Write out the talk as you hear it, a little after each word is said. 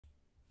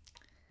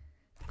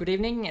Good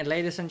evening,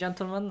 ladies and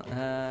gentlemen.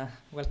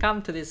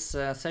 Welcome to this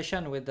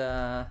session with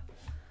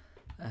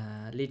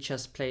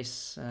Lichess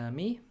plays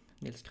me,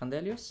 Nils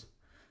Grandelius.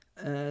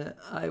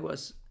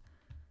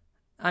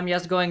 I'm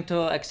just going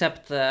to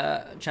accept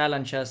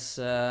challenges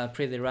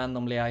pretty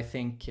randomly, I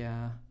think.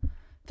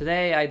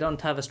 Today I don't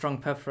have a strong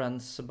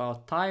preference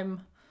about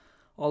time,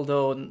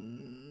 although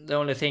the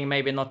only thing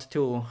maybe not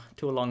two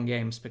long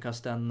games,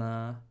 because then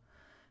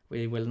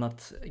we will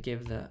not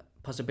give the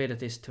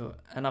possibilities to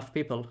enough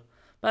people.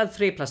 But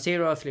 3+0,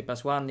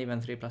 3+1, even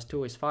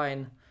 3+2 is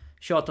fine.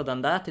 Shorter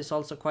than that is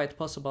also quite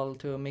possible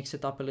to mix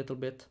it up a little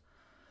bit.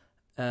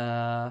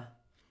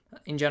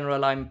 In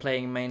general, I'm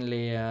playing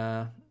mainly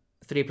 3+0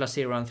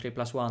 and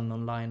 3+1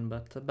 online,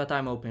 but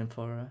I'm open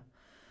for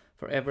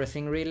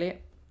everything really.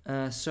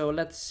 So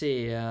let's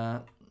see.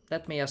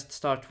 Let me just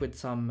start with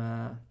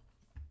some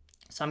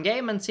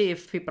game and see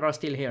if people are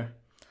still here,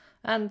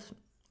 and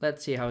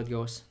let's see how it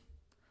goes.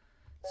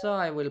 So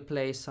I will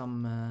play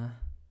some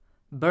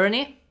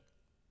Bernie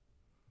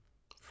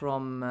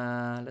from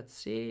let's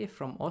see,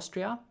 from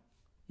Austria,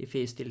 if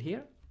he is still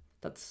here.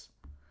 That's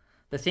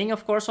the thing,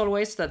 of course,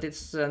 always, that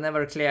it's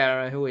never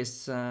clear who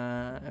is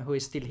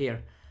still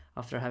here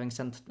after having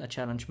sent a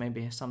challenge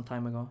maybe some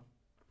time ago.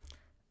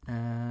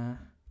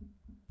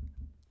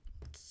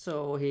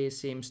 So he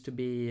seems to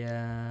be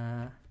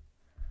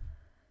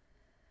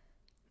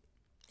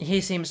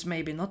he seems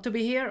maybe not to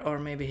be here, or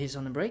maybe he's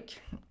on a break.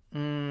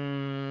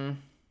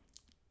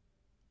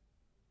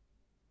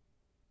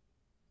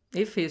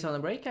 If he's on a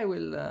break, I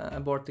will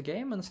abort the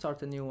game and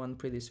start a new one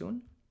pretty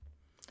soon.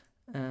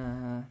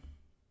 I'm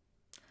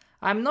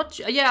not.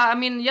 Yeah, I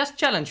mean, just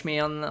challenge me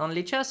on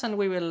Lichess, and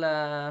we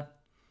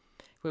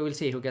will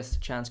see who gets the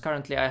chance.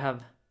 Currently, I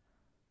have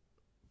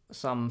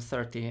some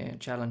 30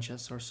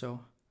 challenges or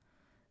so,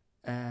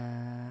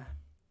 and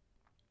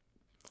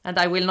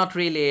I will not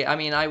really. I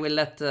mean, I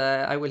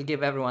will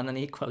give everyone an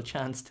equal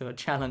chance to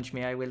challenge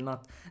me. I will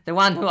not. The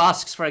one who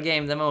asks for a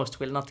game the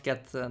most will not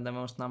get the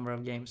most number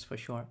of games for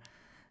sure.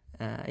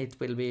 It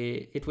will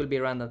be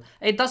random.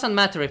 It doesn't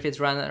matter if it's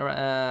rated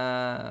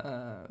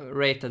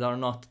or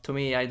not. To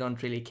me, I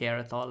don't really care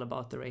at all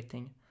about the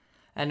rating.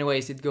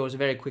 Anyways, it goes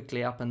very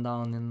quickly up and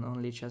down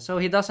on Lichess. So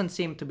he doesn't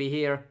seem to be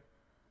here.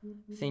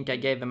 I think I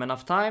gave him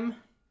enough time.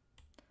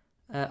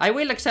 I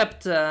will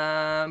accept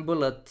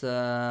Bullet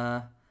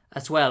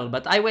as well,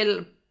 but I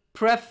will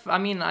I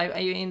mean, I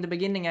in the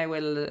beginning I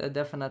will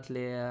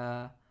definitely.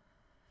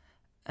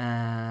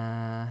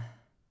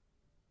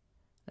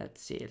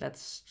 Let's see,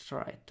 let's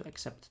try to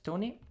accept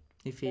Tony,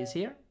 if he is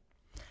here.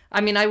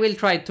 I mean, I will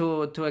try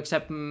to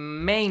accept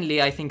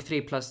mainly, I think,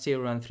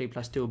 3+0 and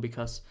 3+2,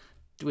 because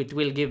it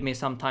will give me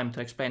some time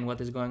to explain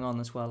what is going on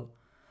as well.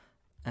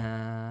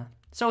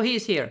 So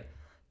he's here.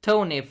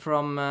 Tony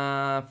from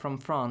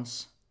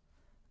France.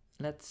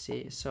 Let's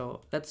see,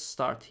 so let's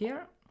start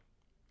here.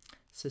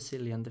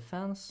 Sicilian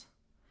defense.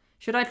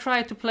 Should I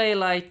try to play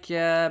like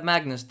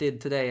Magnus did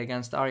today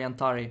against Arjan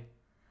Tari?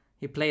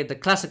 He played the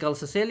classical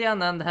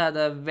Sicilian and had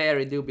a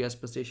very dubious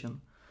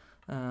position.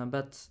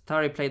 But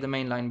Tari played the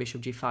main line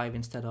bishop g5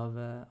 instead of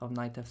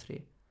knight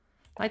f3.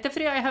 Knight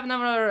f3 I have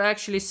never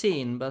actually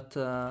seen, but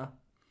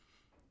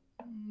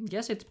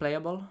guess it's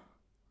playable.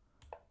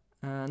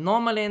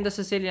 Normally in the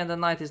Sicilian the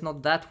knight is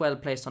not that well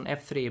placed on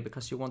f3,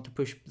 because you want to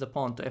push the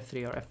pawn to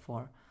f3 or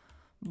f4.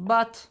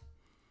 But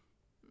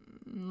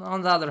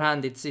on the other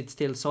hand, it's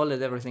still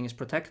solid, everything is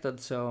protected,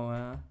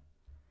 so...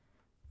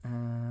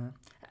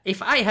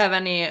 if I have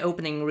any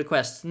opening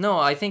requests, no,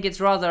 I think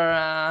it's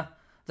rather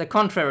the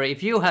contrary.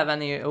 If you have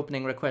any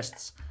opening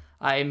requests,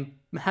 I'm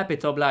happy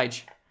to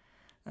oblige.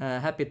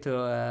 Happy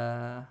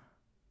to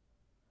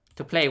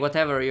play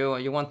whatever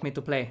you want me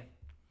to play.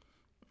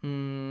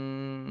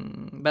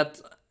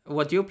 But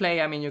what you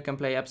play, I mean, you can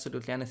play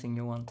absolutely anything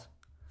you want.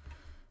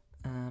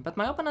 But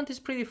my opponent is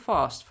pretty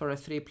fast for a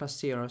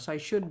 3+0, so I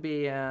should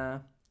be...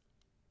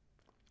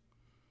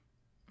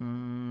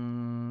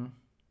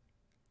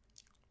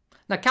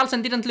 Now,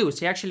 Carlsen didn't lose,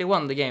 he actually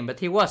won the game,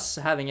 but he was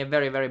having a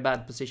very, very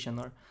bad position,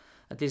 or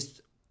at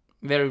least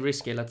very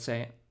risky, let's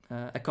say.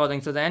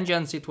 According to the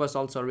engines, it was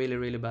also really,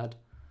 really bad.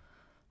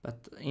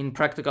 But in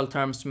practical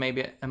terms,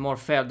 maybe a more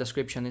fair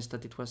description is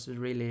that it was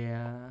really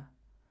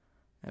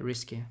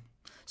risky.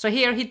 So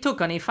here he took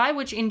on e5,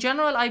 which in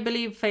general I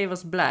believe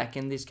favors black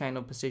in these kind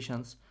of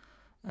positions.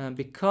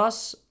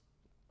 Because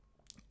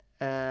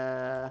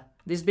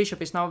this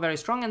bishop is now very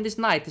strong, and this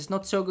knight is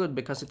not so good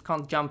because it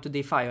can't jump to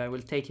d5, I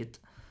will take it.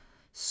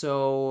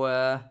 So,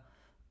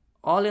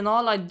 all in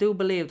all, I do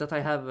believe that I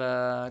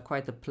have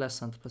quite a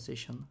pleasant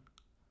position.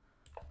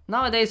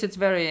 Nowadays, it's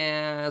very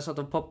sort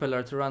of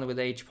popular to run with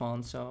the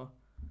h-pawn, so...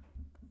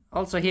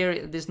 Also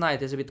here, this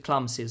knight is a bit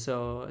clumsy,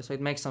 so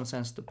it makes some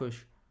sense to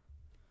push.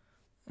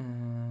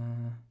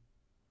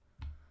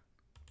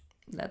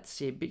 Let's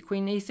see,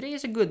 queen e3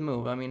 is a good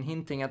move, I mean,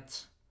 hinting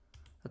at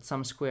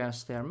some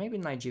squares there. Maybe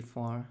knight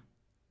g4.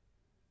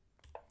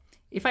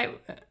 If I...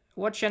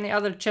 watch any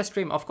other chess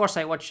stream? Of course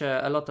I watch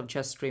a lot of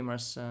chess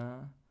streamers.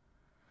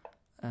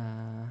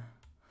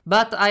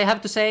 But I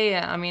have to say,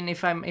 I mean,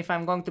 if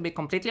I'm going to be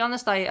completely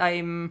honest,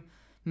 I'm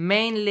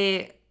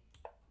mainly,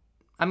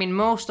 I mean,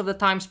 most of the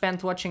time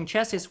spent watching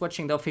chess is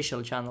watching the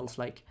official channels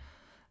like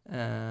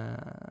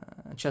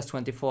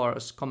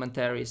Chess24's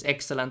commentary is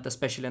excellent,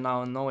 especially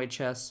now on Norway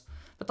Chess.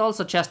 But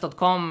also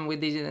chess.com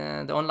with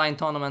the online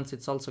tournaments,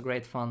 it's also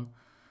great fun.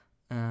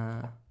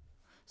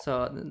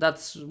 So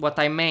that's what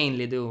I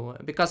mainly do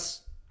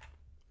because,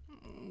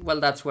 well,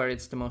 that's where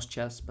it's the most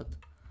chess. But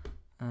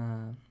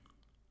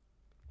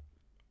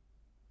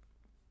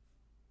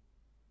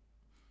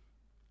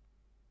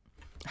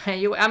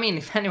I mean,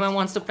 if anyone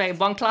wants to play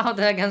Boncloud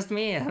against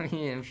me, I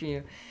mean, if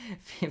you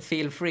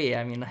feel free.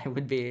 I mean, I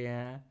would be.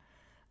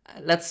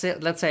 Let's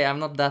say I'm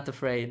not that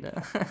afraid.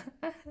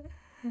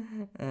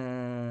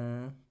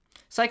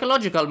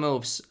 Psychological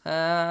moves.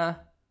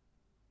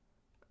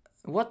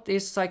 What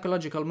is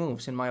psychological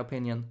moves, in my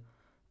opinion?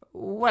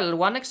 Well,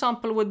 one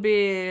example would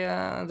be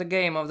the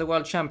game of the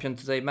world champion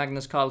today,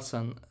 Magnus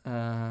Carlsen.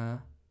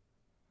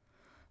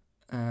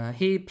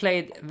 He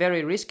played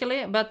very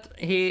riskily, but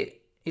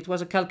it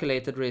was a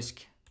calculated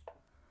risk.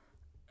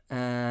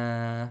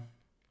 I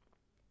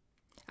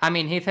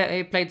mean, he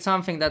played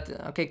something that,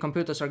 okay,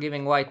 computers are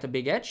giving white a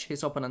big edge,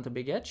 his opponent a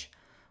big edge.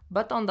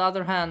 But on the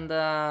other hand,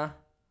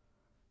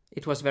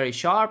 it was very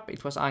sharp,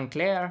 it was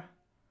unclear.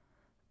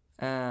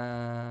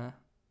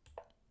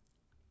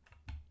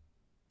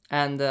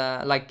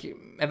 Like,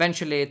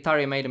 eventually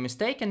Tari made a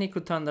mistake and he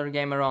could turn their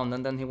game around,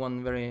 and then he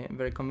won very,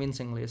 very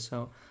convincingly.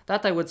 So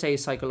that I would say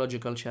is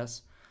psychological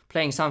chess.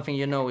 Playing something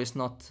you know is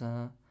not,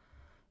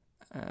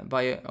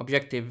 by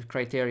objective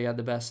criteria,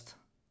 the best.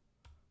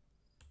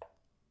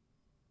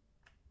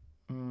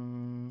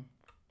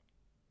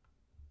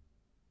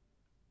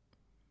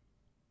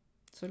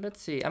 So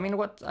let's see. I mean,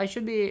 what I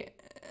should be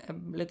a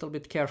little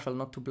bit careful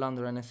not to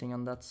blunder anything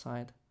on that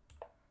side.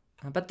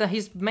 But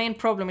his main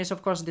problem is,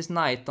 of course, this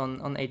knight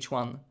on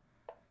h1.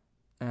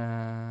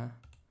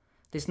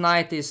 This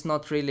knight is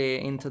not really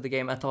into the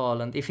game at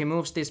all, and if he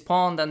moves this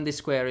pawn, then this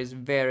square is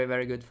very,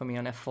 very good for me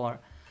on f4.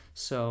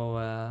 So,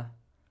 I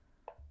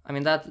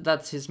mean,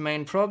 that's his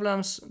main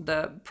problems.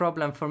 The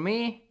problem for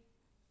me,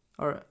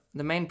 or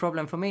the main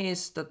problem for me,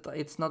 is that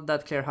it's not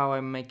that clear how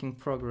I'm making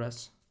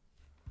progress.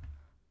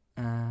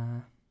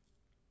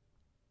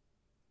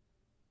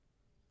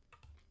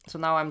 So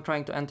now I'm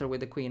trying to enter with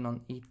the queen on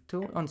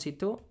e2, on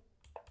c2.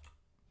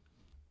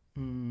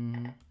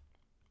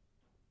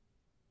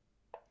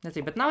 Let's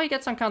see, but now he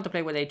gets some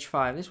counterplay with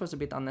h5. This was a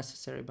bit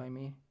unnecessary by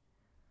me.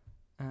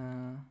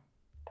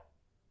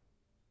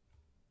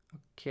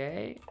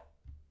 Okay.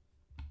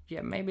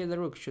 Yeah, maybe the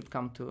rook should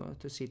come to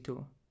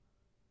c2.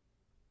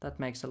 That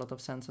makes a lot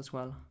of sense as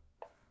well.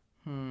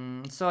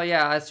 So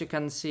yeah, as you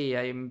can see,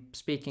 I'm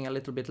speaking a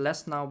little bit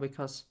less now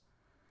because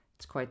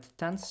it's quite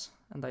tense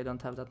and I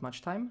don't have that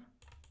much time.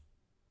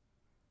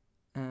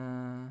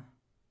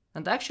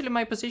 And actually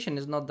my position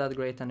is not that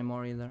great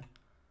anymore either.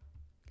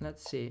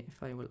 Let's see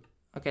if I will...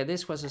 Okay,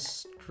 this was a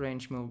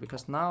strange move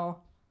because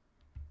now...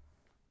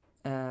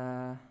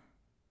 now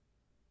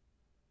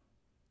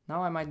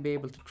I might be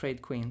able to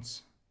trade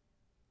queens.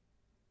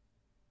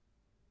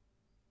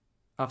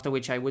 After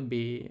which I would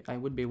be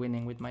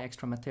winning with my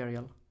extra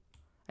material.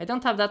 I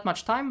don't have that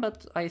much time,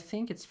 but I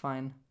think it's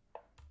fine.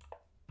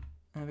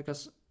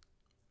 Because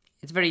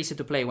it's very easy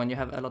to play when you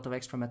have a lot of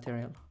extra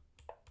material.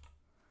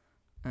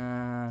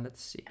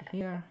 Let's see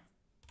here.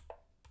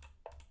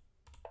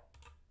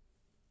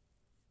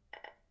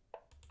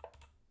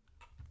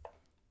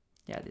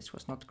 Yeah, this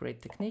was not great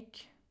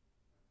technique.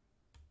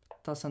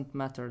 Doesn't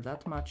matter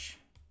that much.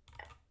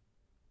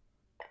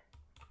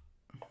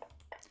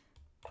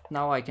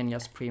 Now I can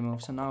just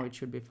pre-move, so now it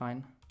should be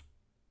fine.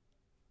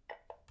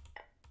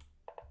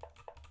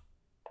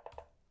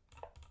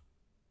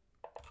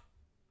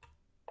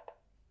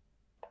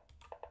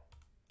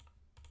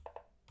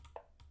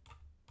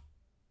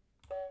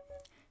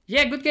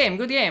 Yeah, good game,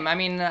 good game. I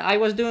mean, I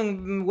was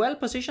doing well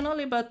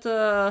positionally, but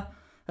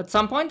at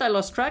some point I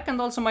lost track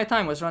and also my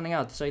time was running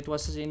out. So it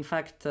was in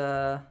fact...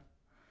 it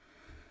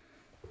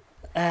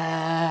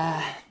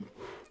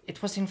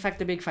was in fact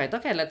a big fight.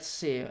 Okay, let's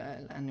see.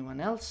 Anyone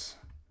else?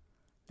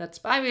 It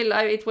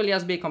will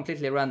just be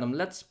completely random.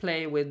 Let's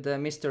play with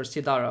Mr.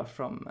 Sidara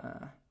from...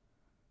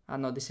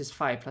 no, this is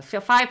 5+.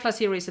 5+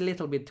 here is a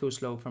little bit too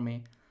slow for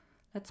me.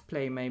 Let's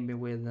play maybe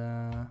with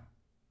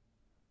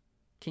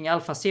King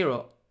Alpha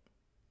 0.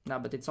 No,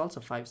 but it's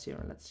also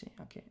 5-0. Let's see.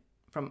 Okay,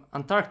 from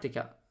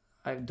Antarctica.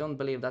 I don't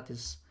believe that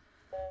is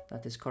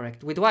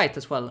correct. With white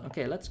as well.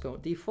 Okay, let's go.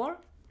 D4.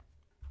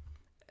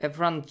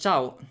 Evran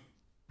Chao.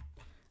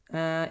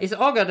 Is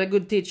Ogard a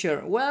good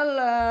teacher? Well,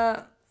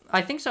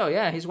 I think so.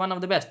 Yeah, he's one of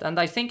the best, and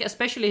I think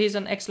especially he's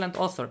an excellent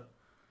author.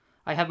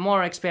 I have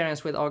more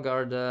experience with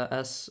Ogard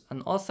as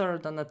an author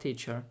than a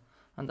teacher,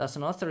 and as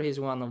an author, he's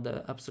one of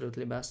the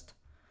absolutely best.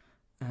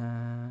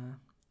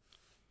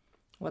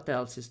 What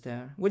else is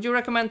there? Would you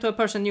recommend to a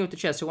person new to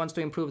chess who wants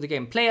to improve the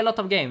game? Play a lot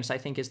of games, I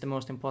think is the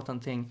most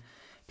important thing.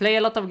 Play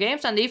a lot of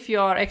games, and if you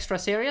are extra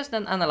serious,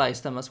 then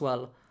analyze them as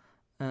well.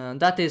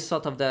 That is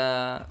sort of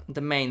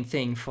the main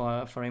thing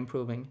for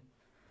improving.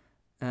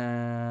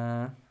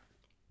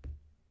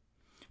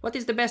 What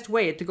is the best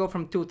way to go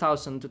from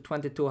 2000 to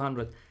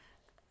 2200?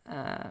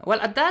 Well,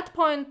 at that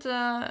point,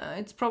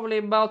 it's probably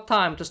about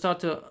time to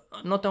start to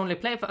not only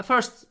play.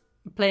 First,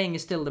 playing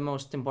is still the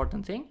most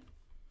important thing.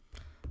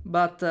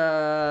 But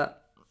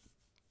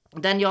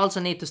then you also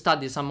need to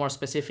study some more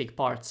specific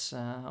parts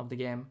of the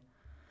game.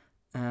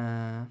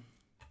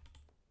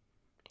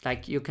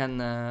 Like you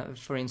can,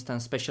 for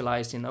instance,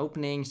 specialize in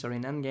openings or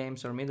in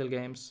endgames or middle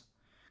games.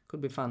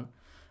 Could be fun.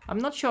 I'm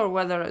not sure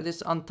whether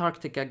this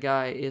Antarctica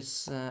guy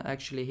is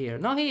actually here.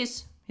 No, he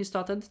is. He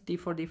started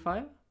d4,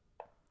 d5.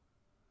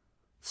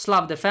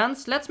 Slav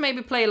defense. Let's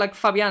maybe play like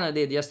Fabiano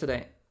did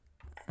yesterday.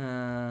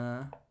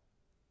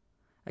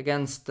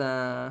 Against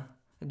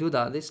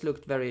Duda. This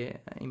looked very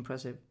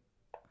impressive.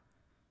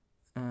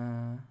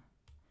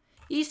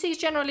 E6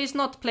 generally is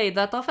not played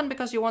that often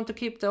because you want to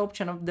keep the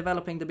option of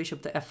developing the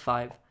bishop to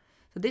f5.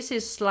 So this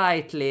is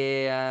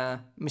slightly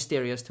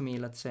mysterious to me,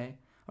 let's say.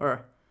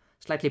 Or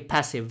slightly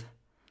passive.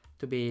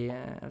 To be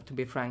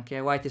frank,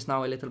 yeah, white is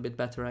now a little bit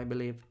better, I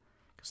believe,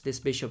 because this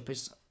bishop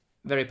is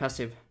very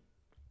passive.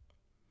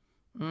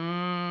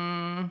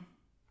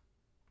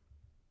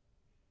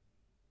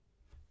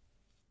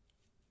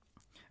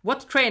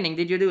 What training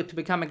did you do to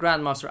become a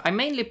grandmaster? I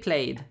mainly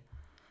played,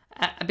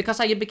 because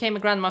I became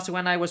a grandmaster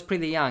when I was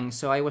pretty young,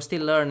 so I was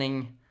still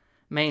learning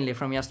mainly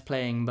from just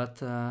playing.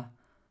 But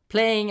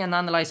playing and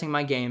analyzing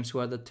my games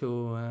were the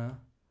two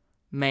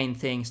main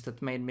things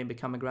that made me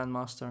become a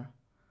grandmaster,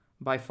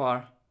 by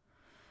far.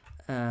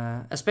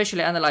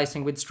 Especially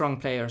analyzing with strong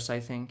players, I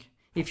think.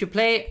 If you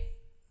play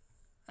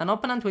an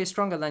opponent who is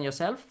stronger than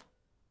yourself,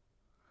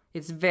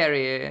 it's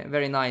very,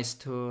 very nice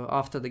to,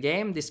 after the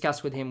game,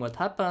 discuss with him what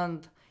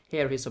happened,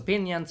 hear his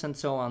opinions, and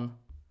so on.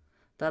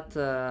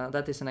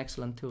 That is an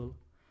excellent tool.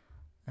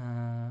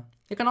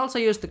 You can also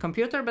use the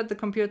computer, but the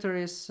computer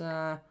is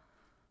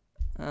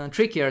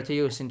trickier to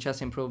use in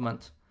chess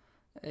improvement.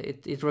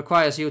 It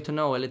requires you to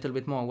know a little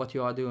bit more what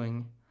you are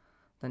doing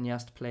than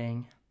just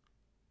playing.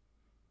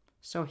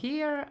 So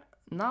here,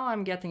 now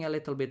I'm getting a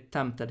little bit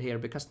tempted here,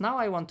 because now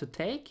I want to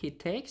take, he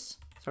takes,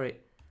 sorry,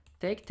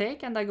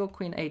 take, and I go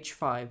queen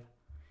h5.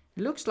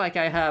 It looks like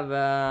I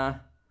have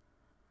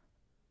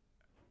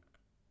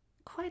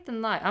quite a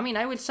nice, I mean,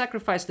 I will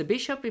sacrifice the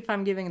bishop if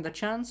I'm giving the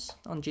chance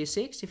on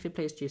g6, if he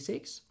plays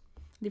g6.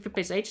 If he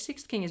plays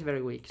h6, king is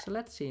very weak, so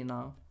let's see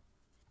now.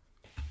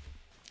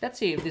 Let's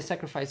see if this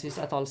sacrifice is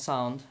at all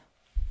sound.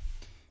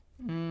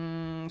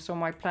 So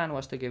my plan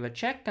was to give a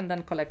check and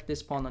then collect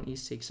this pawn on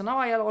e6. So now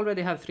I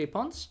already have 3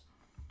 pawns.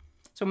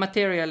 So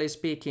materially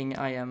speaking,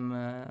 I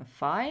am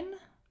fine.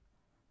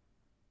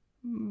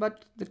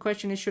 But the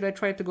question is, should I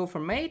try to go for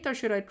mate or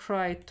should I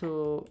try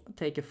to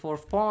take a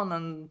 4th pawn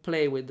and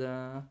play with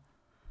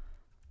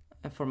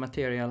for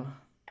material?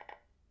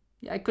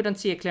 Yeah, I couldn't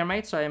see a clear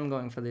mate, so I am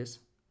going for this.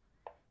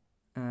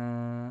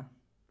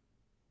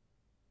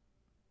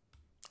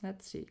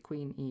 Let's see,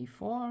 queen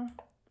e4.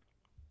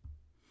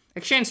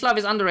 Exchange Slav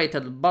is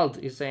underrated, Bald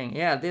is saying.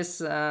 Yeah, this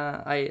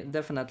I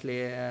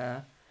definitely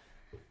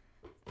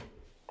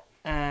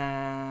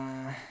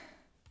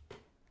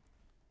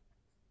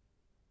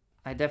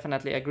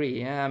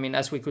agree. Yeah? I mean,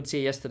 as we could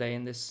see yesterday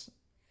in this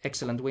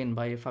excellent win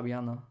by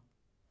Fabiano.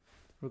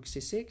 Rook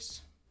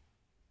c6.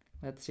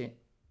 Let's see.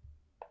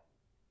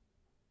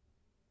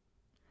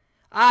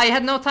 I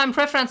had no time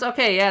preference.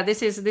 Okay, yeah,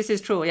 this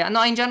is true. Yeah,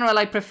 no, in general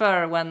I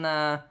prefer when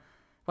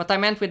what I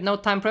meant with no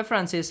time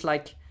preference is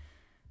like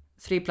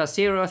 3+0,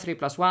 3+1,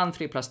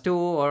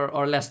 3+2,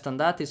 or less than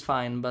that is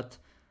fine, but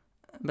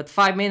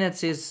 5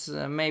 minutes is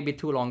maybe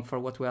too long for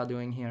what we are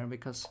doing here,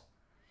 because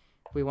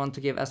we want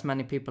to give as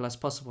many people as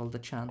possible the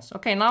chance.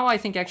 Okay, now I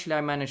think actually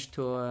I managed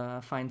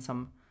to find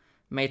some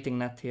mating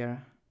net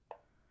here.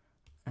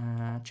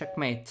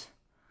 Checkmate.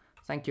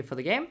 Thank you for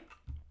the game.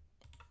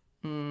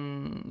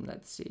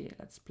 Let's see,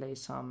 let's play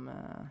some...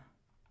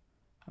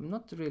 I'm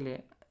not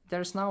really...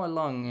 There's now a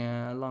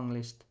long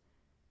list.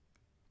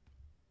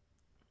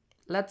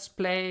 Let's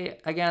play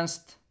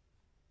against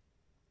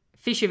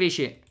Fishy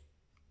Vishy.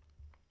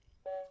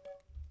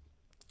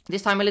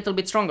 This time a little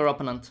bit stronger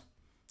opponent.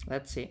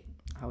 Let's see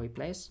how he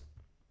plays.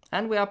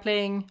 And we are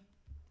playing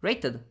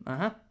rated.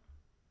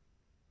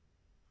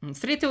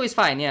 3-2 is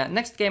fine, yeah.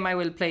 Next game I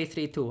will play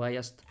 3-2. I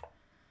just...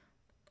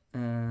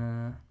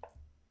 And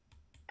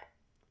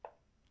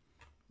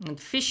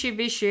Fishy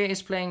Vishy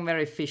is playing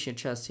very fishy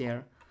chess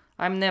here.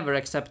 I'm never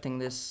accepting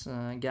this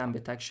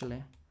gambit,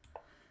 actually.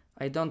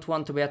 I don't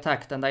want to be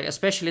attacked, and I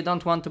especially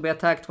don't want to be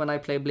attacked when I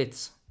play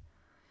blitz.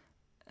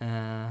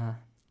 But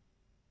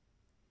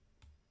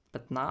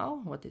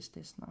now, what is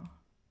this now?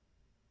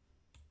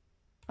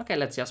 Okay,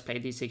 let's just play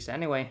d6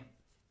 anyway.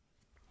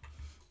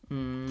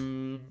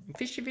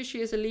 Fishy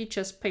Vishy is a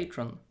Lichess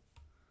patron,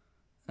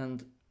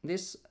 and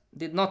this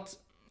did not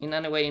in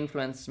any way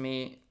influence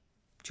me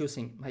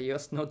choosing. I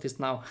just noticed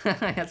now,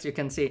 as you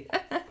can see.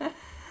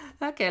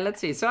 Okay,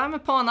 let's see. So I'm a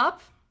pawn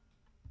up.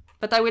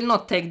 But I will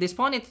not take this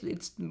pawn,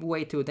 it's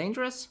way too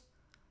dangerous.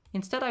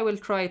 Instead, I will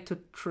try to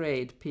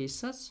trade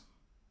pieces.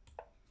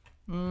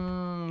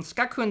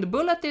 Skakund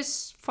bullet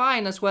is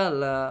fine as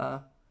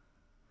well.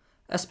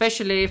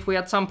 Especially if we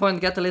at some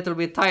point get a little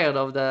bit tired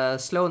of the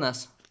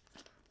slowness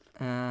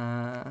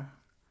of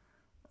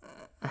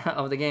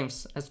the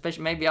games.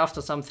 Especially maybe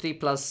after some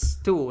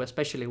 3+2,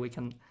 especially we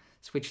can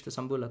switch to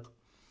some bullet.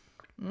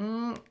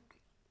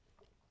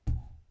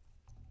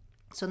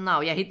 So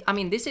now, yeah, I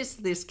mean, this is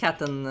this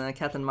cat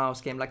and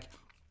mouse game. Like,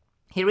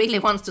 he really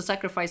wants to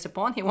sacrifice a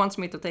pawn. He wants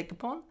me to take a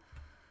pawn,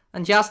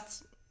 and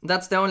just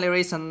that's the only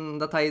reason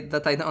that I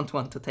don't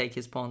want to take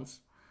his pawns.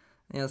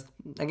 Yes,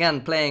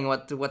 again, playing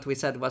what we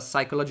said was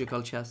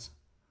psychological chess.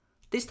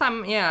 This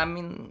time, yeah, I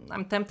mean,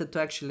 I'm tempted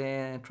to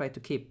actually try to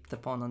keep the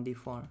pawn on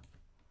d4.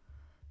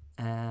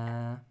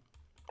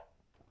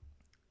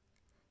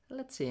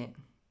 Let's see.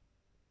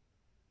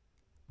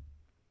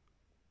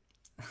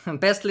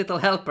 Best little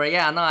helper,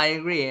 yeah, no, I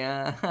agree.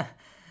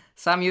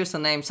 Some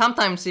username.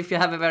 Sometimes if you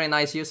have a very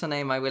nice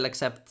username, I will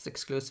accept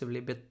exclusively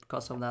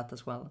because of that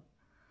as well.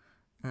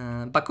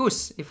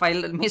 Bakus, if I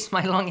miss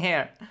my long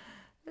hair.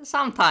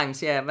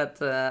 Sometimes, yeah, but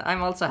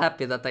I'm also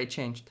happy that I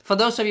changed. For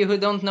those of you who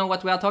don't know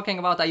what we are talking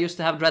about, I used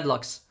to have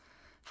dreadlocks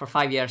for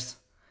 5 years,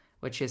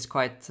 which is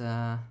quite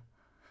a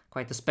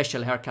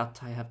special haircut,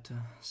 I have to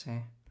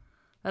say.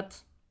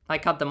 But I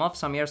cut them off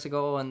some years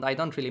ago and I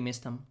don't really miss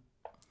them.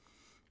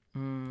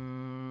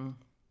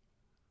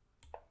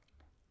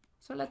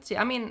 So let's see.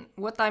 I mean,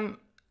 what I'm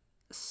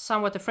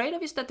somewhat afraid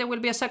of is that there will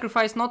be a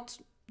sacrifice, not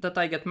that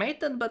I get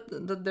mated, but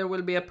that there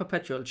will be a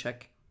perpetual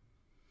check.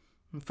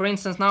 For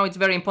instance, now it's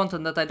very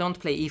important that I don't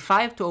play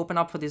e5 to open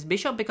up for this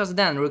bishop, because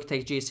then rook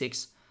takes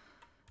g6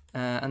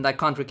 and I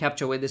can't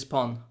recapture with this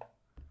pawn.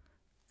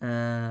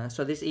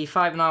 So this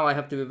e5 now I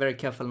have to be very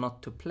careful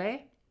not to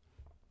play.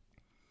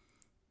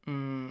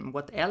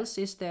 What else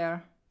is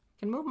there? I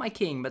can move my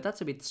king, but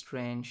that's a bit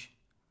strange.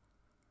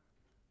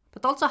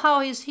 But also,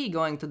 how is he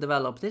going to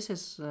develop? This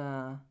is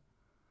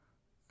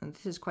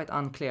quite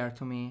unclear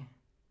to me.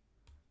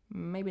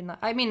 Maybe not.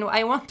 I mean,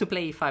 I want to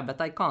play e5, but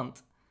I can't.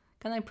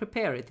 Can I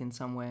prepare it in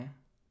some way?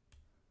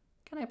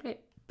 Can I play?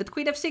 But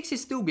queen f6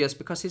 is dubious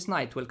because his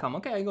knight will come.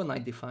 Okay, I go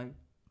knight d5.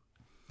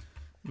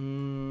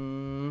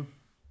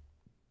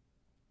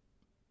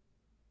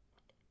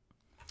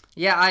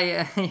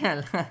 Yeah,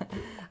 yeah,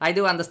 I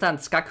do understand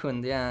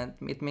Skakhund. Yeah,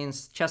 it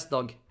means chess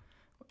dog.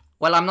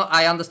 Well,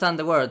 I understand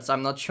the words.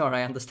 I'm not sure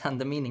I understand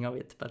the meaning of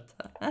it, but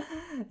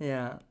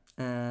yeah.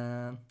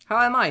 How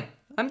am I?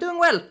 I'm doing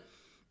well.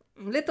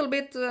 Little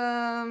bit.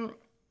 I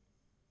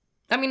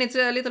mean, it's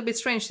a little bit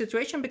strange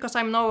situation because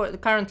I'm now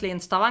currently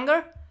in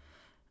Stavanger,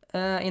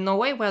 in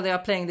Norway, where they are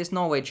playing this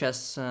Norway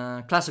chess,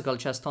 classical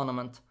chess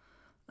tournament,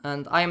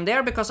 and I am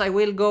there because I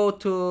will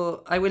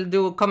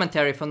do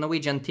commentary for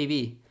Norwegian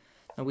TV,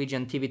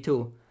 Norwegian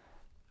TV2.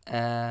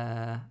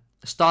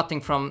 Starting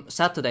from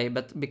Saturday,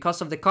 but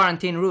because of the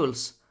quarantine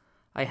rules,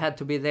 I had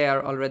to be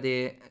there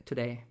already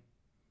today.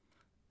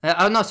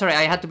 No, sorry,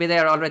 I had to be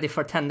there already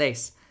for 10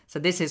 days. So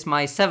this is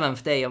my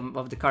 7th day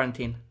of the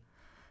quarantine.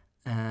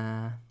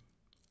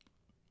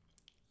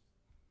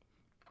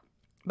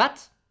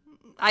 But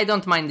I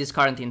don't mind this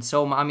quarantine.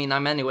 So, I mean,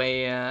 I'm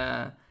anyway,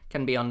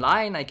 can be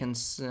online, I can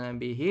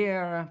be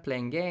here,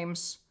 playing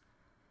games.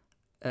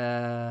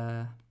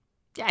 Yeah,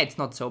 it's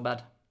not so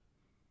bad.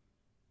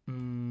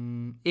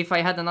 If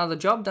I had another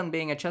job than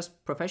being a chess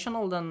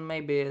professional, then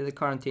maybe the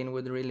quarantine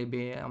would really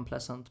be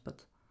unpleasant,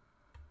 but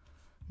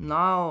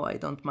now I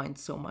don't mind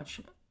so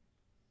much.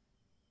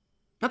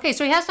 Okay,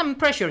 so he has some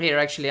pressure here,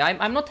 actually.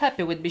 I'm not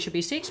happy with bishop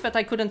e6, but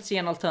I couldn't see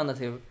an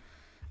alternative.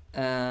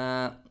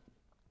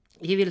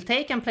 He will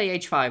take and play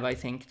h5, I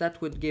think.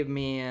 That would give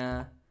me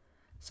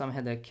some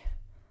headache.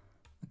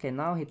 Okay,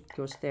 now he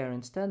goes there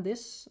instead.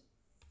 This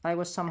I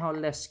was somehow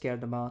less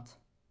scared about.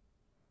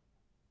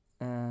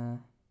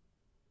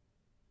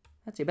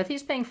 Let's see, but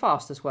he's playing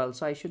fast as well,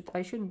 so I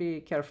should be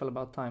careful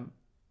about time.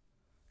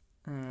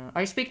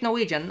 I speak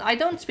Norwegian. I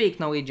don't speak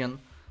Norwegian,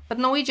 but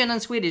Norwegian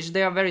and Swedish,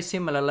 they are very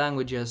similar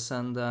languages,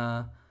 and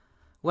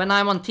when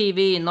I'm on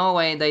TV in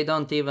Norway, they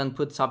don't even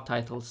put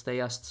subtitles. They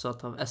just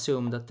sort of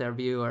assume that their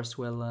viewers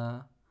will...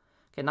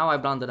 Okay, now I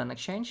blundered an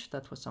exchange.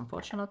 That was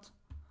unfortunate.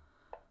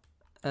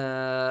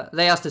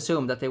 They just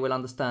assume that they will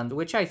understand,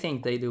 which I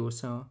think they do,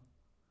 so...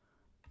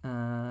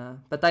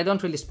 but I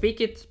don't really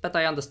speak it, but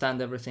I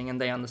understand everything and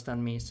they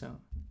understand me, so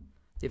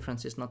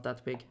difference is not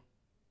that big.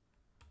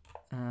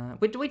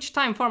 With which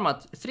time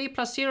format? 3+0,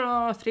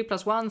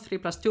 3+1,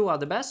 3+2 are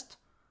the best,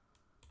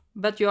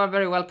 but you are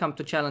very welcome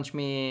to challenge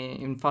me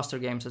in faster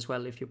games as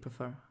well if you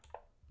prefer.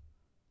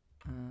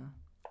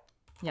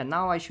 Yeah,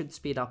 now I should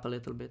speed up a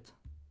little bit.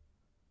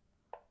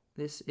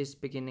 This is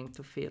beginning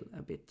to feel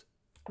a bit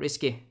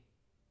risky.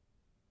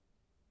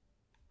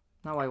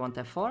 Now I want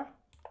f4.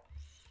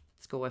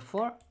 Let's go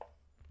f4.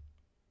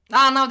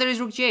 Ah, now there is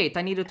rook g8.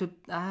 I needed to...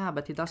 Ah,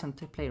 but he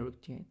doesn't play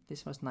rook g8.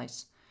 This was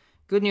nice.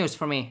 Good news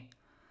for me.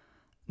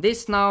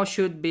 This now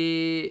should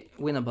be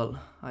winnable,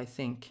 I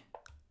think.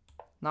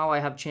 Now I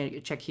have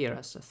check here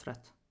as a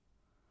threat.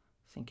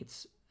 I think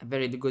it's a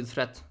very good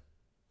threat.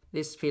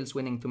 This feels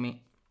winning to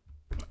me.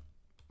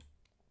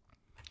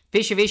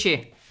 Fishy,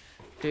 fishy.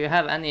 Do you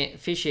have any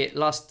fishy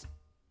last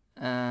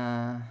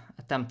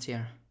attempts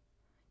here?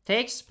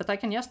 Takes, but I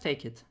can just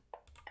take it.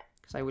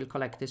 Because I will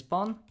collect this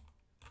pawn.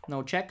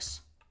 No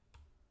checks.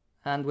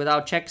 And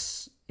without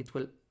checks, it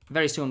will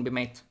very soon be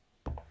mate.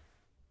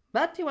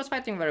 But he was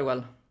fighting very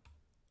well.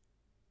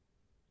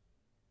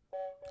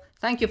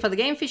 Thank you for the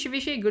game, Fishy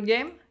Fishy. Good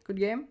game. Good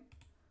game.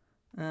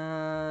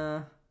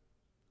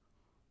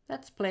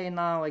 Let's play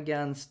now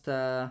against...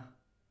 let's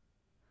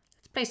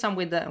play some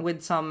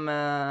with some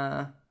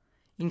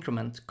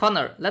increment.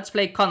 Connor. Let's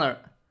play Connor.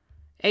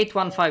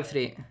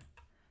 8153.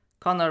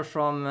 Connor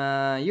from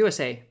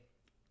USA.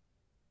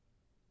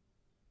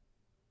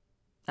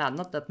 Ah,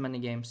 not that many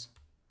games.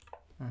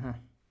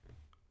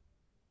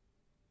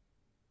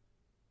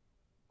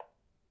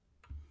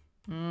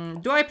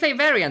 Do I play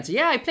variants?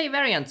 Yeah, I play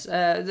variants.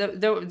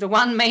 The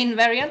one main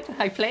variant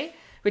I play,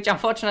 which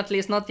unfortunately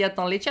is not yet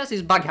on Lichess,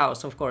 is Bug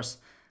House, of course.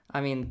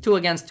 I mean, 2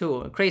 against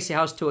 2. Crazy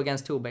House 2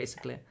 against 2,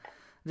 basically.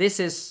 This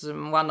is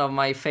one of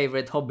my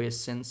favorite hobbies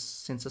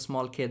since a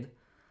small kid.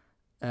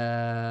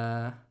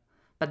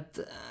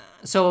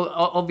 So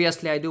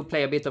obviously I do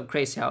play a bit of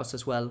Crazy House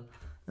as well.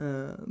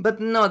 But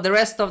no, the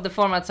rest of the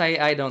formats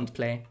I don't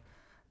play.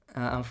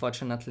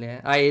 Unfortunately,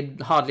 I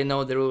hardly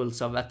know the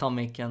rules of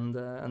Atomic and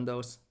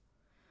those.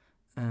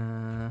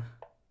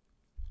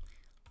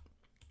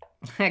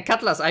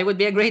 Cutlass, I would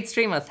be a great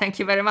streamer. Thank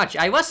you very much.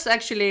 I was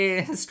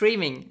actually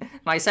streaming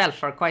myself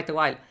for quite a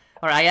while,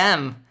 or I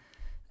am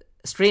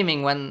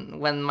streaming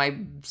when my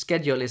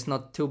schedule is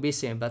not too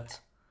busy.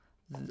 But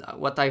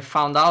what I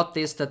found out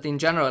is that in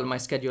general my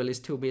schedule is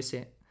too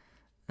busy.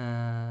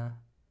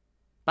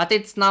 But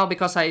it's now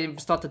because I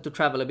started to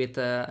travel a bit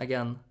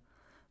again.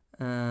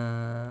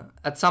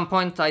 At some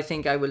point I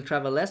think I will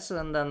travel less,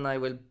 and then I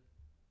will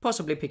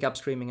possibly pick up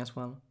streaming as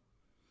well.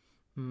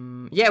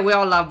 Yeah, we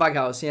all love Bug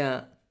House,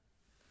 yeah.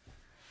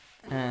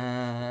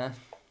 I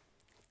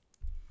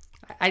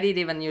did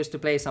even used to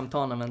play some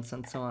tournaments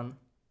and so on.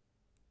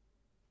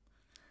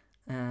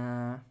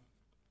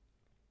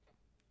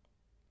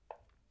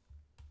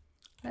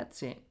 Let's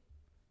see.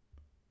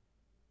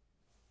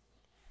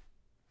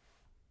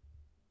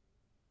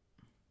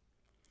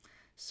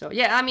 So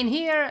yeah, I mean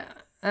here,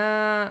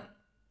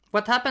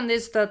 what happened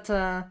is that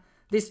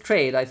this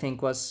trade I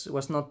think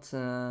was not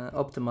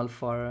optimal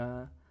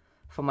for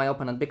my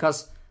opponent,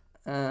 because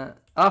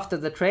after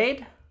the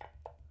trade,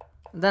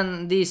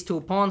 then these 2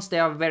 pawns, they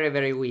are very,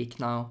 very weak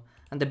now,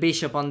 and the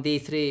bishop on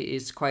d3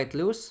 is quite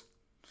loose.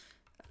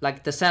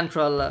 Like the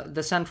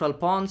central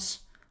pawns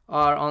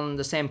are on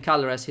the same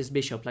color as his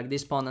bishop, like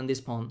this pawn and this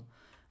pawn,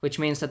 which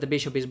means that the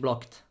bishop is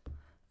blocked.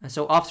 And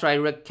so after I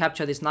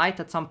recapture this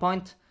knight at some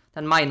point,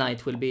 then my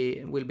knight will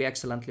be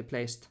excellently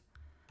placed.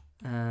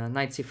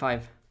 Knight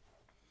c5.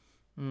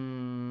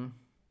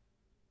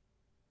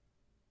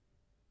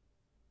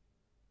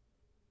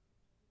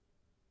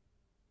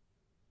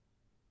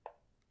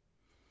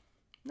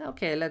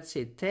 Okay, let's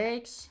see.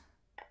 Takes.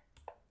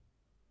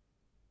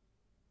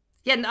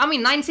 Yeah, I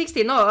mean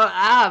 960. No,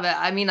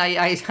 I mean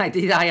I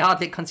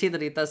hardly consider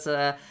it as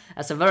a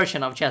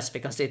version of chess,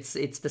 because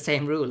it's the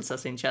same rules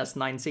as in chess.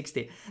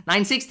 960.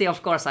 960,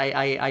 of course,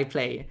 I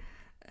play.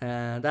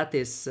 That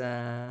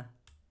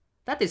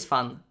is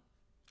fun.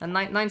 And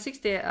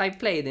 960 I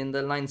played in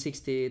the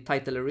 960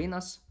 title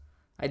arenas.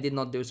 I did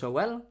not do so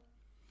well.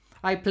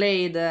 I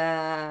played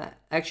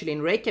actually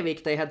in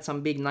Reykjavik. They had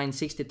some big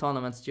 960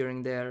 tournaments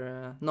during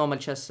their normal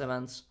chess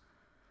events.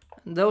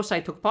 Those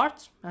I took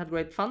part. I had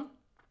great fun.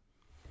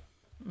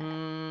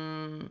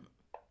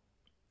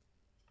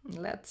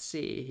 Let's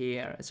see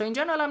here. So in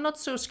general, I'm not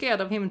so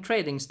scared of him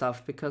trading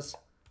stuff, because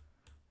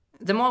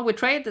the more we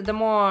trade, the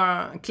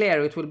more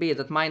clear it will be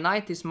that my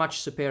knight is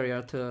much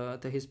superior to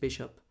his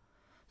bishop.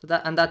 So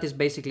that is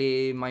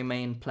basically my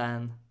main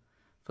plan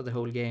for the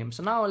whole game.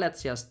 So now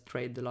let's just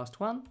trade the last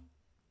one.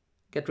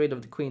 Get rid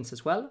of the queens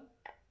as well.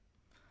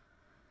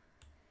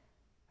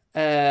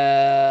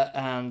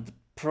 And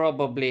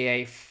probably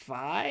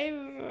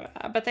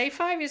a5. But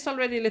a5 is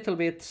already a little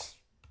bit...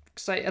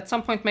 Because at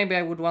some point maybe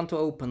I would want to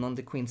open on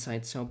the queen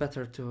side. So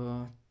better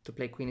to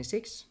play queen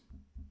e6.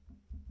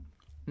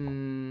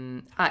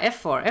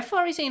 f4.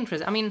 f4 is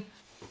interesting. I mean,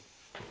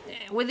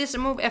 with this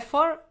move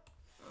f4,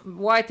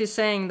 white is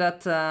saying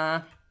that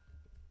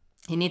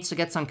he needs to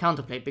get some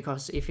counterplay.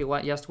 Because if he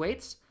just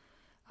waits,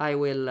 I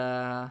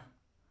will...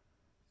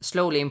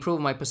 slowly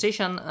improve my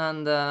position,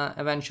 and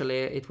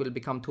eventually it will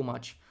become too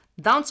much.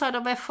 Downside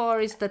of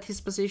f4 is that his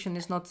position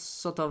is not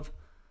sort of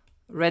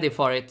ready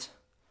for it.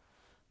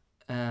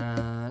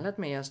 Let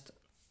me just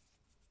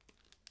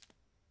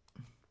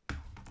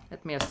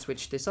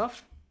switch this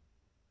off.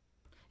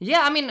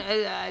 Yeah, I mean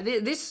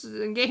this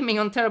gaming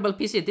on terrible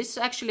PC, this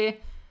actually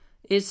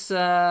is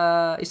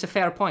a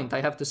fair point,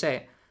 I have to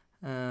say.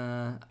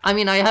 I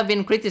mean, I have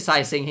been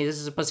criticizing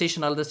his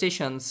positional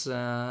decisions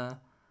a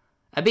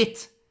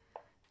bit.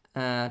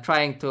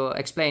 Trying to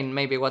explain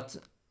maybe what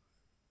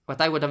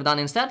I would have done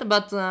instead,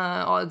 but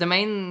the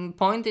main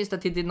point is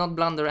that he did not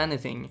blunder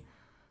anything,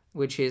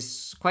 which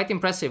is quite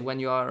impressive when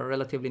you are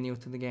relatively new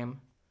to the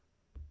game.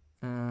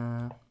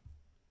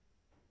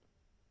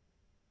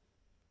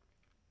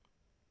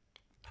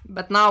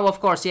 But now, of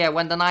course, yeah,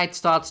 when the knight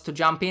starts to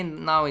jump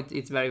in, now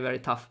it's very, very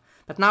tough.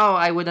 But now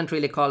I wouldn't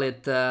really call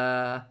it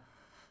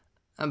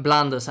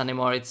blunders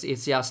anymore.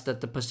 It's just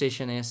that the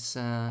position is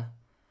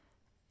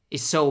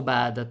so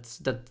bad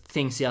that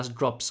things just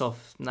drops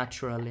off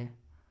naturally.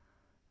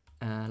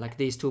 Like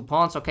these 2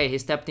 pawns. Okay, he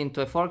stepped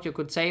into a fork, you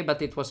could say,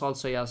 but it was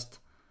also just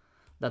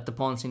that the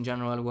pawns in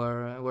general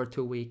were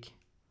too weak.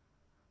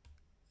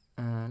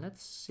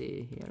 Let's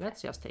see here.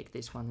 Let's just take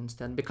this one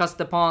instead, because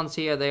the pawns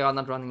here, they are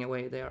not running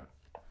away. They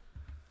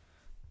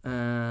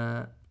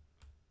are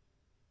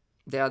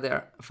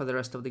there for the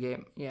rest of the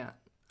game. Yeah,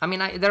 I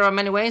mean, there are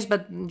many ways,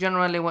 but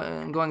generally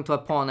going to a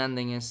pawn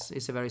ending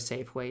is a very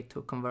safe way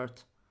to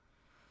convert.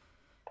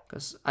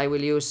 Because I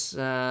will use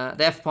the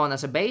f pawn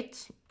as a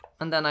bait,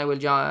 and then I will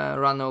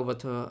run over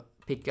to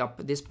pick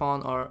up this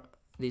pawn or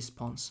these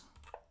pawns.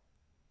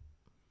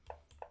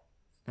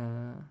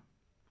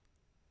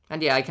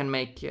 And yeah, I can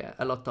make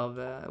a lot of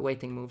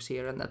waiting moves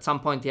here, and at some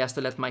point he has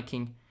to let my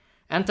king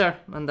enter,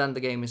 and then the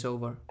game is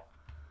over.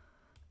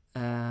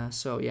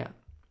 So yeah.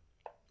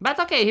 But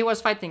okay, he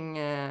was fighting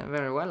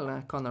very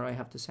well, Connor, I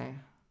have to say.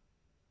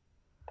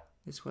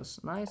 This was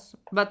nice.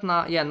 But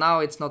now, yeah, now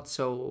it's not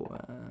so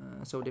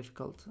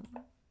difficult.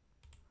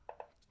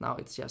 Now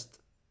it's just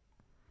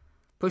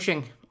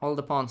pushing all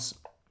the pawns.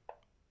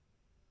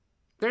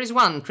 There is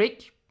one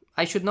trick.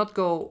 I should not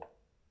go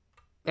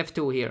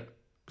f2 here,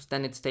 because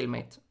then it's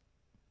stalemate.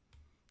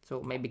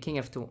 So maybe king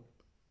f2.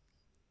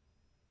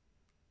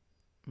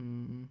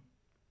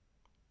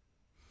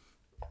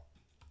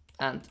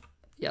 And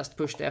just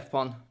push the f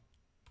pawn.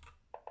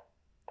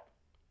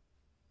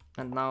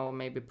 And now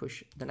maybe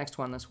push the next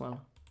one as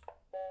well.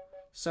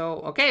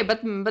 So okay,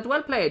 but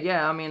well played.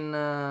 Yeah, I mean,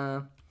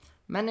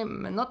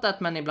 not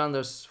that many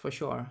blunders for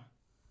sure.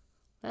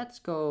 Let's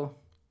go.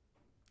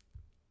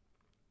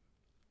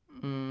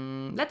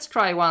 Let's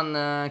try one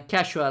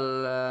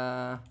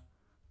casual,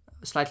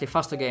 slightly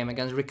faster game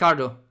against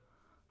Ricardo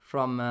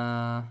from.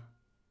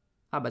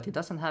 But he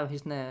doesn't have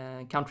his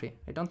country.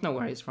 I don't know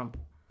where he's from.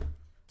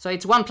 So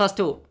it's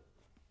 1+2.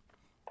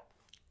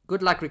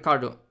 Good luck,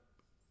 Ricardo.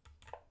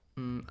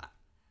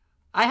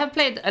 I have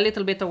played a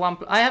little bit of one.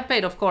 I have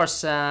played, of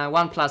course,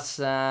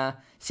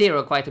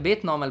 1+0 quite a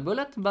bit, normal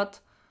bullet, but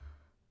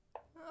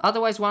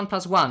otherwise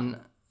 1+1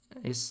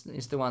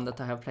 is the one that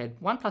I have played.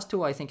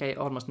 1+2 I think I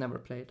almost never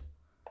played.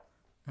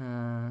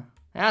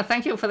 Yeah,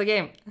 thank you for the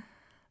game.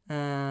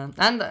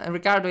 And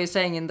Ricardo is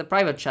saying in the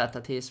private chat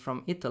that he is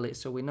from Italy,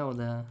 so we know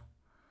the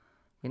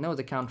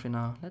country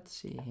now. Let's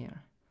see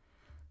here.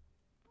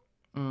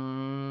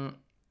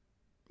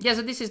 Yeah,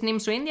 so this is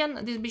Nimsu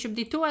Indian. This bishop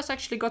d2 has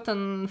actually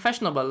gotten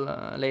fashionable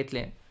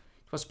lately.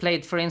 It was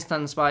played, for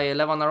instance, by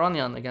Levon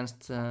Aronian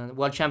against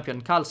world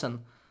champion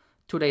Carlsen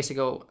 2 days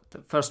ago,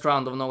 the first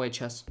round of Norway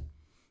chess.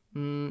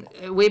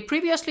 We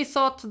previously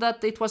thought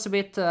that it was a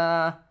bit,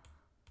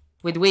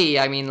 with we,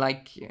 I mean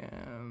like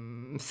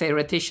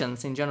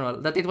theoreticians in general,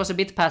 that it was a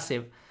bit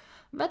passive.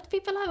 But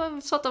people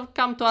have sort of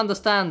come to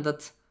understand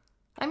that,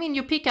 I mean,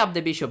 you pick up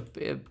the bishop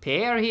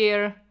pair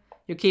here,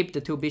 you keep the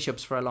 2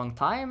 bishops for a long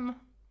time.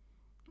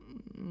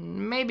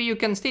 Maybe you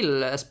can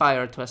still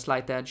aspire to a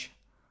slight edge.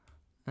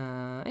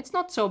 It's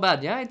not so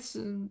bad, yeah. It's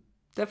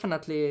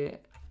definitely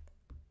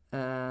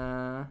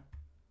a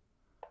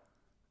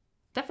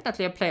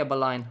playable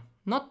line.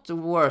 Not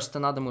worse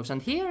than other moves.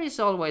 And here is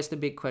always the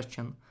big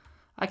question.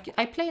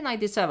 I play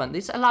knight d7.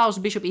 This allows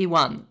bishop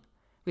e1,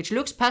 which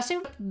looks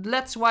passive.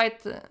 Let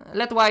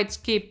whites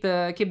keep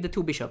the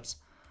 2 bishops,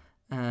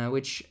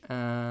 which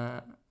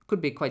could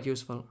be quite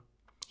useful.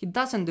 He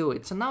doesn't do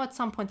it. So now at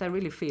some point I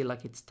really feel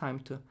like it's time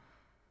to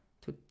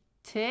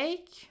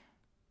take.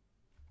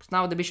 Because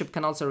now the bishop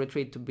can also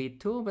retreat to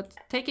b2, but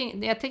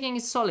taking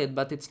is solid,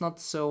 but it's not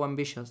so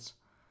ambitious.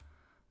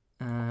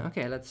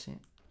 Okay, let's see.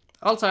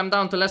 Also, I'm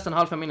down to less than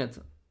half a minute.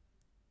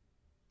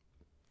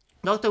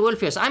 Dr.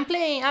 Wolfius,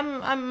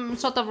 I'm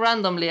sort of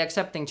randomly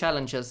accepting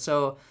challenges,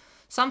 so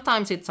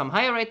sometimes it's some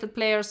higher rated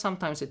players,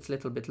 sometimes it's a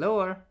little bit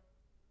lower.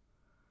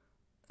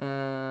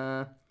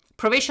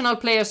 Provisional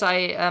players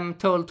I am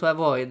told to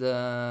avoid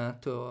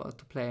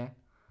to play,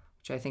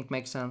 which I think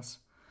makes sense.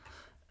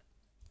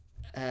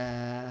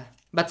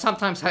 But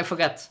sometimes I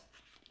forget.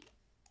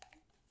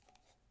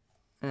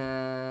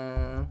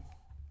 Yeah,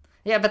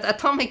 but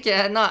Atomic,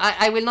 no,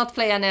 I will not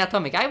play any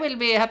Atomic. I will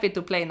be happy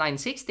to play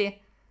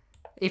 960.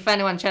 If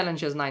anyone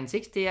challenges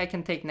 960, I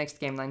can take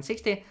next game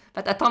 960.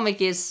 But Atomic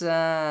is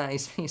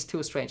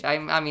too strange.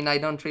 I mean, I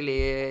don't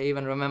really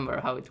even remember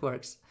how it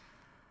works.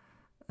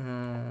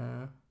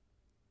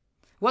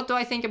 What do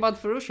I think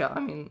about Furusha? I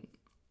mean,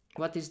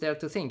 what is there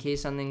to think?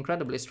 He's an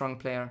incredibly strong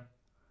player.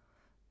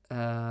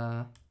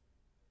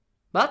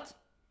 But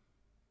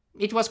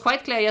it was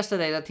quite clear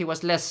yesterday that he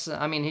was less,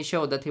 I mean, he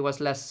showed that he was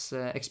less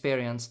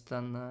experienced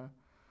than,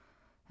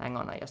 hang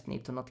on, I just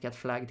need to not get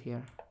flagged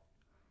here.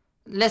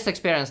 Less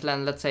experienced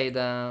than, let's say,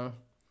 the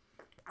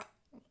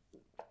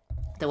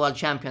world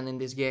champion in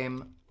this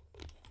game,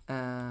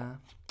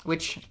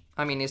 which,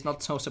 I mean, is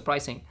not so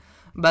surprising.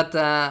 But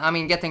I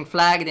mean, getting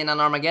flagged in an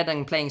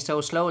Armageddon playing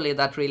so slowly,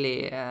 that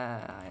really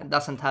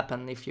doesn't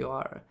happen if you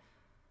are...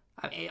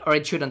 I mean, or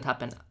it shouldn't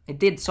happen. It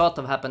did sort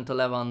of happen to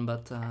Levon,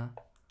 but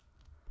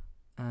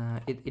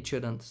it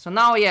shouldn't. So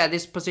now, yeah,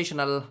 this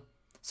positional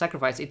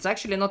sacrifice, it's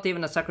actually not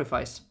even a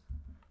sacrifice.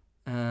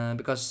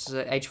 Because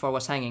h4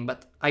 was hanging,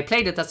 but I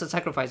played it as a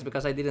sacrifice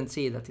because I didn't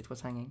see that it was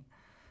hanging.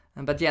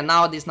 But yeah,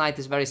 now this knight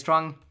is very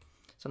strong,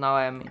 so now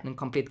I am in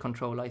complete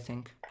control, I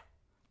think.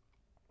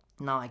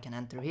 Now I can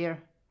enter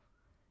here.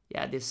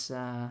 Yeah, this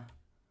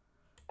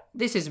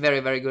is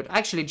very, very good.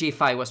 Actually,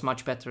 g5 was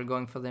much better,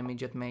 going for the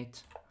immediate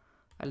mate.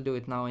 I'll do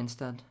it now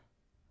instead.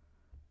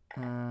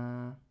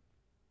 And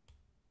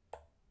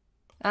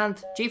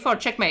g4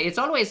 checkmate. It's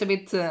always a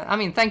bit... I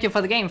mean, thank you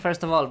for the game,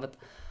 first of all, but...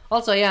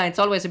 Also, yeah, it's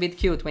always a bit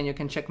cute when you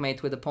can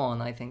checkmate with a pawn.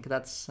 I think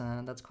that's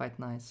quite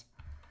nice.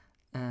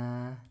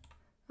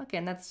 Okay,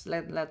 let's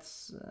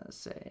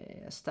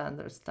say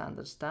standard.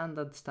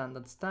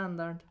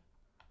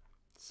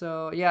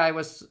 So yeah, I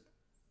was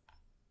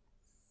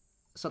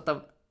sort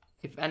of,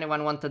 if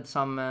anyone wanted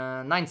some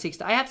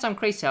 960, I have some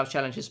crazy house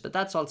challenges, but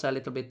that's also a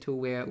little bit too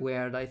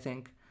weird, I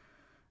think.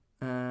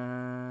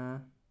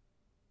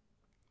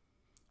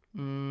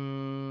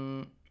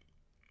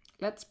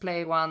 Let's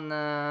play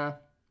one.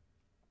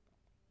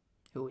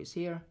 Who is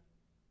here?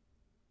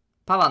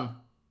 Pavan.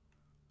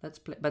 Let's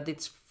play, but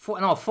it's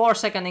 4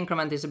 second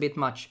increment is a bit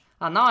much.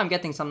 Now I'm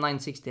getting some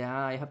 960.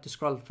 I have to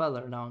scroll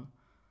further down.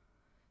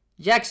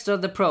 Jackster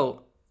the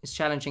Pro is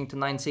challenging to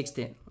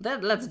 960.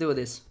 Let's do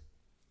this.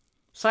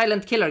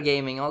 Silent Killer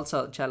Gaming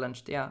also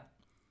challenged, yeah.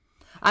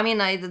 I mean,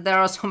 there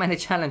are so many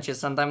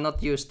challenges and I'm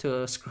not used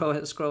to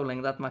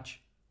scrolling that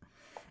much.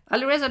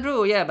 Alireza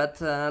drew, yeah,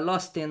 but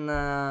lost in...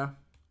 No,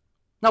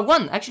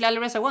 won. Actually,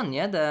 Alireza won,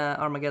 yeah, the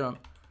Armageddon.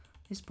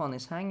 This pawn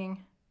is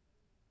hanging.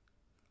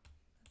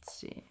 Let's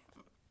see.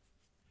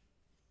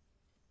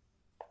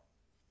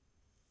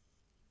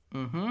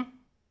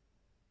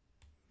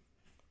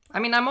 I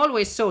mean, I'm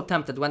always so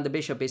tempted when the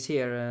bishop is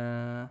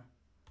here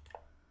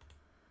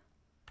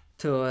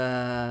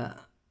to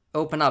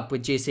open up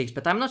with g6,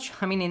 but I'm not sure.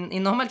 I mean,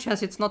 in normal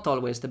chess, it's not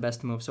always the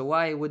best move, so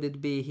why would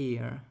it be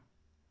here?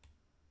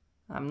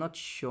 I'm not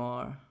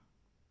sure.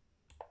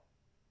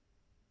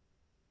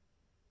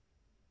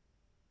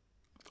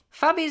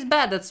 Fabi is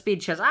bad at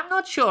speed chess. I'm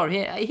not sure.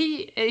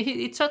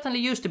 It certainly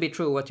used to be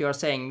true what you are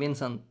saying,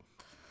 Vincent.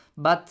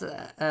 But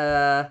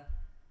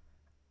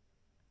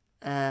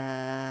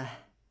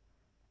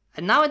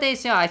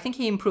nowadays, yeah, I think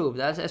he improved,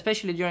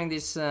 especially during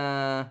this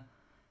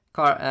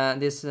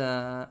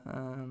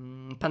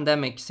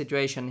pandemic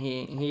situation.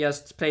 He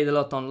just played a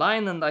lot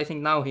online, and I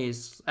think now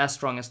he's as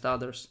strong as the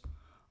others,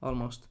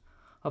 almost.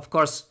 Of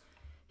course,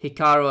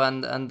 Hikaru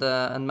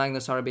and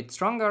Magnus are a bit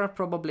stronger,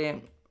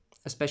 probably,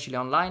 especially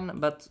online.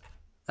 But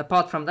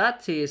apart from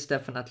that, he is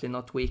definitely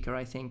not weaker,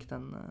 I think,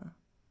 than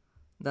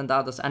the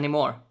others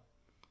anymore.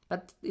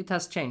 But it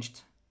has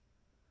changed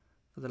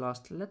for the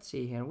last. Let's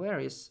see here. Where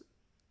is?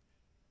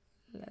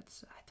 I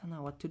don't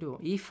know what to do.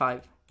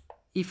 E5.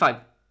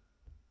 E5.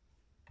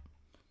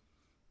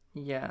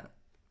 Yeah.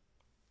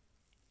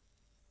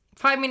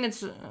 5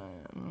 minutes.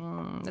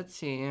 Let's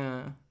see.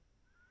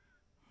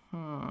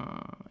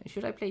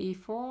 Should I play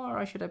e4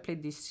 or should I play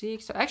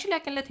d6? Actually, I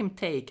can let him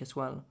take as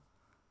well.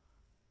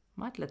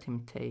 Might let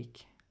him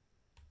take.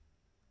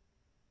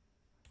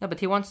 No, but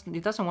he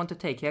doesn't want to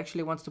take. He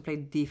actually wants to play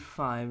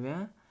d5,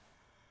 yeah?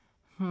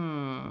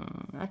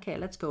 Okay,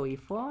 let's go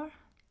e4.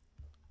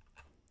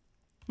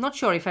 Not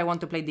sure if I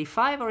want to play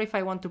d5 or if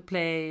I want to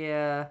play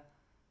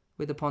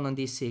with the pawn on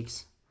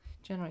d6.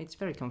 Generally, it's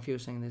very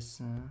confusing,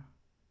 this...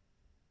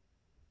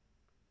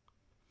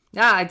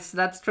 Yeah,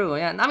 that's true.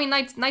 Yeah, I mean,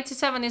 knight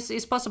c7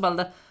 is possible.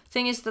 The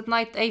thing is that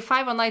knight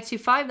a5 or knight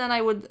c5, then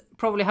I would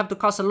probably have to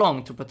castle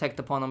long to protect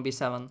the pawn on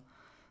b7.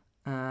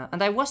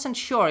 And I wasn't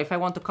sure if I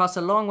want to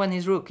castle long when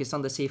his rook is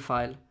on the c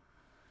file.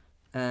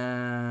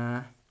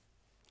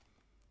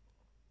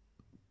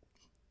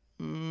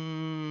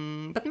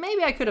 But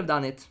maybe I could have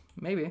done it.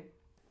 Maybe.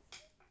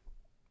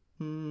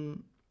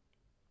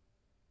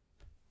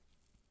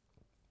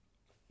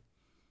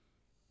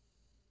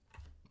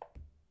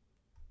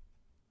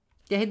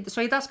 Yeah,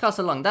 so he does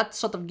castle long. That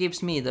sort of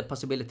gives me the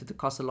possibility to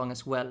castle long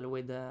as well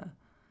with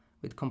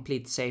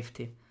complete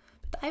safety.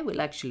 But I will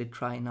actually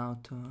try now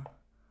to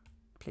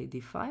play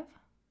d5.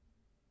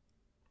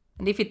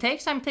 And if he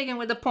takes, I'm taking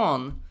with the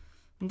pawn.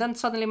 And then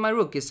suddenly my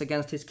rook is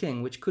against his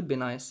king, which could be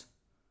nice.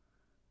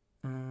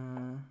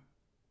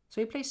 So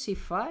he plays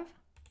c5.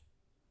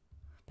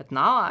 But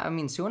now, I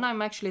mean, soon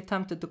I'm actually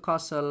tempted to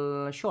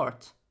castle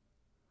short.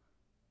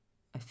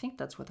 I think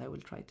that's what I will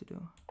try to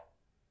do.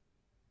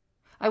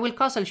 I will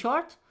castle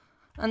short,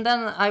 and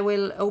then I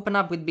will open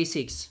up with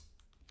b6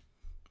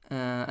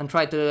 and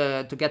try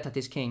to get at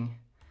his king.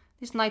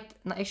 This knight,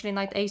 actually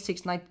knight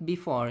a6, knight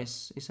b4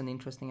 is an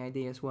interesting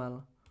idea as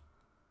well.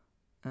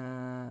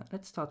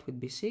 Let's start with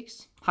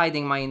b6,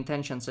 hiding my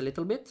intentions a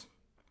little bit.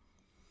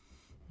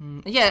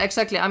 Yeah,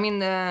 exactly. I mean,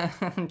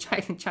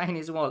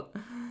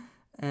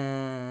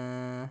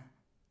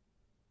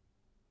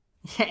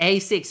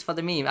 A6 for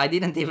the meme. I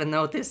didn't even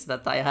notice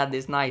that I had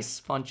this nice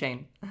pawn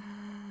chain.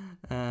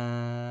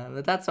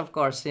 But that's of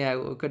course, yeah,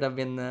 could have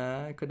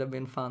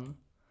been fun.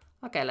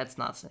 Okay, let's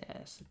not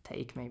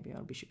take maybe,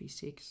 or bishop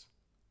e6.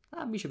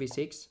 Bishop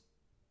e6.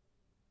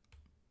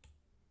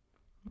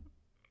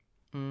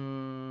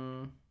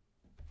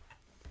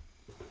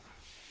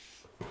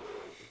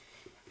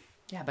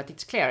 Yeah, but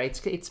it's clear.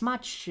 It's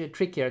much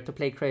trickier to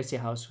play Crazy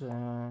House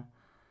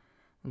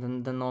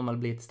than the normal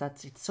blitz.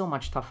 It's so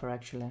much tougher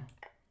actually.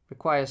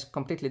 Requires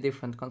completely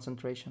different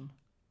concentration.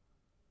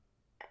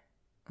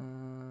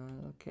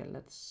 Okay,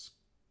 let's.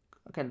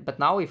 Okay, but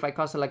now if I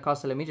castle, I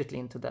castle immediately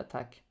into the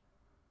attack.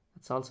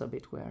 That's also a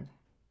bit weird.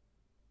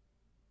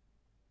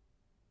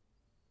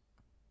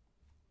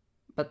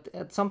 But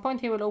at some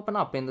point he will open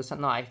up in the...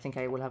 No, I think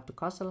I will have to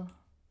castle.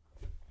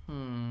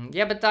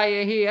 Yeah, but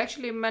he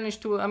actually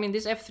managed to... I mean,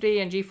 this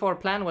f3 and g4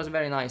 plan was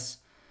very nice.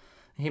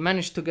 He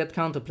managed to get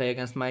counterplay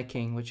against my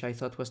king, which I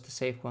thought was the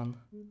safe one.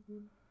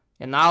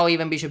 And now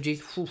even bishop g...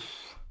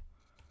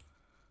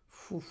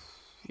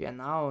 Yeah,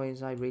 now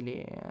I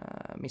really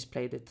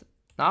misplayed it.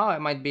 Now I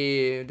might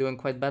be doing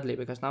quite badly,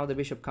 because now the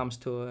bishop comes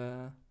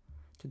to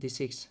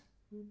d6.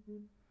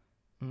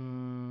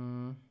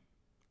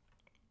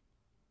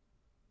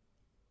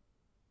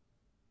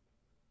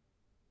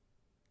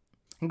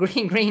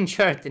 Green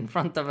shirt in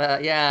front of a...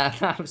 Yeah,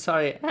 I'm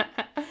sorry.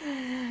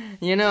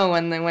 You know,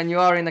 when you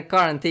are in a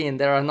quarantine,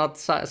 there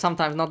are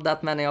sometimes not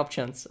that many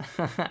options.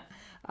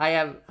 I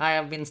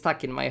have been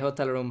stuck in my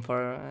hotel room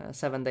for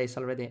 7 days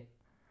already.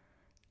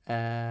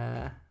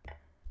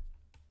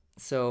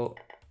 So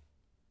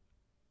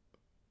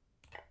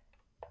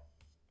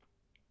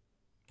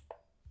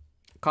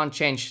can't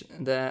change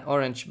the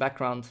orange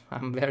background.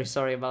 I'm very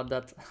sorry about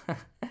that.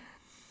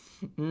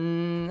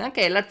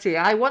 Okay, let's see.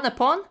 I won a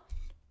pawn,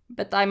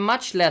 but I'm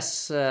much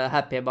less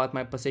happy about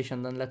my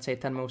position than, let's say,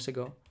 10 moves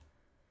ago.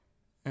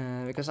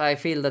 Because I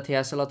feel that he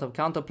has a lot of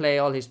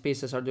counterplay. All his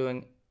pieces are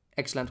doing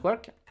excellent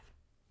work.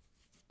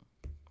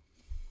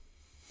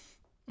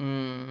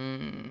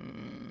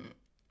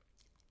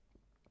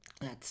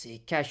 Let's see,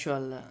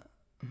 casual.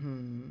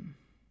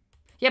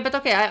 Yeah, but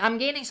okay, I'm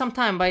gaining some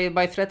time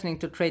by threatening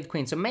to trade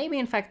queen. So maybe,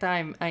 in fact,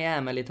 I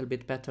am a little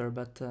bit better.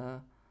 But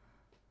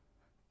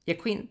yeah,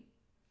 queen.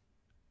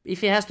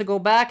 If he has to go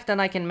back, then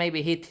I can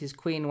maybe hit his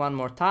queen one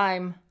more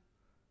time.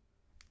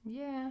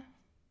 Yeah.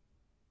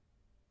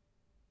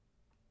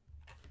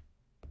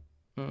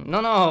 No,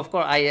 of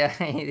course.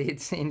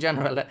 It's in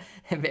general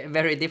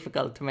very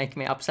difficult to make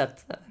me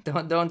upset.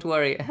 Don't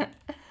worry.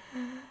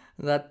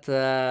 That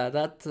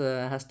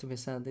has to be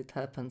said. It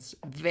happens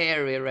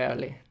very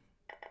rarely.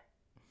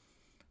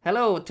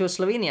 Hello to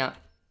Slovenia.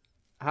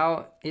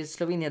 How is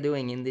Slovenia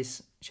doing in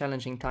these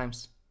challenging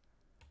times?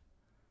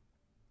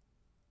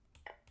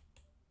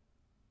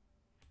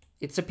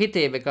 It's a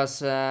pity,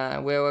 because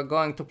we were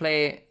going to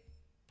play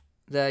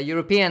the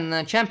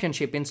European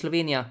Championship in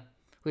Slovenia,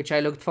 which I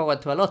looked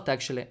forward to a lot,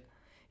 actually.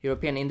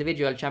 European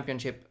Individual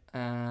Championship.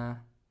 And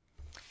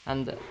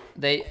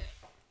they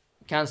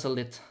cancelled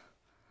it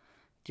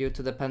due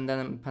to the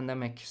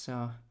pandemic.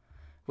 So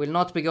we'll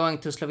not be going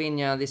to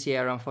Slovenia this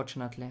year,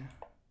 unfortunately.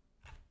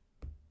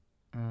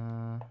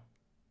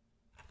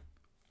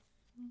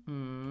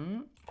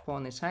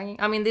 Pawn is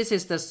hanging. I mean, this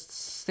is the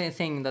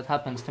thing that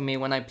happens to me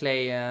when I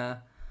play...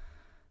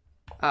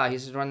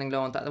 he's running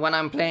low on time. When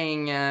I'm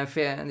playing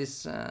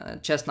this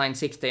chess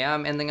 960,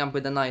 I'm ending up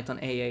with the knight on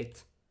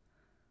a8.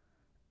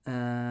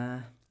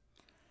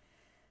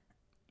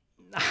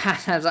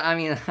 I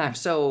mean, I'm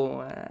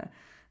so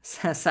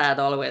sad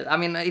always. I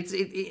mean,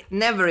 it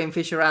never in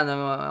Fischer Random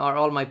are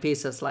all my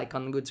pieces like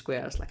on good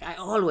squares. Like, I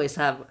always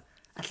have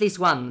at least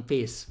one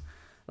piece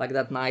like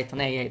that knight on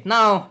a8.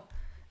 Now,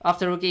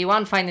 after rook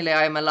e1, finally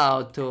I'm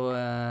allowed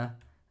to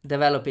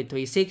develop it to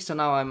e6. So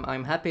now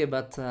I'm happy,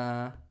 but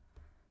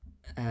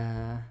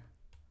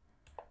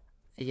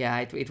yeah,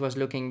 it was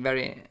looking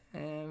very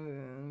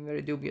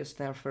dubious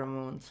there for a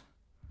moment.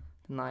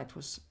 The knight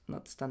was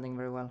not standing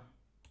very well.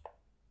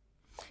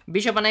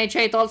 Bishop on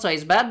h8 also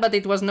is bad, but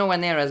it was nowhere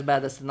near as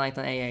bad as the knight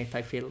on a8,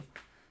 I feel.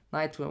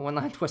 Knight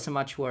was a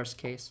much worse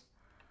case.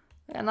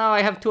 And now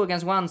I have 2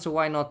 against 1, so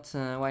why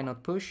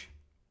not push?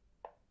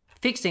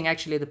 Fixing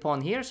actually the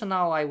pawn here, so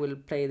now I will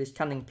play this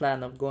cunning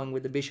plan of going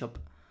with the bishop.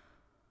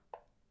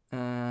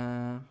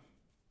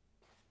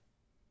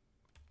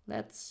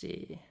 Let's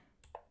see.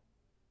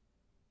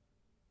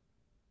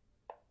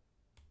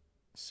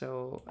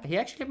 So he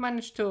actually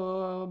managed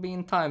to be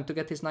in time to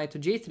get his knight to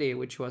g3,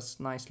 which was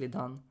nicely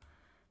done.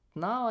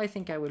 Now I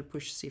think I will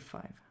push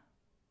c5.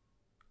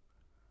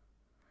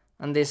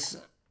 And this...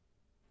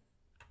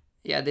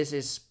 Yeah, this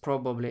is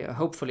probably,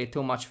 hopefully,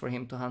 too much for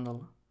him to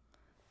handle.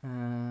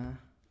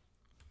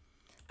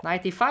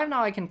 Knight e5,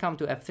 now I can come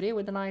to f3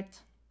 with the knight.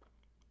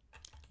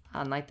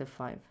 Knight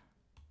f5.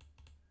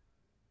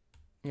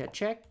 Yeah,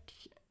 check.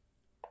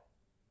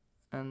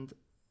 And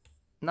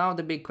now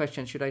the big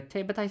question, should I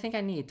take? But I think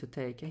I need to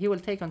take. He will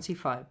take on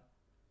c5.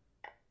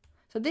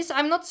 So this,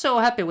 I'm not so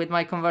happy with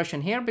my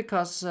conversion here,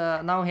 because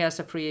now he has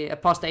a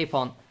passed a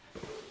pawn.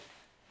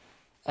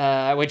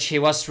 which he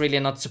was really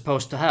not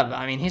supposed to have.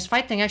 I mean, he's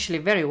fighting actually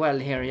very well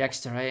here,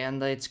 Yaxter,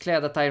 and it's clear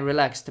that I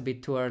relaxed a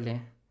bit too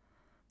early,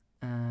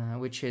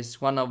 which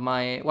is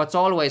what's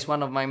always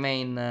one of my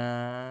main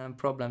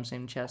problems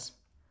in chess.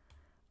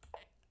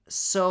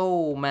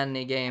 So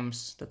many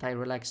games that I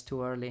relaxed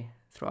too early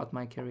throughout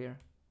my career.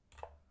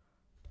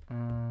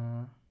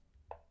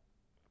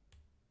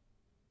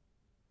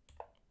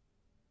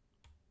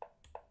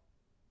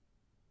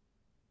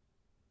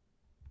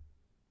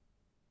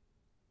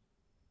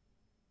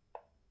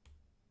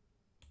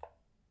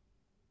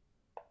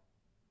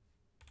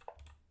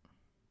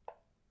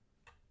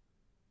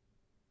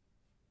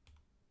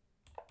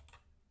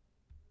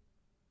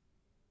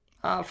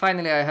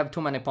 Finally, I have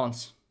too many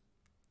pawns.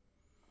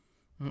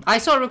 I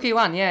saw Rook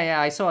E1, yeah,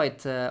 I saw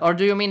it. Or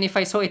do you mean if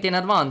I saw it in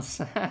advance?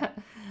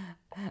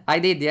 I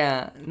did,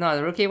 yeah.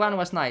 No, Rook E1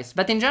 was nice.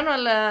 But in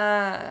general,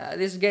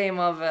 this game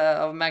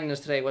of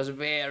Magnus today was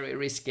very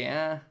risky.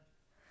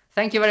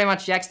 Thank you very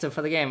much, Jackster,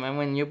 for the game. I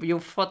mean, you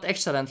fought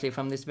excellently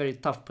from this very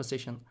tough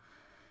position.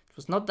 It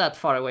was not that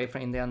far away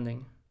from in the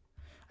ending.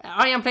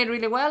 Arjan played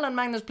really well, and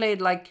Magnus played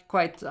like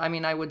quite... I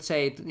mean, I would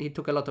say he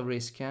took a lot of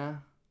risk, yeah.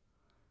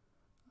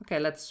 Okay,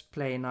 let's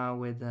play now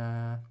with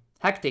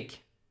Hectic.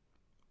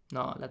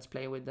 No, let's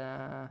play with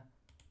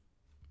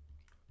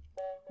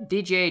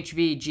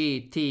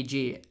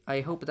DGHVGTG.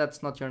 I hope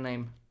that's not your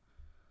name.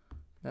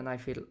 Then I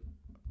feel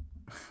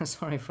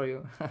sorry for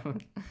you.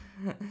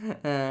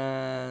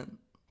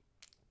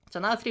 So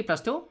now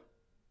 3+2.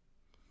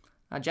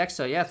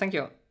 Jaxo, yeah, thank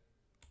you.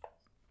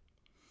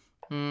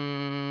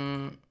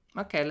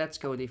 Okay, let's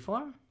go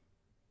D4.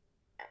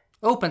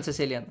 Open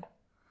Sicilian.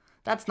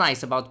 That's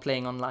nice about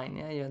playing online,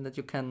 yeah, that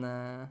you can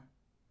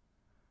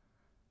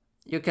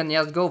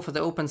just go for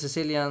the open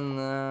Sicilian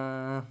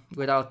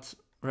without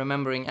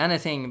remembering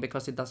anything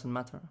because it doesn't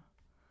matter.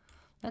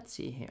 Let's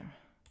see here.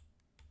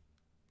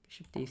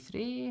 Bishop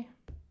D3.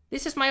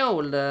 This is my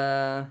old...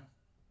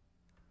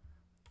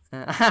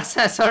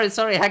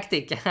 sorry,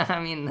 Hectic. I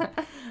mean,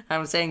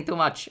 I'm saying too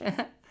much.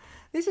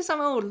 This is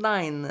some old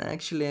line,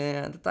 actually,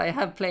 that I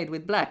have played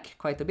with black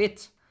quite a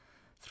bit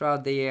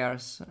throughout the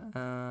years.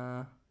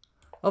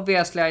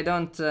 Obviously, I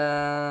don't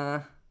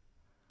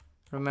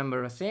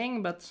remember a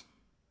thing, but...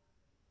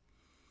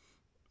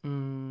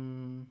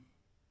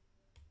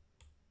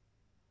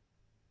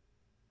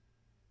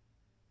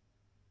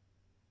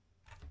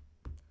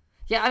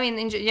 Yeah, I mean,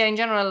 in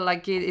general,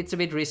 like, it's a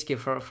bit risky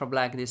for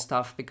black, this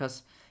stuff,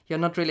 because you're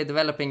not really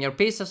developing your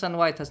pieces, and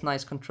white has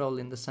nice control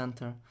in the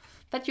center.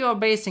 But you're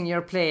basing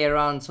your play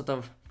around sort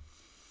of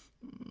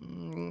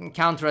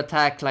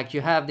counter-attack, like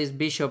you have this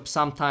bishop,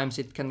 sometimes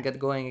it can get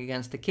going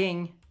against the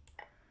king.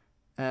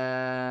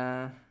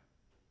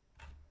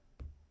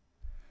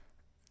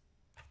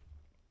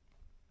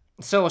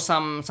 So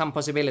some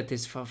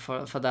possibilities for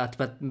that,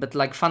 but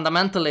like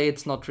fundamentally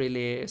it's not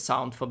really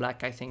sound for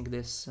black, I think,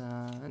 this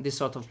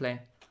sort of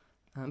play.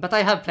 But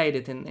I have played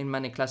it in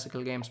many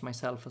classical games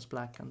myself as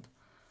black and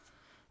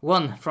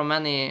won from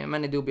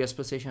many dubious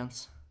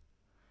positions.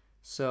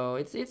 So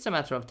it's a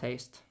matter of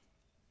taste.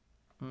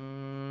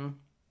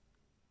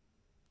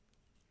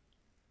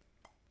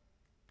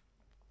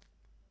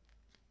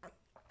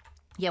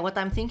 Yeah, what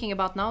I'm thinking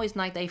about now is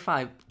knight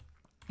a5.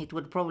 It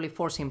would probably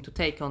force him to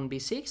take on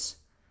b6.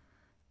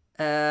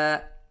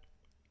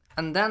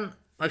 And then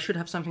I should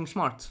have something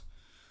smart.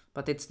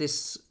 But it's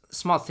this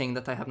smart thing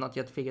that I have not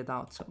yet figured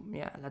out. So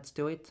yeah, let's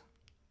do it.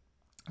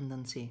 And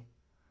then see.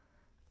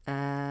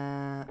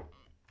 Yeah,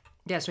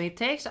 so he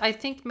takes, I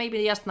think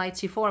maybe just knight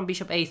c4 and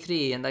bishop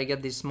a3, and I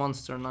get this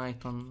monster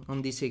knight on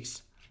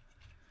d6.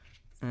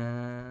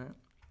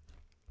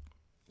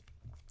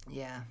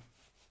 Yeah.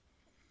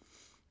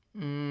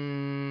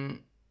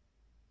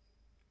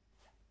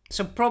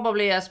 So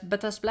probably as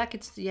black,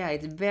 it's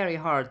very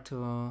hard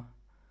to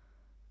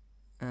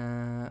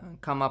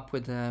come up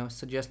with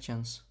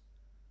suggestions,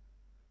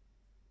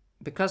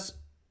 because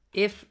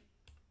if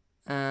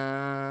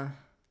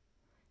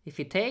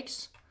he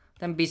takes,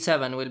 then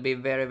b7 will be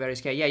very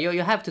scary. Yeah,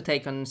 you have to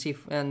take on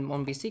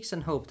on b6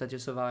 and hope that you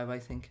survive. I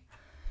think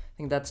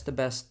that's the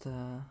best.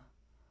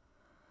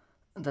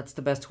 That's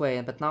the best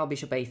way. But now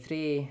bishop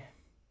a3.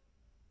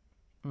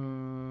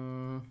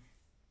 And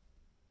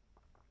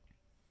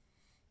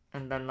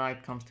then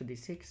knight comes to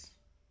d6.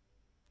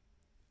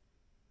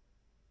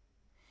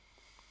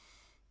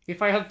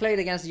 If I have played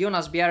against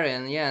Jonas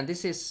Bjerre, yeah,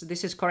 this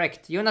is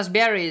correct. Jonas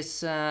Bjerre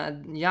is a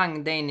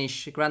young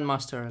Danish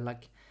grandmaster,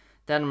 like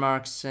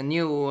Denmark's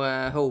new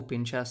hope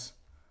in chess,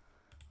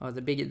 or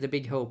the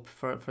big hope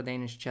for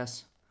Danish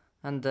chess,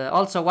 and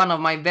also one of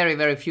my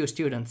very few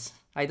students.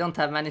 I don't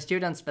have many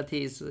students, but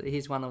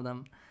he's one of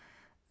them.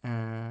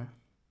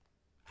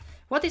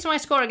 What is my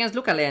score against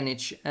Luka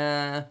Lenic?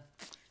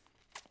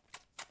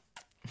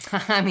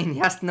 I mean,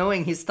 just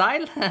knowing his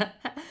style,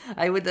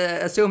 I would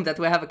assume that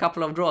we have a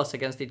couple of draws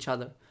against each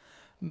other.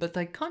 But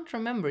I can't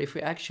remember if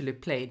we actually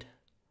played.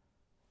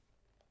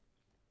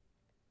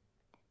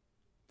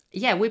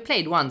 Yeah, we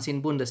played once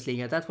in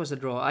Bundesliga. That was a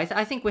draw.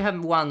 I think we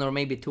have one or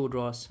maybe two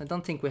draws. I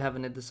don't think we have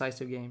any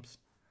decisive games.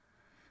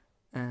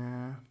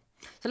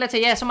 So let's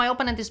say, yeah, so my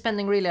opponent is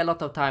spending really a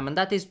lot of time, and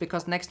that is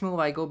because next move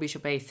I go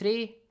bishop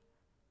a3,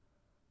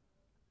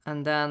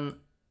 and then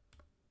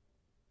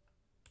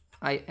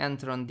I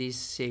enter on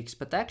d6.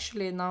 But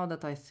actually, now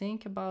that I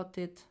think about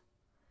it,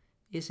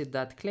 is it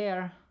that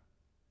clear?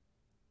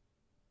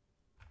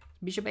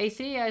 Bishop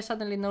a3, I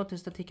suddenly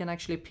noticed that he can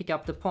actually pick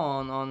up the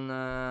pawn on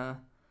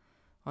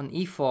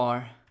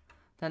e4.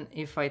 Then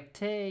if I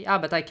take...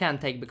 but I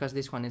can't take because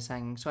this one is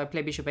hanging. So I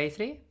play bishop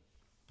a3.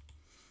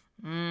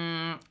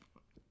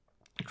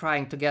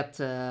 Trying to get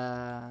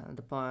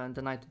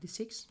the knight to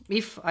d6.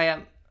 If I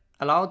am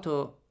allowed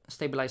to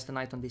stabilize the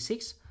knight on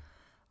d6,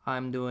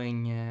 I'm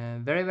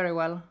doing very, very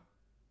well.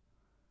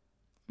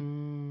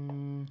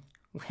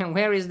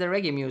 Where is the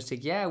reggae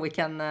music? Yeah, we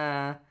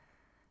can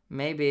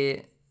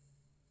maybe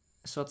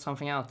sort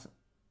something out.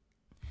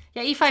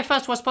 Yeah, e5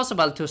 first was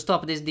possible to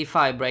stop this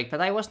d5 break, but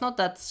I was not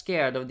that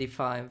scared of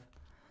d5.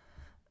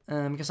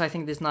 Because I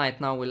think this knight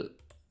now will...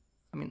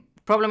 I mean,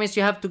 problem is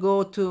you have to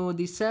go to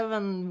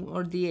d7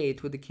 or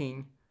d8 with the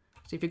king.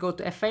 So if you go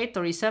to f8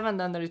 or e7,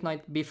 then there is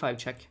knight b5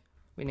 check,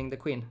 winning the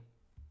queen.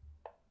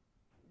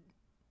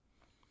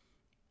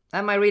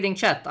 Am I reading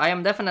chat? I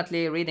am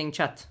definitely reading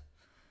chat.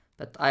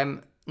 But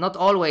I'm not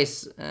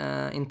always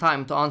in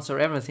time to answer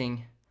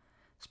everything,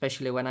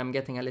 especially when I'm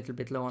getting a little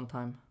bit low on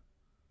time.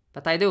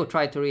 But I do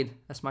try to read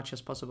as much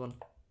as possible.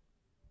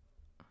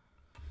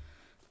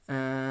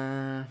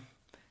 The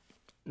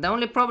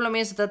only problem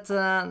is that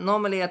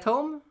normally at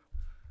home,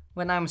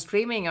 when I'm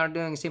streaming or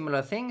doing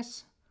similar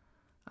things,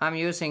 I'm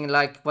using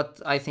like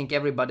what I think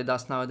everybody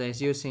does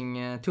nowadays,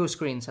 using 2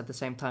 screens at the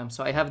same time.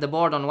 So I have the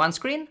board on one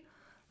screen,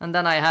 and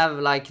then I have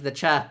like the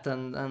chat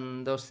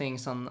and those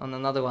things on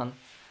another one.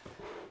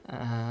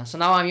 So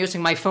now I'm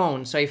using my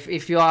phone. So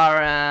if you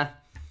are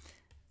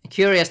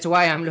curious to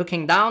why I'm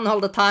looking down all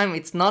the time,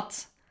 it's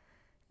not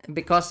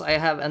because I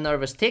have a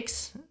nervous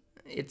tics.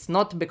 It's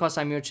not because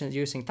I'm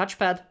using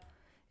touchpad.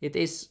 It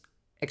is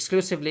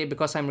exclusively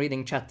because I'm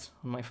reading chat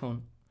on my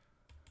phone.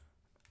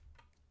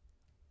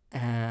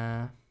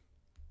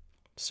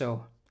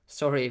 So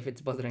sorry if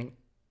it's bothering.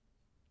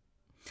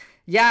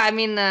 Yeah, I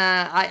mean,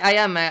 I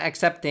am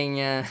accepting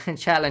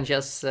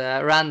challenges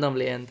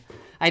randomly, and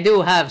I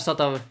do have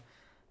sort of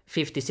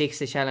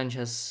 50-60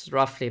 challenges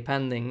roughly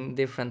pending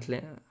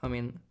differently. I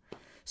mean,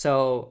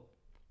 so,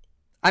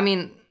 I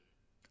mean,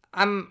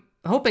 I'm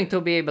hoping to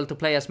be able to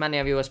play as many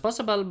of you as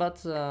possible,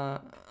 but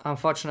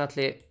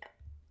unfortunately,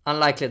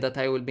 unlikely that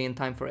I will be in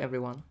time for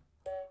everyone.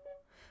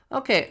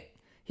 Okay,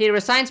 he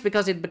resigns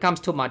because it becomes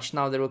too much.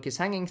 Now the rook is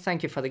hanging.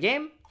 Thank you for the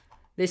game.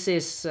 This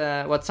is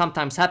what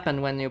sometimes happens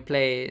when you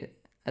play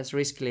as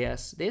riskily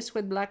as this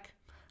with black.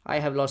 I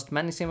have lost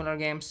many similar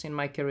games in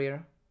my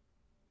career.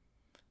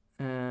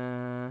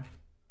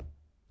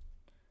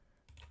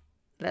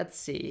 Let's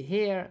see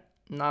here.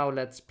 Now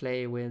let's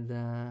play with...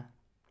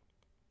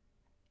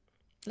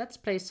 let's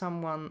play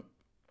someone...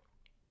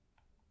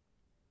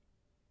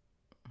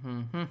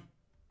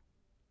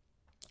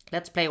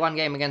 Let's play one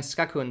game against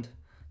Skakund.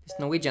 This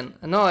Norwegian.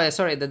 No,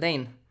 sorry, the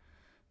Dane.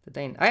 The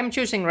Dane. I am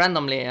choosing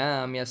randomly.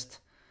 I'm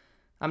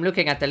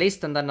looking at the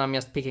list and then I'm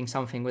just picking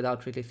something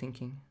without really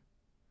thinking.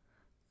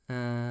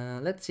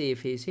 Let's see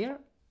if he's here.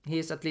 He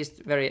is at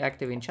least very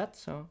active in chat,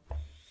 so...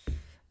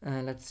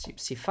 let's see,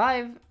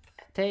 c5,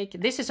 take.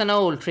 This is an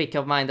old trick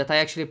of mine that I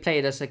actually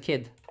played as a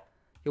kid.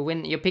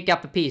 You pick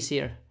up a piece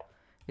here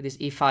with this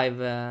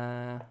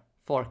e5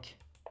 fork.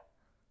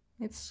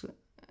 It's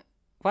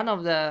one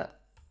of the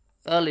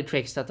early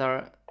tricks that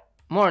are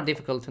more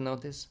difficult to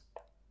notice.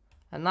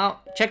 And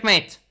now,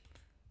 checkmate!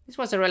 This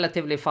was a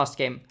relatively fast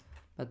game,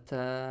 but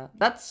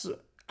that's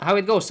how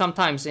it goes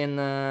sometimes in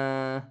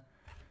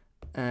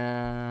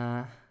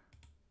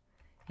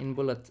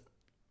bullet.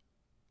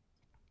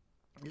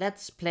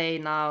 Let's play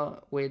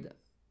now with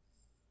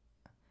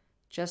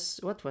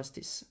just, what was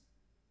this?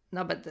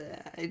 No, but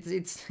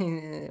it's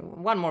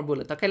one more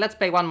bullet. Okay, let's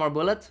play one more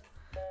bullet.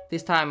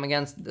 This time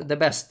against the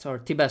best, or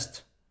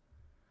T-best.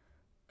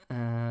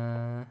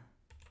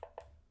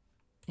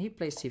 He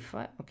plays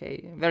c5.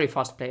 Okay, very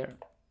fast player.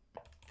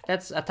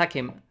 Let's attack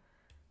him.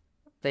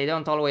 They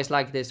don't always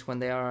like this when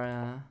they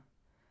are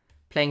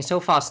playing so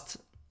fast.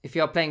 If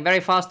you are playing very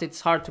fast,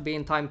 it's hard to be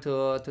in time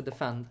to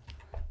defend.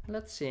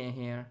 Let's see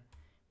here.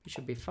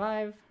 Bishop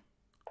b5.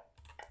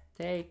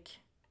 Take.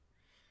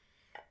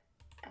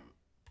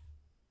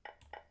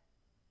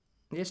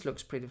 This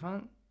looks pretty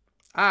fun.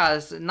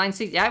 It's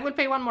 960. Yeah, I will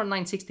play one more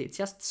 960. It's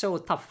just so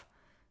tough.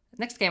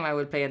 Next game I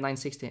will play a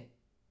 960.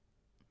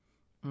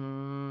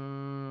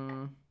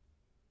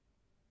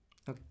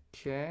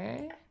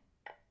 Okay.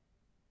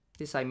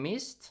 This I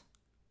missed.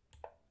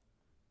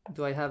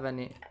 Do I have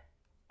any?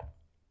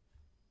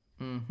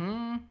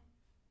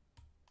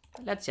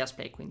 Let's just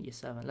play queen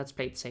e7. Let's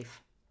play it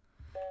safe.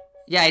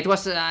 Yeah, it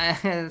was,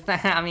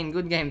 I mean,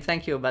 good game,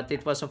 thank you, but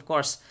it was, of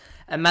course,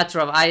 a matter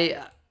of, I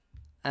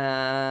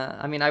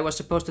mean, I was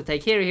supposed to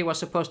take here, he was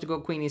supposed to go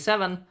queen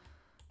e7,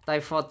 but I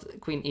thought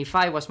queen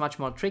e5 was much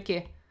more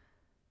tricky,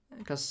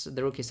 because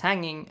the rook is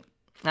hanging,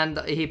 and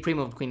he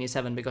pre-moved queen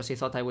e7 because he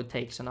thought I would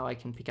take, so now I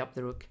can pick up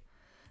the rook.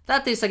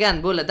 That is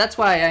again bullet. That's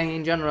why I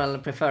in general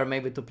prefer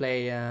maybe to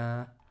play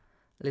a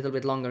little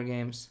bit longer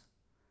games.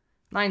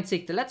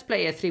 960. Let's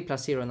play a 3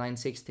 plus 0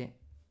 960.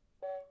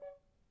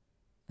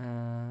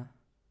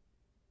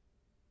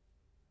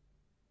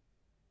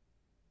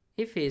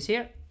 If he is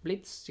here,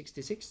 blitz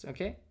 66.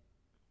 Okay.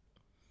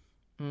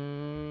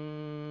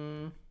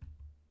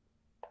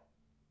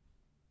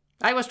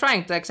 I was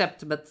trying to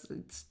accept, but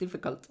it's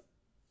difficult.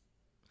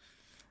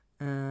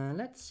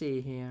 Let's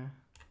see here.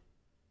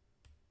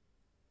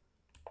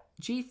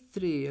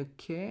 G3,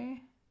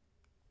 okay.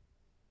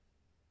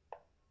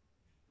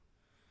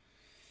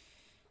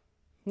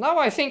 Now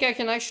I think I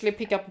can actually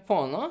pick up a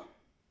pawn, no?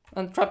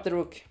 And trap the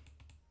rook.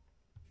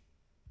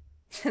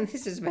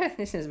 This is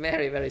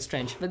very, very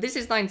strange. But this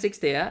is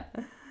 960, yeah?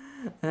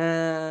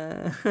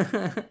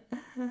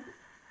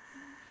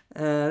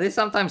 This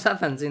sometimes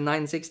happens in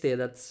 960.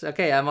 That's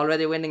okay. I'm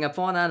already winning a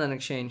pawn and an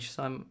exchange,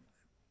 so I'm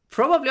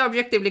probably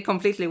objectively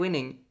completely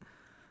winning.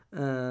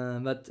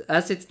 But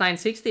as it's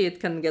 960, it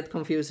can get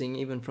confusing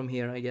even from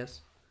here, I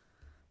guess.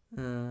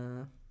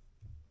 And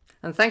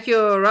thank you,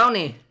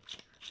 Rowney.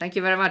 Thank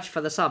you very much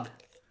for the sub.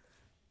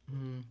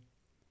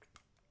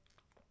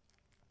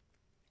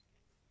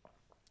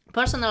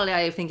 Personally,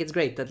 I think it's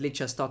great that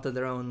Lichess started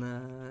their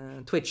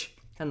own Twitch,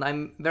 and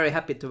I'm very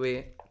happy to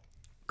be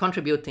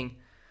contributing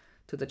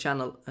to the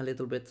channel a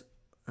little bit.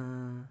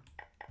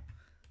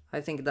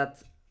 I think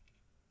that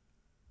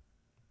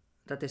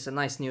is a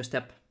nice new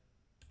step.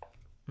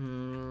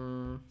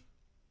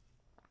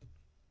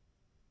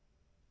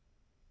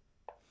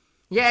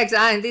 Yeah,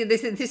 exactly.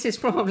 This is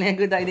probably a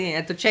good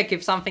idea to check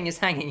if something is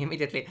hanging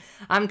immediately.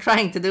 I'm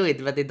trying to do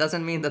it, but it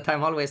doesn't mean that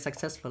I'm always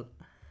successful.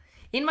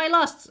 In my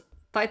last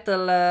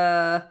title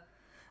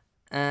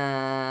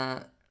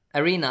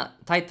arena,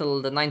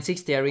 titled the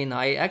 960 arena,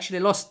 I actually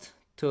lost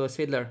to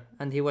Svidler,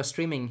 and he was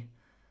streaming,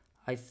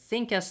 I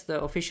think, as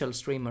the official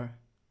streamer,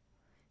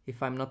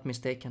 if I'm not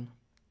mistaken.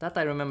 That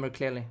I remember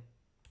clearly.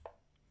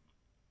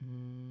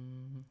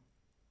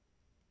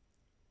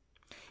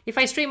 If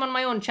I stream on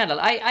my own channel,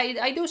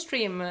 I do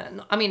stream.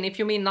 I mean, if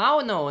you mean now,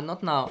 no,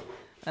 not now.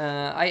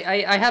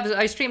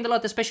 I streamed a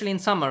lot, especially in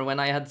summer when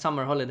I had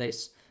summer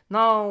holidays.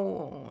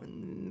 Now,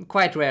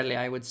 quite rarely,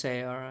 I would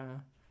say,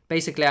 or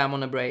basically I'm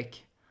on a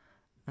break.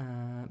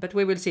 But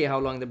we will see how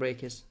long the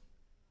break is.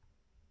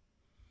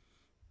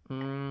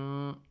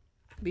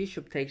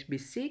 Bishop takes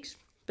b6,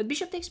 but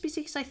bishop takes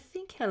b6 I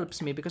think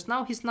helps me, because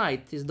now his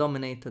knight is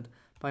dominated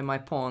by my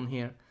pawn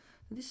here.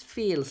 This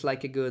feels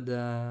like a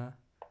good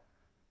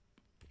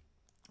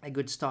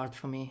start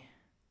for me.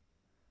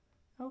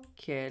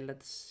 Okay,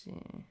 let's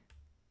see.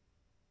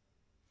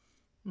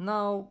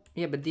 Now,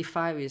 yeah, but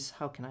d5 is,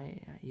 how can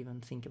I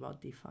even think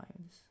about d5?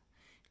 This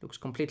looks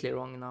completely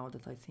wrong now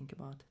that I think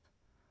about it.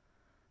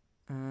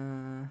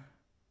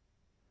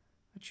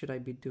 What should I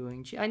be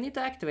doing? I need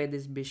to activate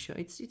this bishop.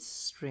 It's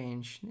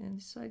strange.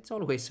 It's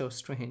always so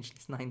strange,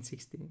 this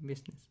 960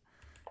 business.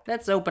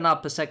 Let's open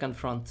up a second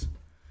front.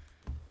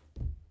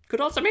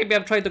 Could also maybe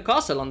have tried to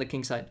castle on the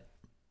king side.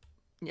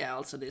 Yeah,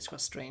 also this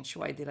was strange.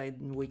 Why did I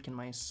weaken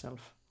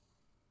myself?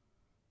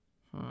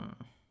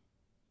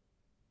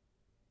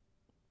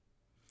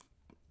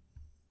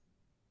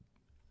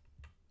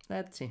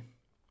 Let's see.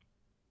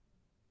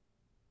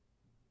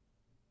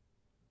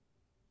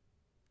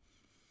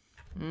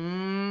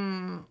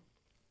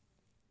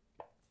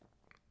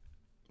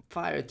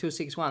 Fire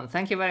 261.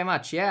 Thank you very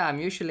much. Yeah, I'm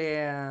usually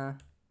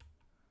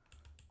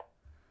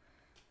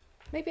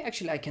maybe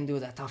actually I can do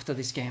that after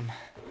this game.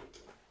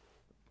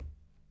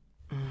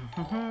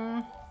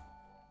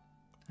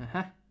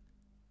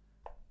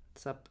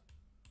 What's up?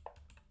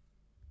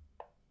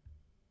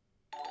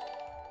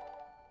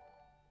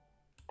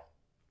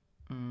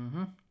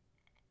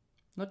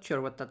 Not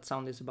sure what that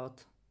sound is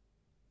about.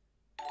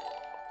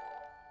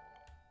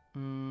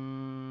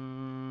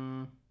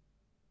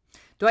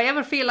 Do I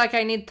ever feel like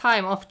I need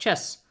time off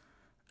chess?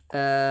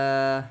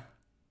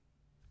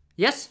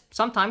 Yes,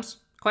 sometimes,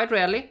 quite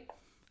rarely,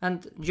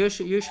 and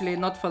usually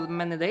not for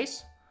many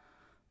days.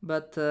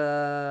 But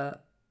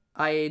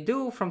I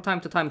do from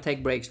time to time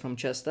take breaks from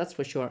chess, that's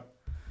for sure.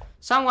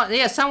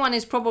 Someone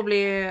is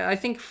probably, I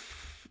think,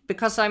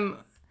 because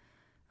I'm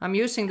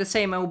using the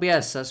same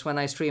OBS as when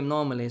I stream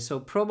normally,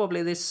 so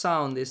probably this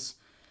sound is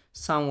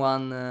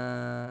someone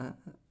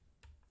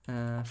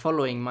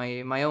following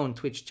my own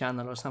Twitch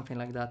channel or something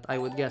like that, I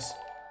would guess.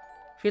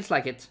 Feels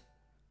like it.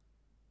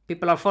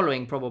 People are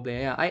following probably,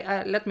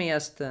 yeah. Let me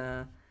just,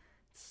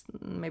 it's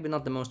maybe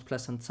not the most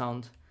pleasant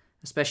sound,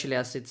 especially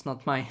as it's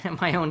not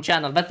my own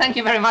channel, but thank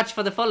you very much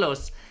for the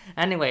follows.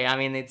 Anyway, I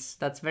mean,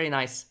 that's very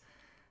nice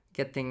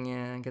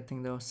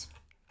getting those.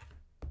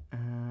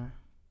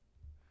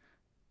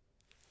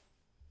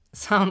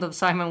 Sound of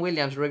Simon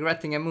Williams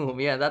regretting a move.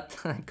 Yeah, that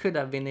could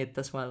have been it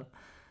as well.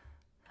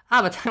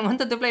 But I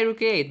wanted to play Rook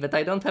E8, but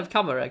I don't have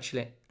cover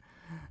actually.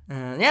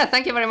 Yeah,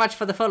 thank you very much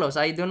for the follows.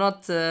 I do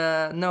not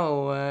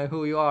know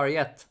who you are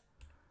yet.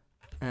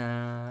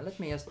 Let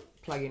me just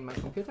plug in my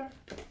computer,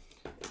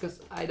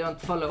 because I don't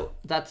follow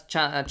that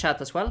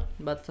chat as well.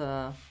 But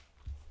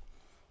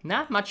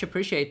Nah, much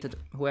appreciated,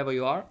 whoever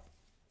you are.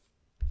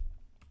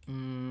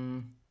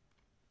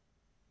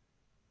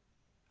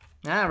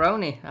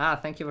 Roni.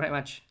 Thank you very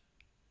much.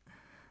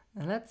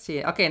 Let's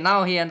see. Okay,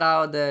 now he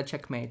allowed the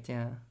checkmate,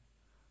 yeah.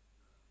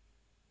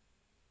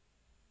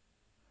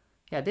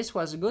 Yeah, this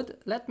was good.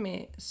 Let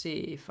me see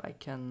if I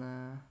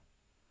can...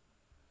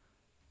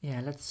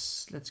 yeah,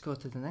 let's go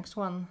to the next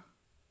one.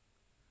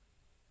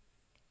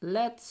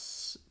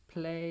 Let's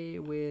play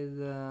with...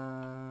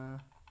 now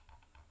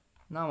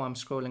I'm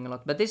scrolling a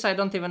lot. But this I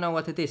don't even know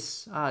what it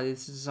is.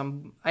 This is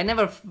some... I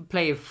never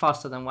play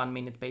faster than 1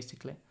 minute,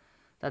 basically.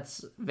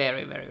 That's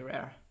very, very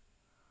rare.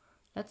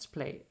 Let's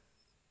play.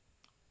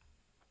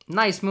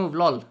 Nice move,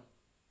 lol.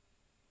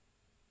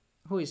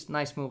 Who is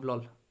nice move,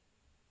 lol?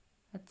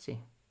 Let's see.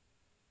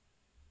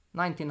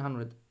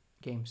 1900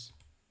 games.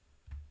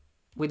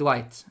 With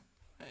white.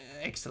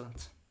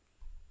 Excellent.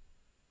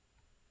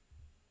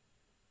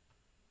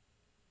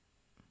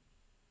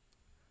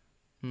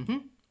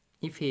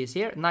 If he is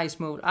here, nice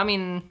move. I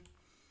mean,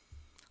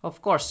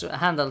 of course,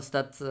 handles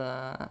that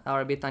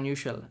are a bit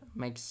unusual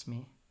makes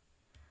me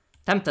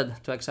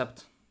tempted to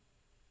accept.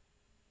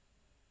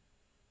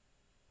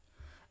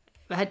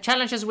 I had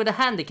challenges with a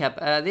handicap.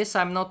 This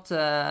I'm not...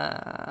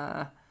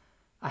 I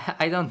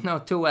don't know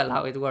too well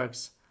how it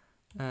works.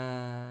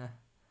 I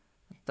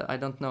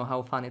don't know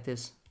how fun it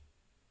is.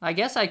 I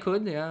guess I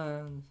could,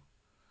 yeah.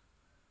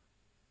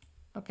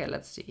 Okay,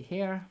 let's see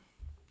here.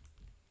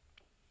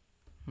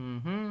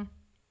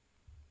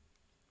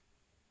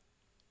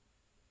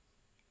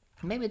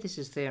 Maybe this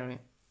is theory.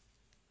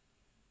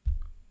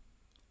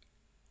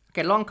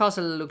 Okay, long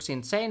castle looks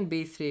insane.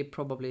 B3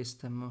 probably is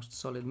the most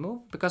solid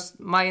move. Because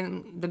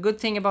the good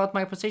thing about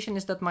my position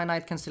is that my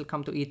knight can still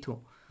come to E2.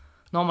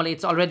 Normally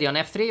it's already on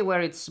F3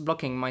 where it's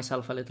blocking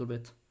myself a little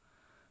bit.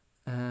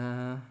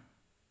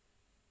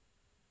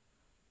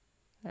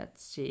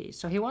 Let's see.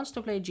 So he wants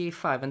to play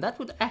G5 and that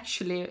would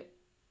actually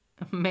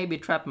maybe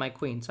trap my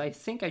queen. So I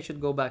think I should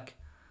go back.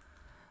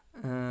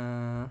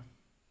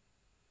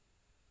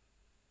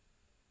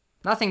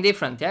 Nothing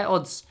different, yeah?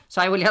 Odds.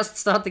 So I will just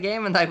start the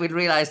game and I will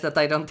realize that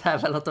I don't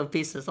have a lot of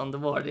pieces on the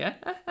board, yeah?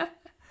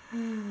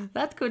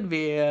 That could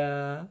be...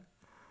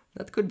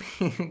 that could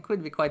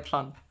be quite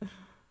fun.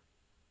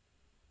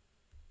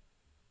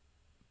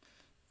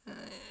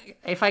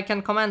 If I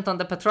can comment on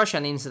the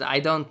Petrosian incident, I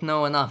don't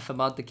know enough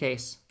about the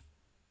case.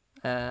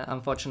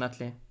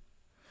 Unfortunately.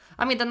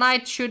 I mean, the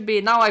knight should be...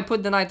 Now I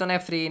put the knight on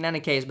F3 in any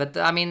case, but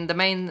I mean, the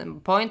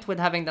main point with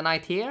having the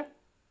knight here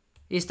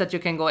is that you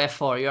can go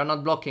F4. You're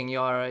not blocking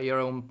your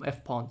own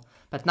F-pawn.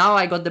 But now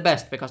I got the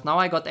best, because now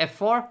I got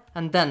F4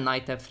 and then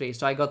knight F3.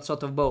 So I got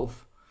sort of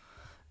both.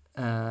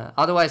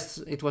 Otherwise,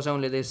 it was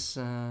only this...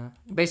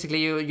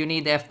 basically, you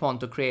need the F-pawn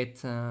to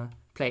create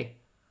play.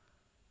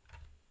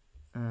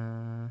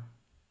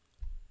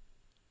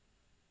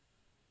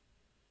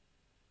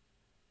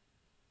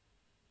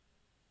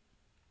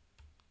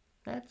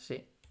 Let's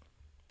see.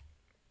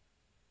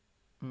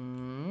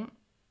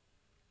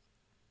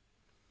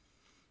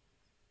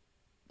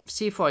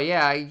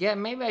 C4, yeah,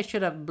 maybe I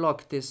should have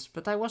blocked this,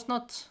 but I was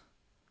not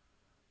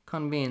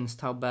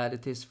convinced how bad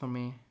it is for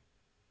me.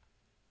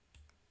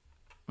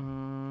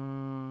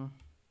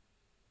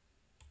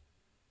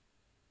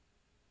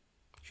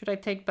 Should I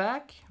take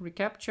back?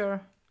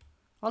 Recapture?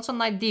 Also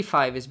knight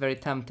d5 is very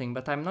tempting,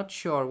 but I'm not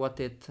sure what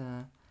it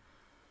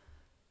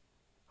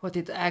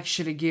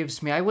actually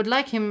gives me. I would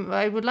like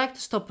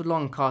to stop the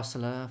long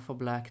castle for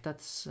black.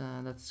 That's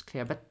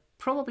clear, but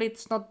probably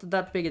it's not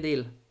that big a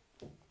deal.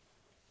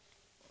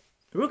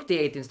 Rook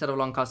d8 instead of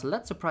long castle.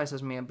 That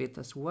surprises me a bit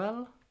as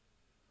well.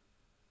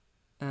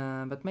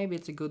 But maybe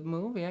it's a good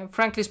move, yeah.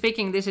 Frankly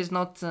speaking, this is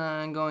not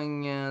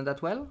going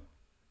that well.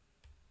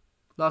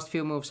 Last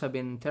few moves have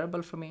been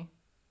terrible for me.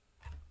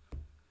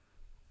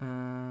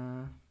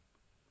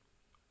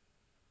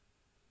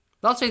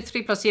 Also it's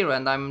 3+0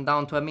 and I'm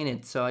down to a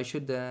minute, so I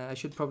should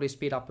probably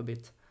speed up a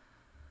bit.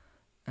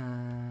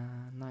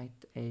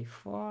 Knight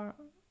a4.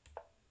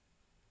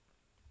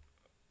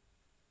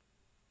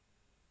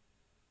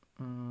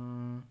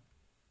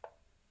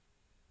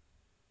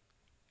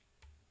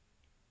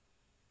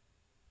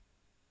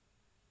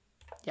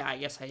 Yeah, I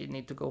guess I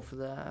need to go for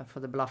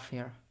the bluff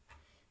here.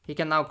 He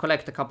can now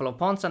collect a couple of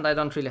pawns, and I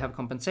don't really have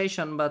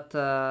compensation, but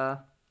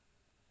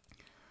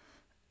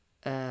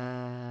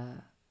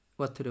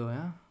what to do,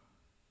 yeah?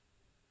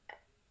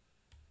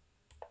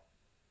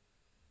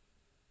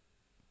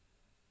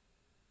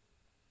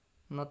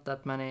 Not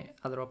that many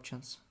other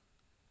options.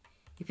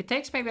 If he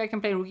takes, maybe I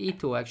can play rook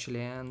e2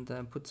 actually,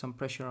 and put some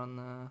pressure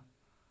on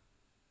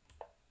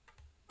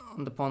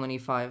the pawn on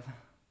e5.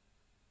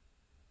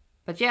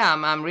 But yeah,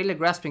 I'm really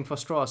grasping for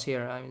straws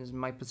here. I mean,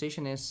 my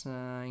position is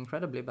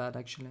incredibly bad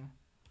actually.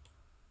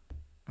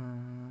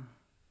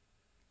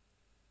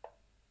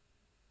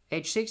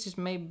 H6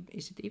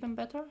 is it even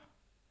better?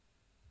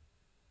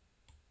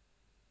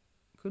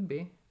 Could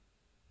be.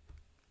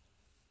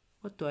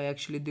 What do I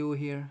actually do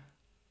here?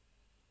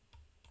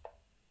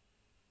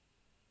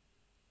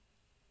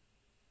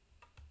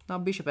 Now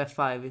bishop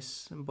f5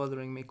 is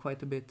bothering me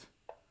quite a bit.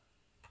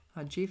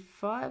 A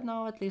g5?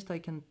 No, at least I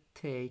can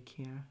take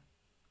here.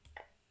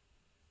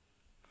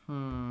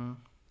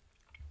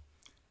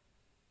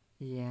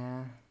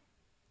 Yeah.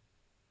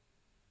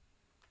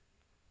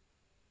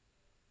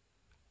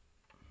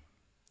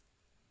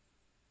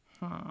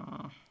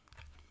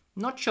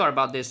 Not sure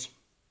about this.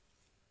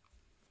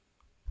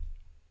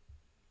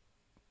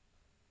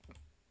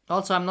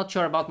 Also, I'm not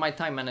sure about my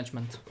time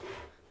management.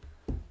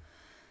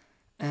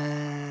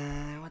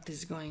 What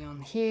is going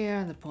on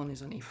here? The pawn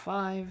is on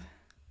e5.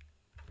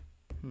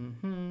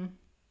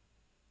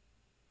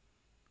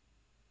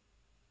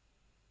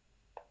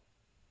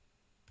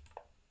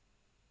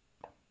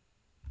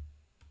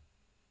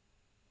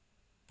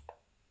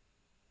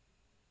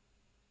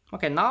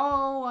 Okay,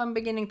 now I'm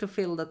beginning to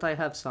feel that I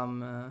have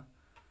some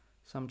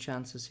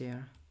chances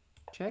here.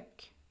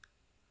 Check.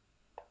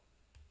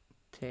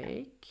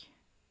 Take.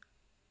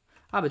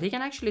 Ah, but he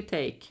can actually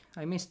take.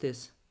 I missed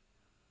this.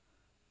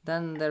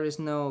 Then there is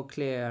no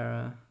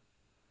clear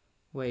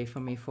way for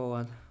me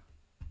forward.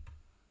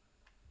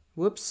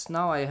 Whoops,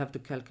 now I have to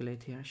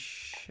calculate here.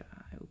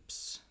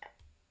 Oops.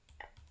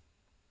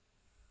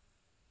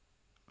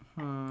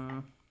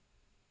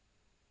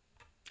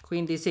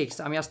 Queen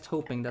d6. I'm just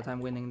hoping that I'm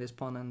winning this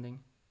pawn ending.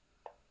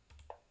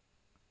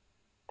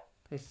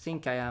 I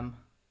think I am.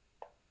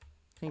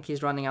 I think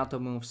he's running out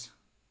of moves.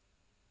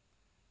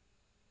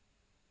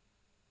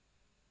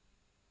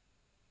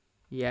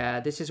 Yeah,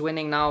 this is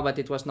winning now, but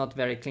it was not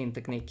very clean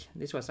technique.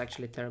 This was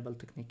actually terrible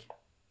technique.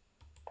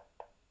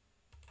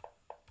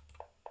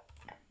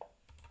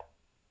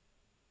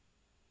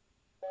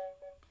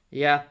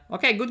 Yeah,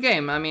 okay, good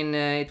game. I mean,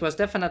 it was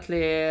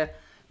definitely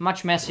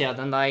much messier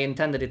than I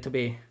intended it to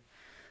be.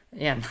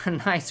 Yeah,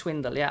 nice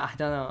swindle. Yeah, I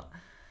don't know.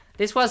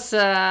 This was,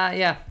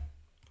 yeah.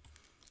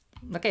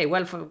 Okay,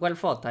 well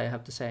fought, I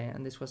have to say,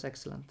 and this was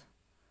excellent.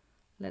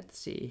 Let's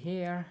see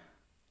here.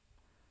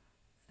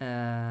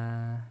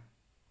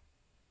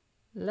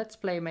 Let's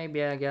play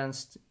maybe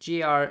against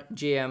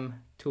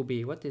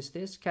GRGM2B. What is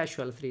this?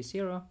 Casual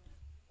 3-0.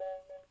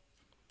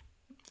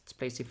 Let's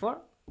play C4.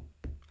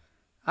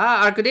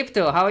 Ah,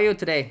 Arcodipto, how are you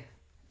today?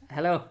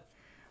 Hello,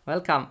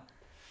 welcome.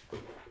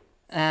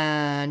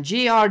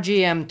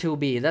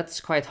 GRGM2B, that's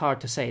quite hard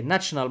to say.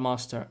 National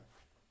Master.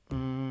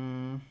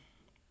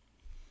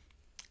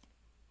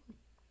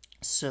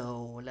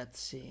 So,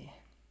 let's see.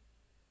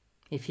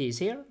 If he's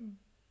here.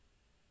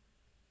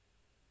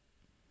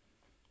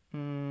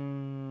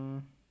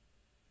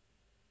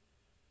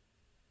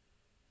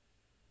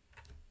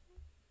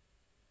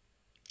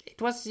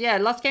 It was, yeah,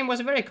 last game was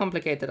very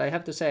complicated, I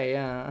have to say,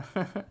 yeah.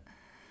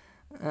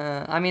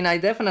 I mean, I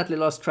definitely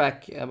lost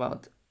track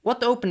about...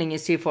 What opening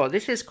is c4?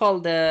 This is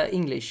called the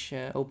English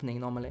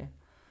opening normally.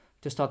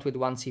 To start with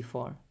 1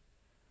 c4.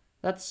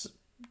 That's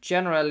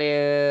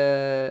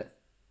generally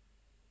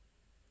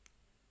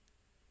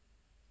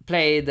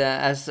played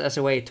as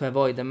a way to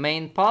avoid the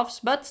main paths,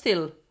 but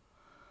still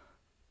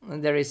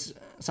there is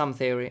some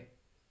theory.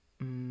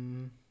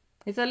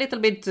 It's a little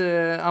bit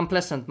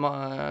unpleasant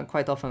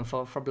quite often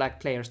for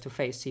black players to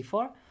face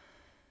c4.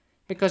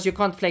 Because you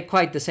can't play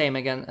quite the same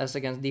again as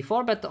against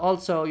d4, but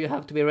also you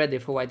have to be ready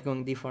for white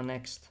going d4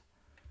 next.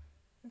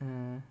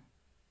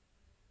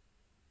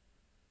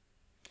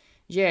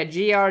 Yeah,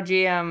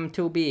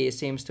 GRGM2B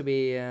seems to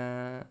be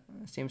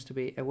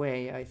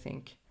away. I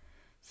think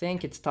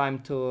it's time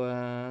to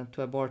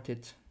abort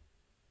it.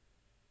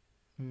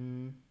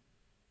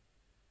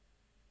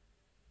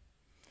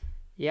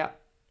 Yeah.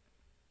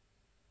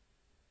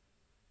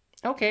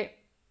 Okay.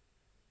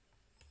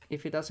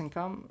 If it doesn't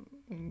come,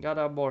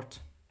 gotta abort.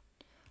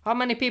 How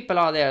many people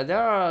are there?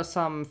 There are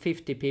some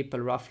 50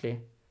 people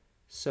roughly.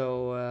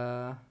 So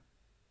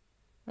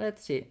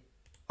let's see.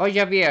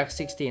 Ojavier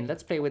 16.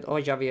 Let's play with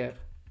Ojavier.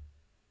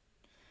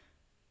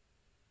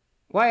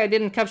 Why I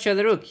didn't capture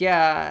the rook?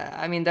 Yeah,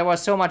 I mean there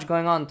was so much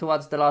going on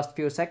towards the last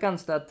few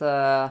seconds that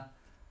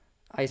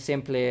I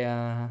simply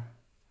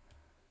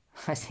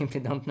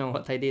don't know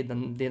what I did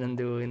and didn't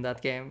do in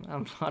that game,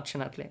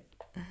 unfortunately.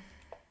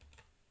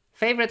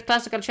 Favorite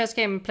classical chess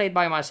game played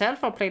by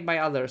myself or played by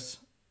others?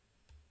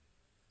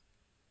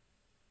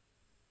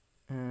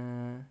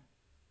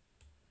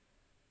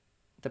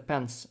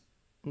 Depends.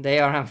 They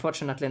are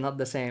unfortunately not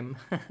the same.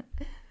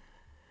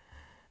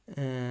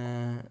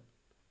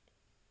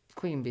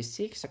 Queen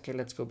b6. Okay,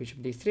 let's go bishop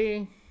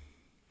d3.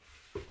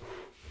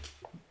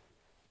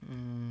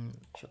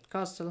 Shot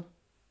castle.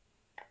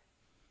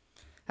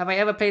 Have I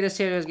ever played a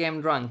serious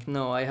game drunk?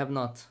 No, I have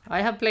not.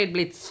 I have played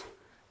blitz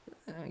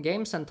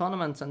games and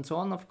tournaments and so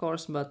on, of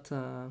course, but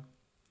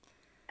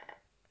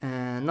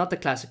not a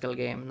classical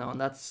game. No,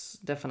 that's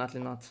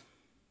definitely not.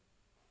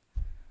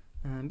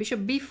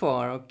 Bishop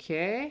b4,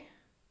 okay.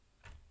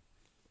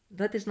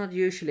 That is not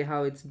usually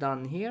how it's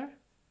done here,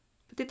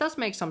 but it does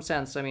make some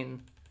sense. I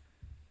mean,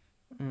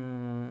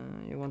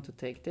 you want to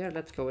take there.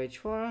 Let's go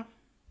h4.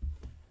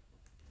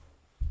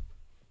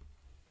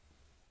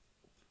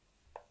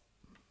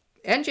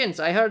 Engines,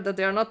 I heard that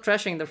they are not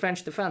trashing the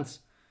French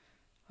defense.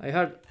 I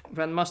heard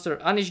Grandmaster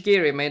Anish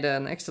Giri made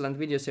an excellent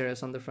video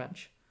series on the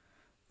French.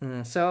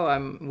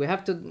 So we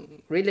have to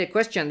really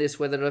question this,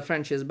 whether the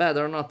French is bad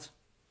or not.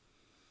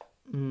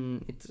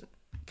 It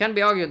can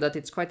be argued that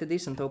it's quite a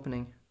decent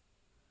opening,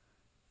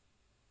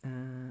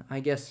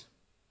 I guess.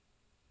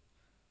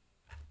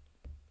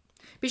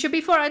 Bishop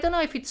b4, I don't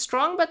know if it's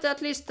strong, but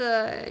at least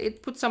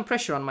it puts some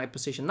pressure on my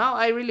position. Now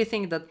I really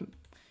think that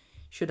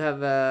should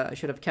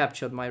have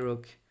captured my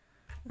rook,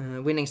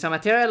 winning some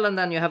material, and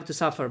then you have to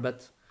suffer.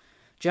 But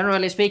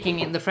generally speaking,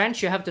 in the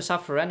French, you have to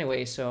suffer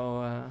anyway.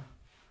 So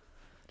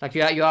like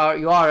you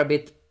are a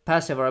bit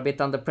passive or a bit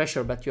under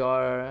pressure, but you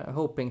are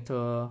hoping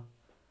to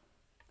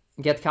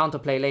get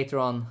counterplay later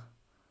on,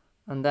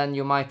 and then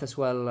you might as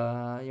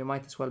well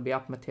be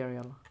up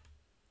material.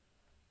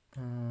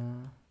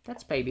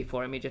 Let's play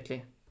b4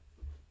 immediately.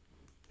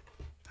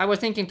 I was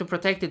thinking to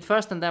protect it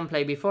first and then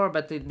play b4,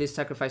 but this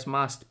sacrifice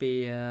must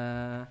be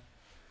enough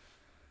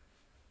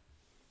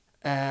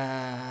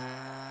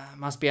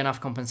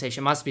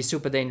compensation. Must be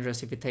super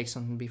dangerous if it takes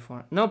on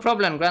b4. No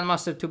problem,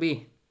 Grandmaster to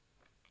be.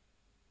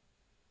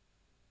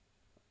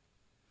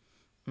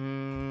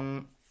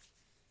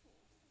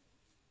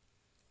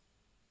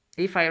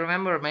 If I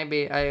remember,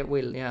 maybe I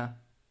will, yeah.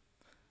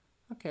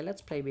 Okay,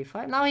 let's play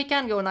b5. Now he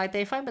can go knight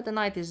a5, but the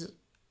knight is...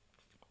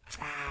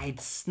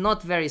 it's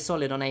not very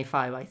solid on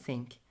a5, I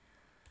think.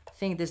 I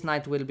think this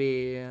knight will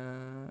be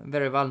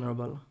very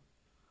vulnerable.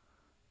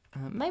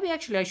 Maybe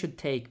actually I should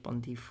take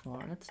on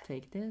d4. Let's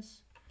take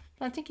this.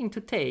 I'm thinking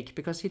to take,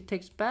 because he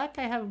takes back,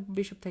 I have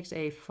bishop takes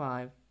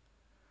a5. It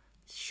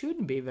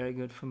should be very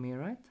good for me,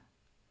 right?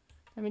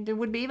 I mean, it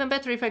would be even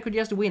better if I could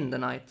just win the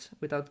knight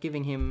without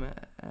giving him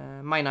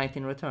my knight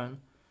in return.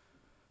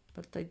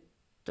 But I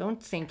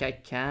don't think I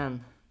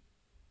can.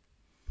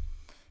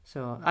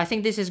 So I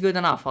think this is good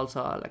enough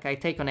also. Like I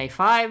take on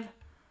a5.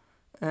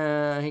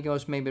 He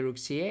goes maybe rook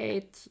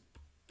c8.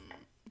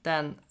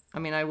 Then, I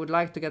mean, I would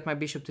like to get my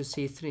bishop to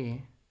c3.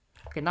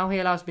 Okay, now he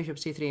allows bishop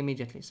c3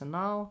 immediately. So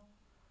now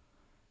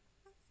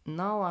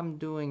I'm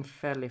doing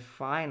fairly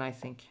fine, I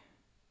think.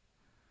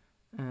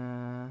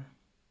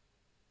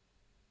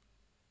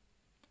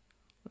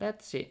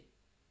 Let's see.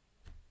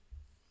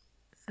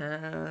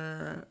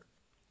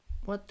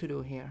 What to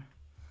do here?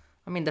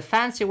 I mean, the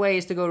fancy way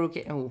is to go rook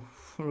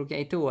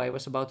a2, I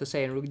was about to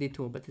say, and rook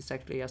d2, but it's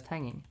actually just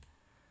hanging.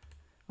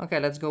 Okay,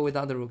 let's go with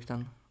the other rook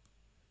then.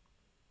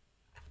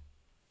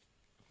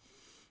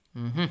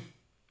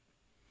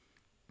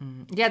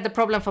 Yeah, the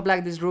problem for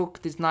black, this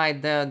rook, this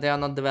knight, they are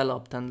not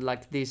developed, and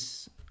like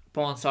these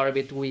pawns are a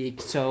bit weak,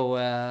 so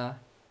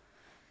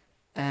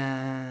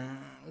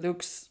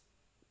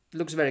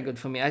looks very good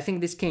for me. I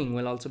think this king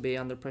will also be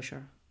under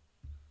pressure.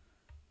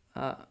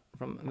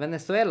 From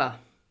Venezuela,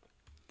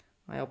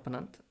 my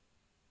opponent.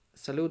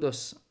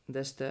 Saludos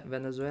desde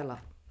Venezuela.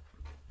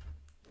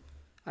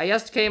 I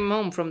just came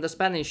home from the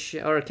Spanish,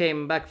 or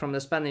came back from the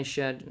Spanish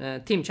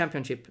team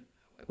championship,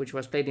 which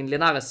was played in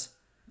Linares.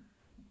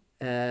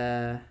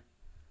 But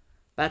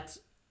I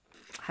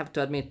have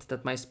to admit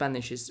that my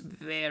Spanish is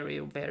very,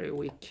 very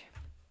weak.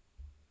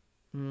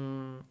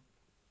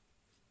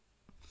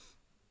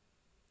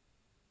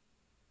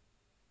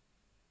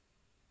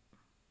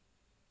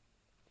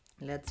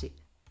 Let's see.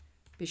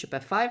 Bishop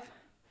f5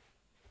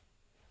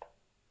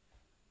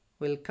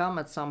 will come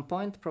at some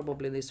point,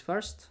 probably this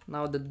first.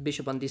 Now the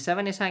bishop on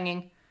d7 is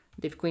hanging.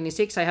 If queen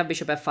e6, I have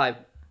bishop f5.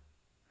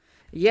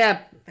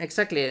 Yeah,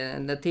 exactly.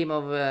 And the team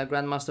of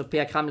Grandmaster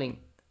Pia Kramling,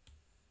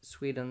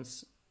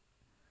 Sweden's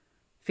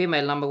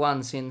female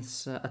 #1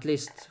 since at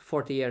least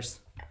 40 years,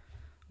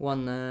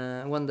 won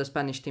the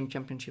Spanish team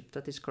championship.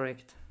 That is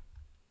correct.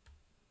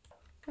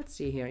 Let's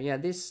see here. Yeah,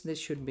 this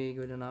should be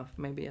good enough.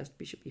 Maybe just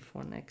bishop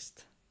e4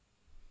 next.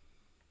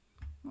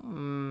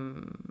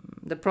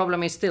 The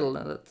problem is still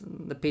that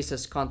the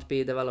pieces can't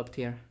be developed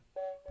here.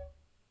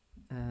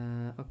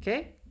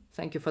 Okay,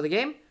 thank you for the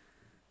game.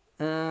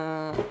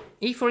 E4,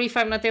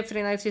 e5, knight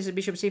f3, knight c6,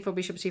 bishop c4,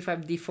 bishop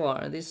c5,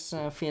 d4. This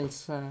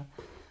feels a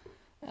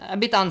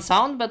bit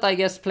unsound, but I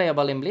guess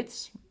playable in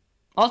blitz.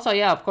 Also,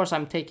 yeah, of course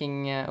I'm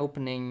taking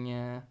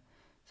opening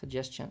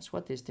suggestions.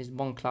 What is this?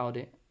 Bon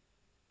Cloudy.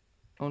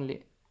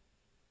 Only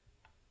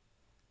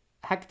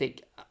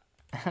Hectic.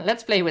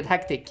 Let's play with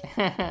Hectic.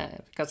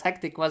 Because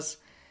Hectic was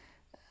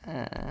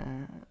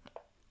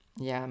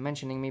yeah,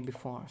 mentioning me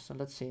before. So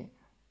let's see.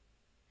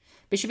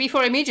 Bishop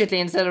e4 immediately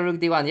instead of rook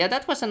d1. Yeah,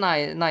 that was a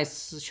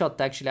nice shot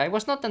actually. I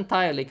was not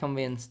entirely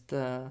convinced.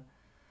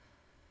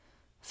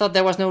 Thought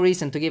there was no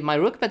reason to give my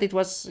rook, but it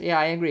was, yeah,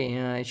 I agree.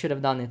 I should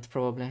have done it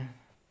probably.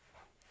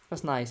 It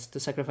was nice to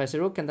sacrifice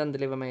a rook and then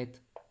deliver mate.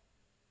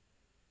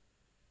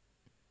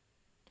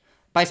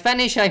 By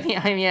Spanish, I do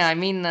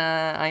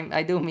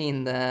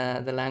mean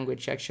the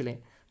language actually.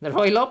 The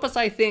Roy Lopez,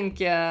 I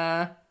think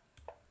I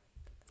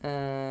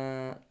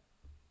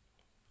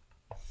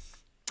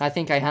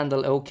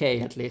handle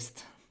okay at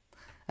least.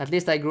 At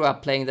least I grew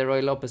up playing the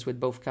Roy Lopez with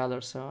both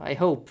colors, so I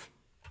hope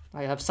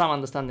I have some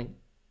understanding.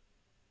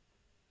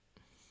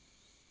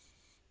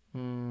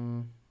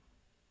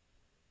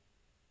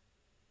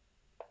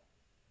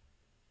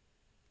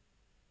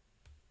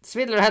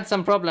 Svidler had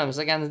some problems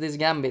against this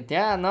gambit.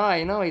 Yeah, no,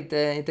 I know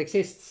it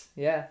exists.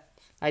 Yeah,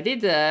 I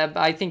did.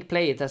 I think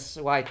play it as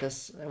white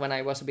as when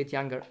I was a bit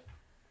younger.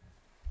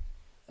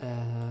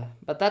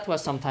 But that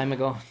was some time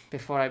ago,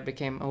 before I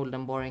became old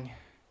and boring.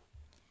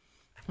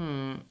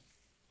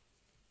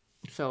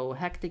 So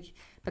Hectic,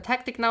 but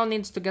Hectic now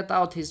needs to get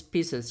out his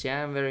pieces.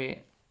 Yeah,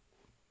 very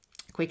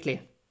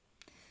quickly.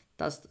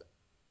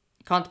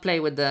 Can't play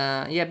with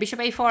the bishop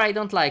a4. I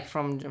don't like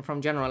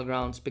from general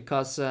grounds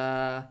because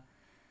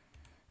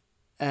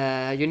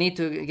you need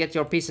to get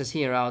your pieces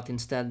here out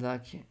instead.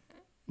 Like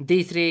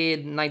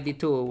d3, knight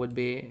d2 would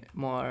be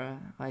more,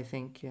 I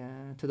think,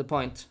 to the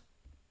point.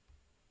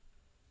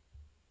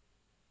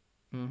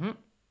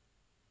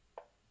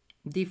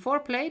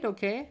 d4 played,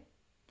 okay.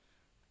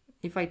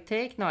 If I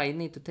take, no, I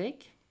need to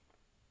take.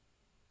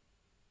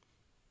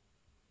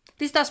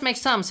 This does make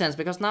some sense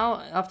because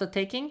now after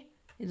taking,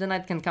 the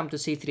knight can come to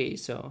c3.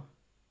 So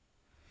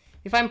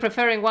if I'm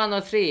preferring 1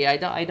 or 3,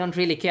 I don't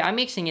really care. I'm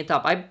mixing it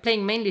up. I'm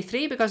playing mainly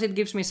 3 because it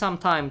gives me some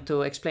time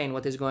to explain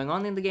what is going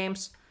on in the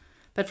games.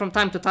 But from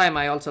time to time,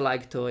 I also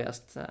like to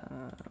just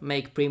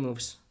make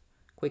pre-moves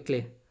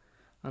quickly,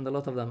 and a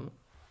lot of them.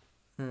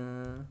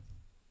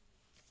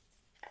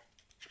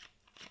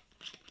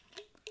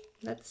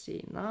 Let's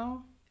see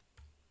now.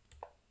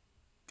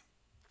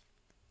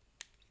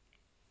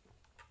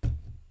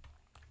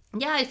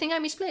 Yeah, I think I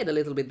misplayed a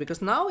little bit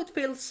because now it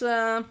feels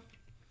now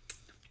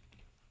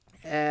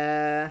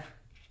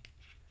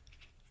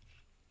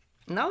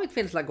it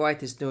feels like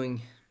white is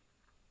doing.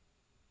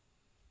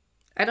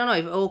 I don't know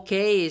if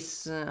okay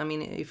is. I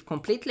mean, if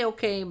completely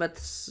okay, but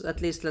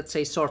at least let's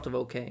say sort of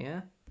okay.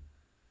 Yeah.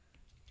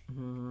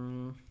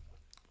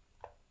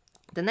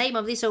 The name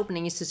of this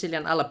opening is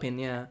Sicilian Alapin.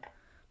 Yeah,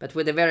 but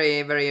with a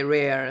very very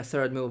rare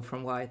third move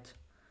from white,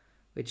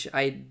 which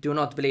I do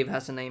not believe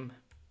has a name,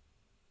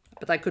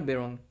 but I could be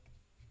wrong.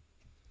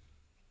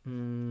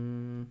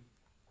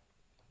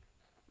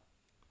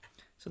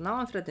 So now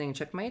I'm threatening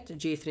checkmate.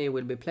 G3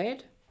 will be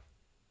played.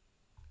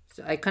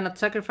 So I cannot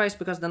sacrifice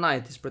because the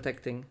knight is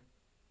protecting.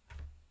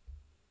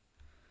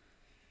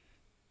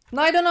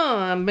 No, I don't know.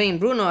 I mean,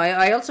 Bruno,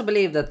 I also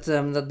believe that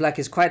that black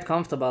is quite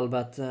comfortable,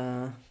 but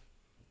there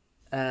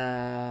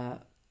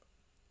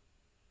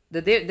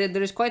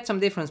is quite some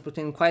difference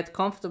between quite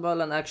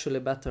comfortable and actually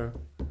better,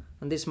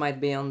 and this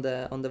might be on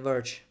the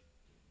verge.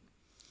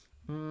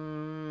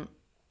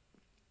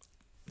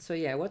 So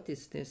yeah, what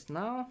is this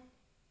now?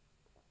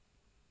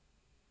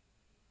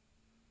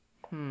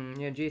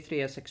 Yeah,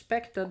 g3 as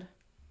expected.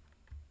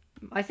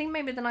 I think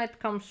maybe the knight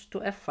comes to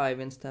f5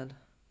 instead.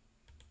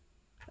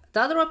 The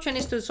other option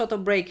is to sort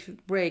of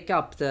break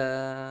up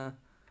the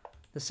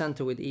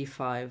center with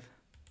e5.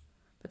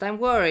 But I'm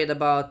worried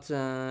about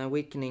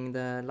weakening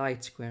the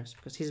light squares,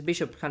 because his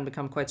bishop can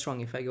become quite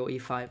strong if I go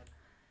e5.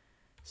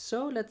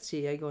 So let's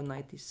see, I go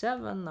knight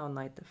e7, now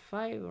knight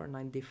f5 or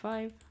knight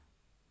d5.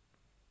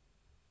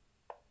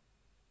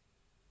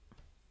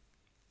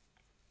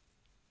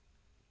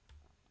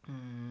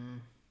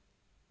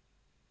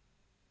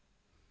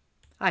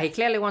 He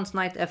clearly wants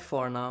knight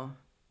f4 now.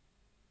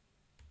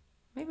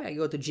 Maybe I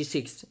go to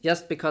g6,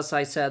 just because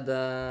I said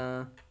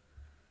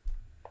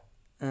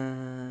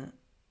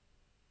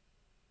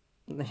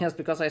just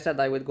because I said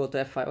I would go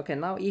to f5. Okay,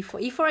 now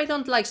e4 I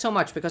don't like so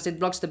much because it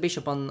blocks the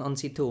bishop on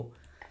c2.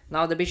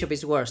 Now the bishop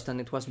is worse than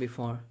it was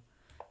before.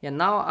 Yeah,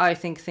 now I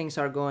think things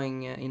are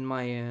going in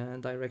my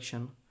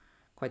direction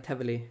quite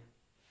heavily.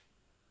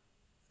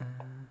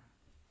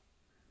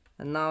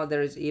 And now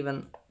there is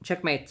even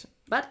checkmate.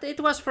 But it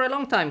was for a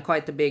long time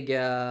quite a big...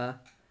 I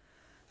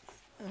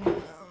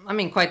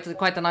mean,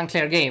 quite an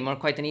unclear game, or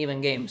quite an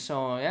even game.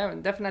 So yeah,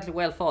 definitely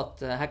well fought,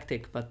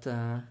 hectic, but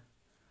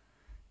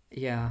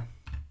yeah.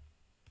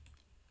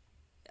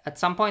 At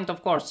some point,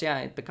 of course, yeah,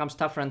 it becomes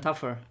tougher and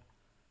tougher,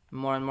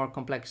 more and more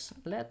complex.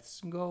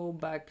 Let's go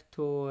back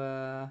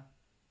to.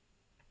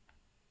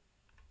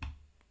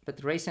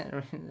 But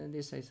racing,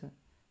 this is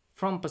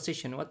from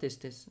position. What is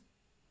this?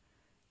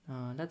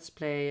 Let's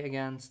play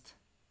against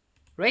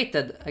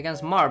rated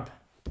against Marb.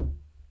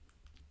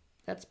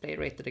 Let's play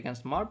rated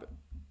against Marb.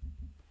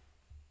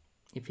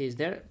 If he's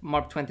there,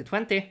 Marb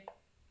 2020.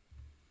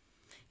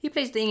 He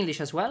plays the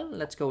English as well.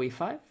 Let's go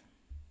e5.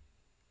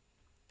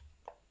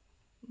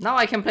 Now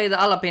I can play the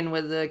Alapin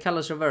with the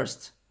colors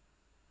reversed.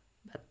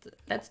 But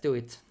let's do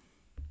it.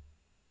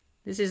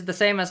 This is the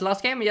same as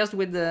last game, just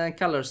with the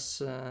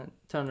colors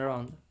turned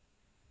around.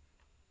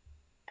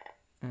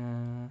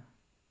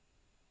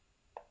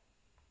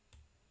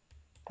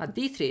 At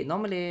d3,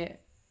 normally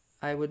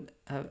I would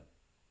have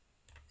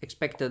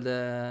expected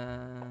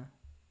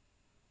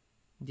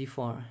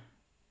d4.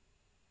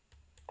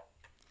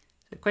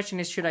 The question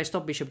is, should I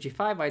stop bishop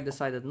g5? I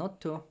decided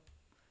not to.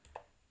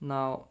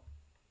 Now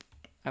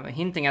I'm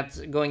hinting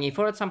at going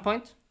e4 at some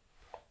point.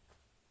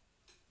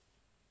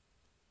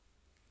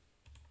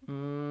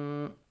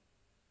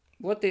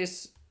 What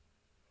is...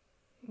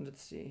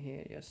 Let's see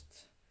here,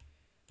 just...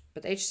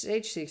 But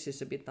h6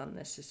 is a bit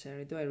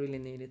unnecessary. Do I really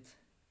need it?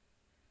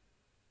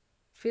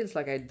 Feels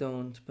like I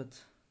don't,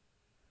 but...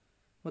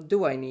 What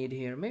do I need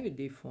here? Maybe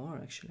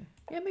d4 actually.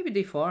 Yeah, maybe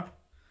d4.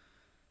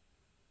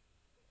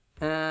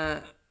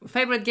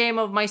 Favorite game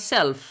of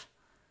myself.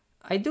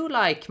 I do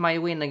like my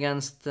win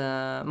against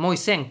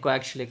Moisenko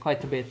actually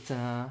quite a bit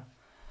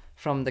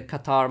from the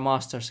Qatar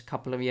Masters a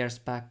couple of years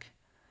back.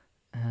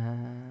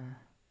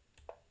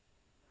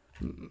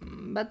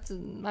 But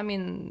I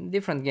mean,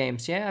 different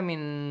games, yeah. I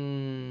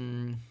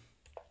mean,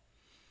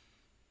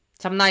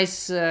 some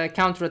nice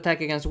counter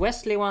attack against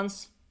Wesley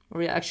once,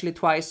 or actually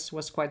twice,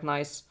 was quite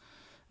nice.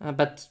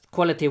 But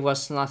quality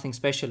was nothing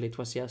special. It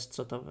was just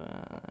sort of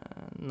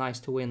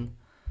nice to win.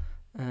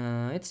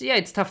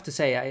 It's tough to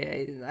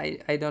say.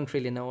 I don't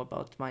really know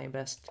about my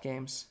best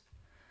games.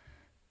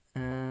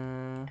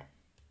 Do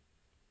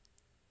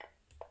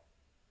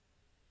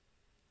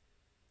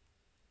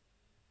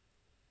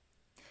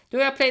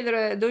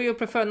you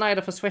prefer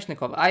Naidov or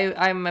Sveshnikov?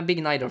 I'm a big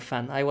Naidov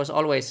fan. I was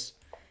always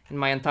in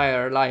my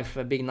entire life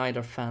a big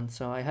Naidov fan,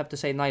 so I have to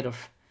say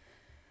Naidov.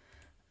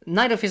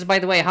 Naidov is, by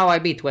the way, how I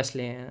beat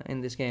Wesley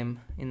in this game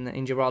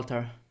in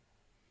Gibraltar.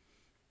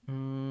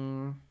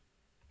 Now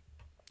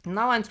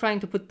I'm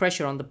trying to put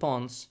pressure on the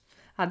pawns.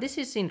 This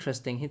is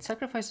interesting. He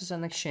sacrifices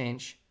an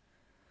exchange.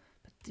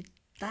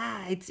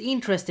 But it's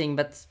interesting,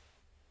 but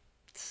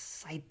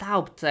I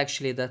doubt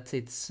actually that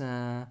it's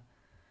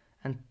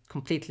and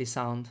completely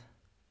sound.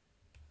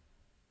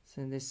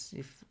 So this,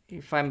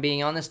 if I'm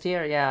being honest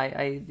here, yeah,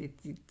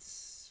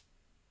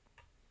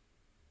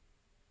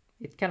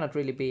 it cannot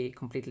really be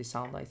completely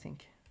sound, I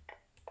think.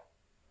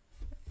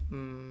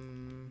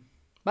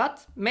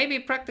 But maybe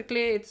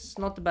practically it's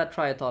not a bad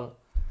try at all.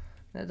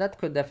 That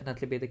could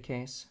definitely be the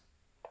case.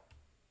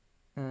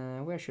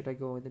 Where should I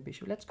go with the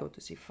bishop? Let's go to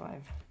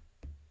c5.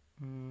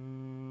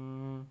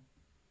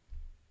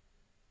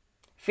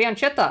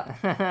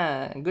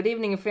 Fiancetta! Good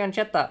evening,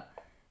 Fiancetta,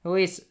 who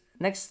is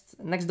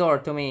next door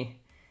to me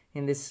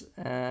in this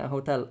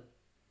hotel.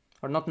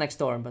 Or not next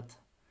door, but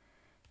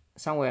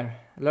somewhere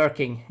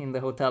lurking in the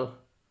hotel.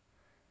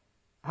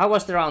 How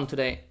was the round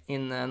today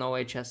in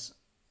OHS?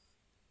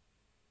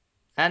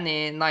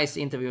 Any nice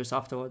interviews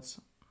afterwards?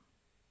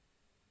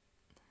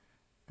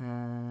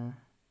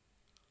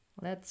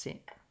 Let's see.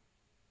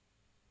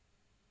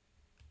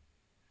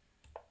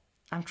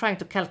 I'm trying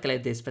to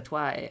calculate this, but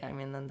why? I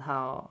mean, and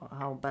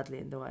how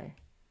badly do I?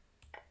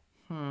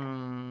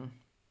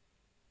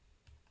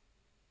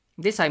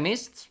 This I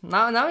missed.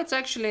 Now it's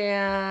actually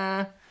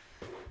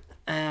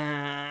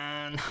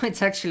now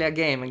it's actually a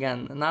game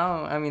again.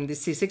 Now, I mean,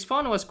 this c6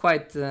 pawn was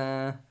quite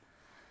an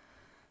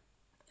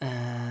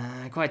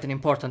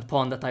important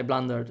pawn that I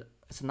blundered.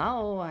 So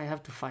now I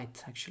have to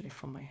fight actually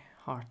from my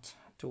heart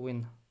to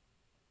win.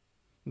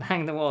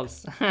 Bang the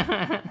walls.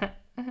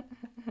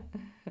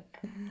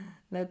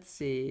 Let's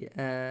see.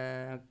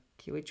 Okay,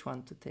 which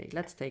one to take?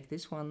 Let's take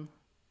this one.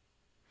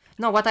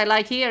 No, what I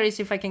like here is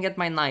if I can get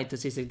my knight to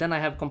c6, then I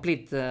have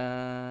complete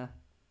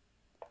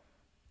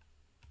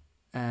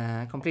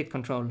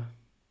control.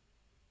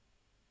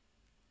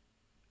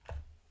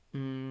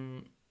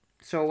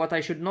 So what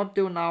I should not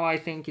do now, I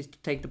think, is to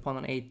take the pawn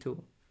on a2.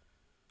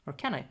 Or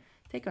can I?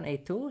 Take on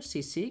a2,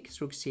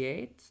 c6, rook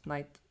c8,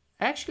 knight.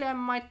 Actually, I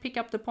might pick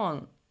up the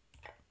pawn.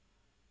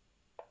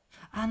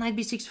 Knight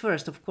b6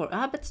 first, of course.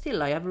 But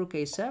still, I have rook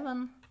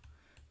a7,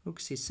 rook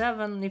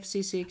c7, if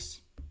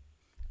c6.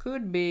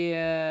 Could be...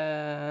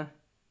 I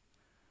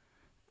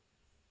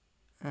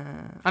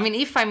mean,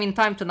 if I'm in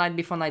time to knight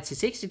before knight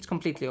c6, it's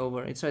completely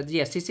over.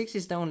 Yeah, c6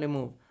 is the only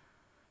move.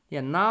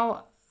 Yeah,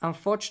 now,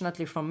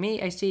 unfortunately for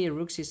me, I see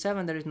rook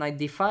c7, there is knight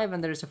d5,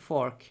 and there is a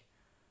fork.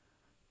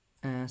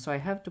 So I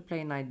have to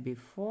play knight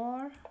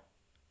b4.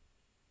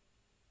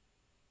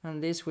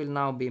 And this will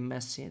now be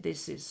messy.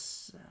 This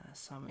is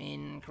some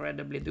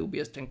incredibly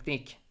dubious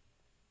technique.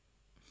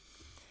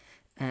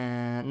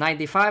 Knight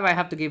d5, I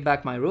have to give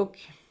back my rook,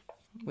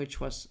 which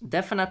was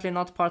definitely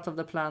not part of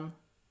the plan.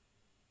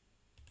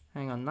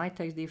 Hang on, knight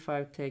takes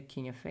d5, take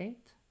king f8.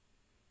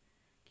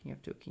 King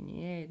f2, king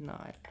e8. No,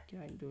 I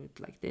do it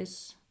like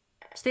this.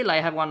 Still,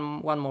 I have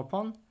one more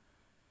pawn.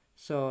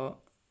 So,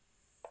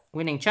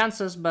 winning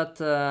chances, but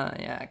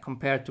yeah,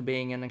 compared to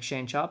being an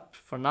exchange up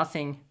for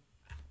nothing,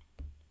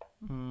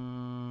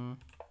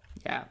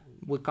 yeah,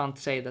 we can't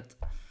say that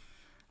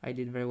I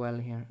did very well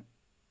here.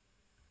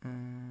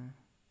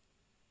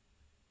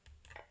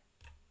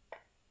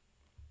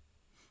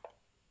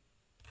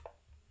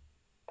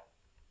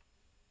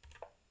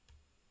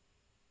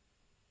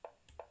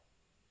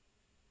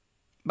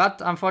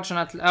 But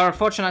unfortunately, or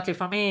fortunately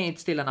for me,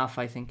 it's still enough,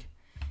 I think,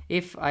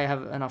 if I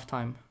have enough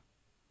time.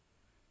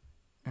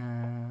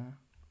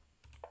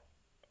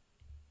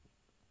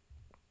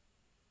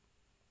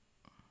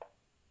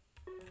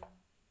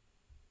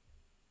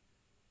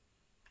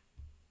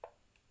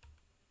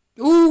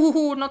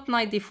 Ooh, not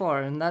knight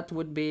d4, and that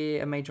would be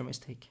a major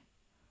mistake.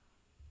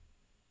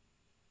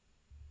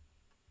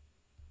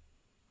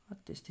 What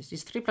is this?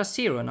 It's 3 plus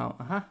 0 now.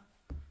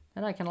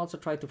 Then I can also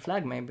try to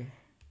flag maybe.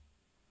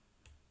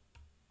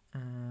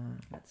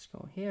 Let's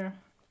go here.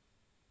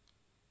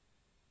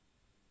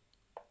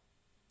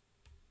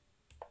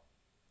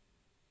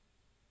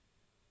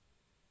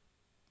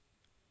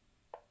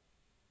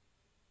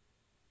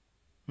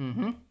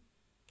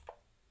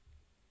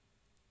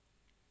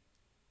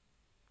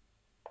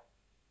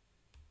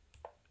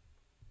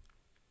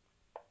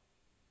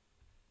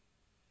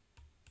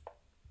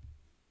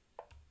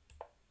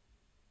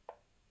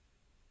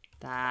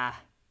 Ah.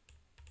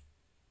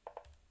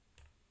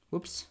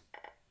 Whoops.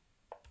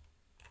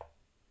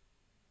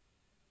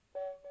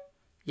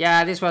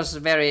 Yeah, this was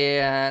very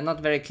not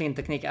very clean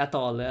technique at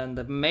all,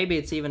 and maybe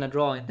it's even a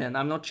draw in the end.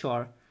 I'm not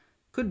sure.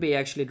 Could be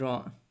actually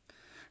draw.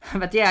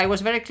 But yeah, I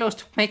was very close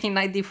to making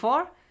knight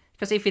d4,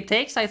 because if he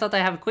takes, I thought I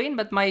have queen,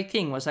 but my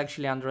king was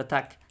actually under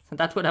attack, so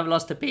that would have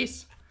lost a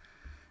piece.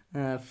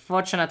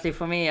 Fortunately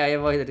for me, I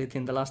avoided it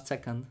in the last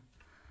second.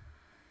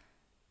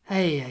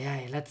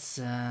 Hey, let's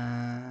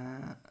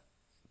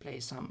play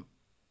some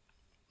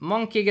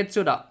Monkey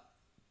Getsuda.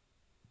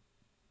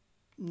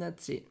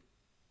 Let's see.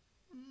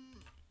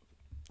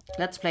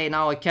 Let's play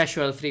now a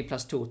casual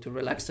 3+2 to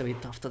relax a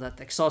bit after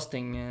that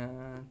exhausting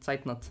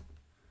Zeitnot.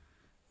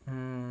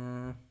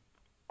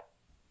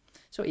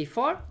 So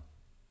e4.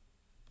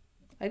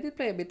 I did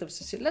play a bit of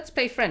Sicily. Let's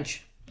play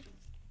French.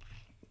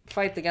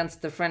 Fight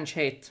against the French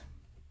hate.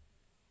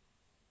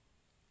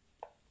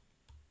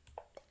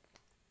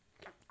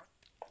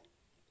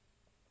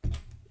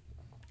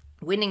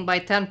 Winning by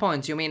 10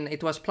 points, you mean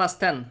it was plus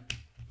 10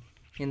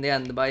 in the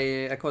end, by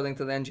according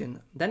to the engine.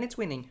 Then it's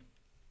winning.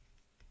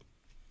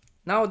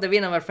 Now the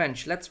win over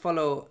French. Let's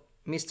follow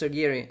Mr.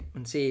 Geary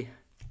and see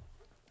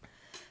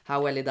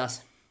how well he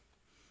does.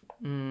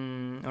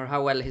 Or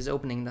how well his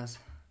opening does.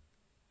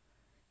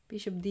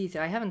 Bishop d3.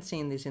 I haven't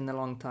seen this in a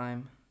long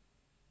time.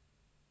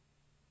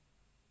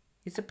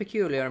 It's a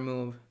peculiar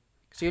move.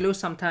 So you lose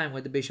some time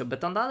with the bishop.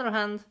 But on the other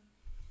hand,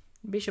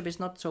 bishop is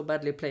not so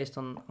badly placed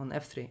on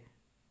f3.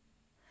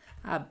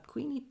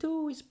 Queen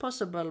e2 is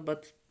possible,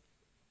 but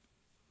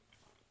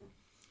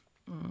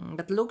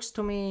looks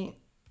to me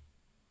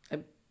a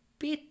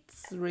bit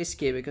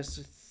risky, because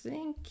I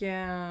think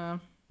can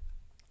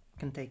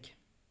take.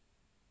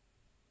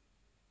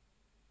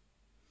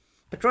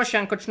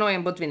 Petrosian, Kochnoy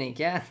and Botvinnik,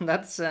 yeah,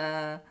 that's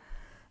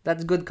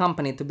good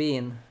company to be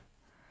in.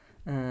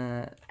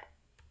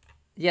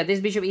 Yeah, this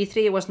bishop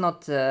e3 was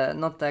not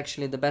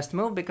actually the best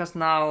move, because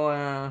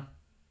now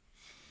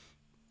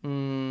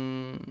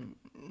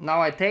now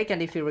I take,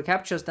 and if he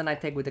recaptures, then I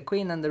take with the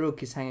queen, and the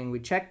rook is hanging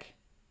with check.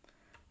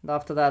 And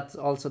after that,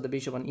 also the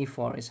bishop on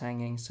e4 is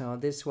hanging. So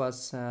this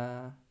was,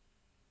 yeah,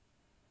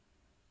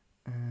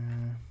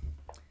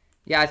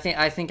 I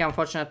think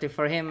unfortunately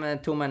for him,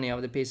 too many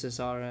of the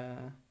pieces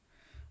are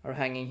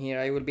hanging here.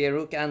 I will be a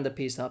rook and a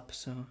piece up.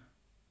 So,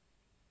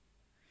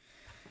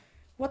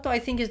 what do I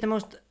think is the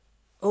most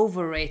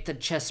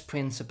overrated chess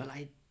principle?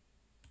 I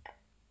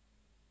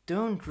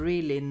don't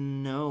really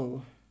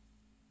know.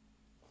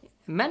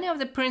 Many of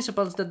the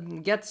principles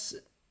that gets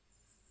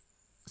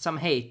some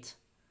hate,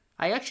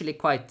 I actually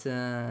quite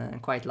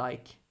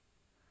like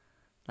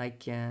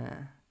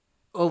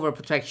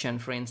overprotection,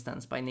 for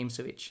instance, by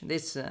Nimzowitsch.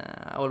 This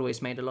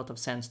always made a lot of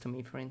sense to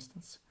me, for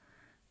instance.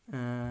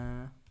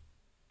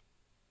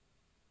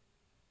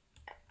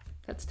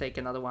 Let's take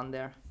another one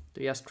there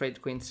to just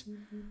trade queens.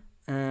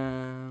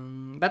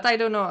 But I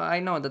don't know. I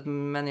know that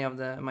many of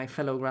my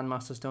fellow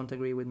grandmasters don't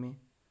agree with me.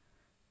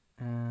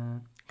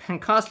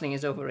 Castling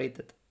is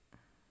overrated.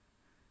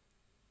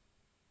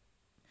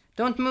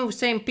 Don't move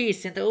same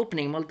piece in the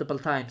opening multiple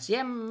times.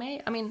 Yeah,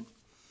 I mean,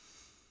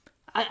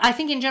 I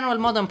think in general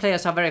modern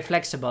players are very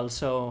flexible,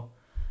 so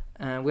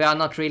we are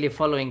not really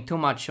following too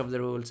much of the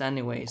rules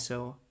anyway.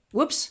 So,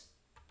 whoops!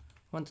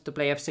 Wanted to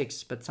play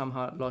f6, but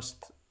somehow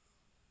lost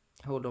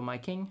hold of my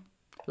king.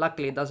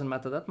 Luckily, it doesn't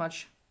matter that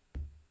much.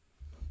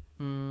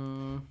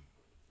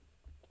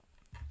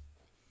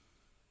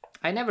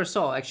 I never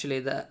saw actually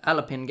the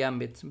Alpine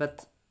Gambit,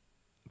 but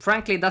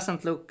frankly, it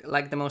doesn't look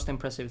like the most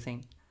impressive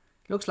thing.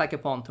 Looks like a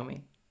pawn to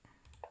me.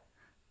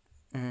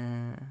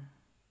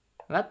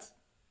 But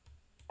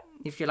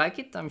if you like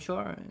it, I'm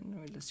sure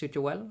it will suit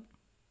you well.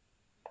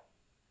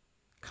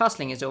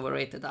 Castling is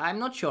overrated. I'm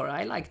not sure.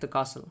 I like the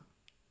castle.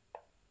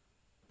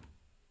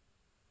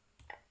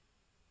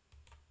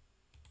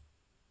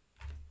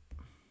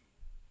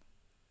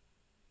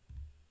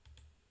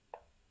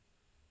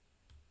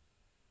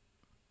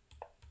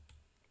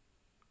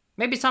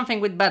 Maybe something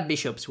with bad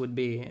bishops would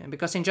be,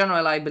 because in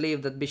general I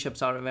believe that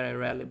bishops are very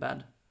rarely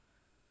bad.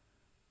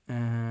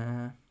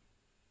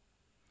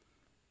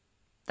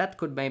 That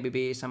could maybe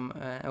be some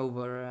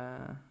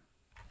overrated.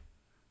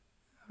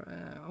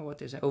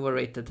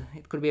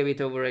 It could be a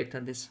bit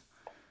overrated. This,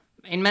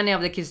 in many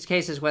of the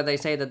cases where they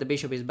say that the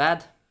bishop is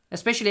bad,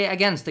 especially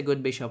against a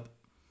good bishop,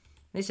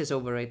 this is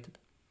overrated.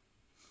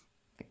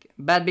 Like,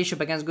 bad bishop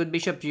against good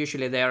bishop,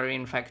 usually they are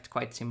in fact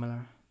quite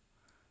similar.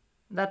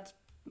 That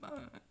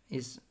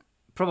is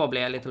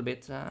probably a little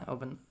bit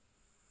of an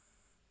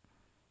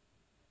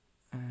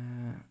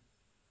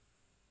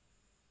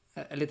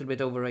a little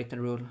bit overrated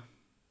rule.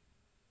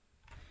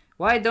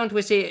 Why don't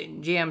we see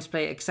GMs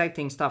play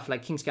exciting stuff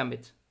like King's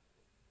Gambit?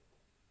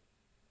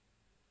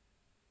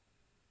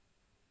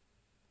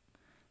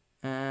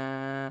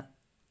 Yeah,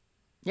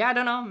 I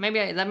don't know. Maybe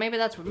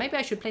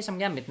I should play some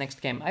Gambit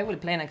next game. I will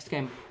play next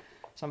game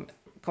some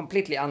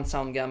completely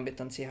unsound Gambit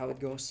and see how it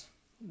goes.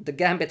 The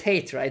Gambit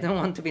hater. I don't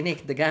want to be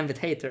Nick, the Gambit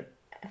hater.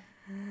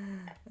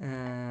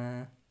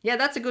 Yeah,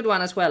 that's a good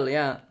one as well.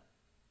 Yeah.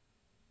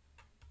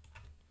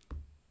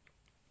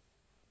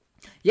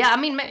 Yeah, I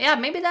mean, yeah,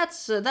 maybe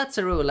that's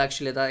a rule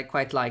actually that I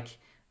quite like.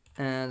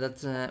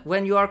 That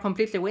when you are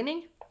completely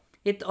winning,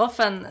 it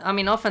often, I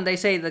mean, often they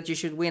say that you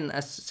should win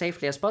as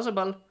safely as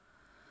possible,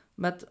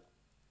 but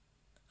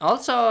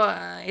also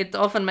it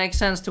often makes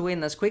sense to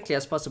win as quickly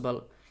as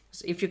possible.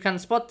 If you can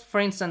spot, for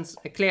instance,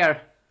 a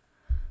clear,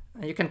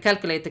 you can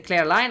calculate a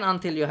clear line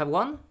until you have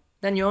won,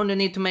 then you only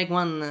need to make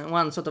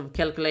one sort of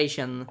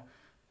calculation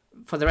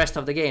for the rest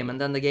of the game, and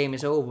then the game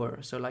is over.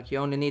 So like you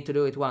only need to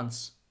do it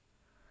once.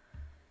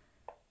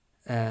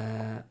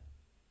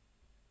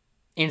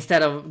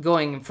 Instead of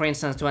going, for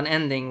instance, to an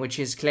ending which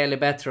is clearly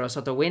better or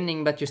sort of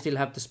winning, but you still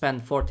have to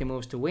spend 40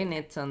 moves to win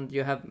it, and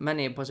you have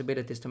many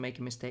possibilities to make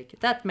a mistake.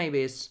 That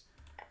maybe is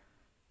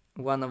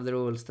one of the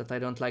rules that I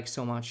don't like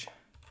so much.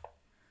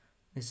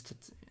 Is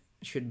that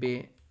should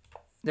be,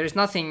 there is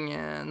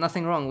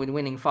nothing wrong with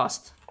winning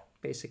fast,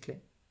 basically.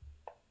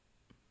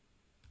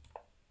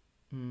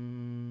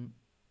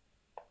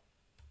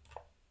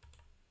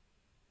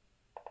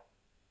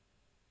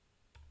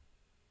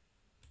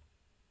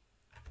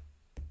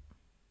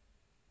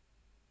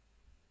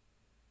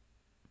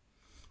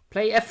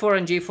 Play f4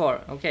 and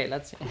g4. Okay,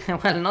 let's see.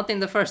 Well, not in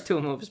the first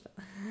two moves, but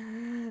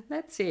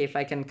let's see if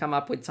I can come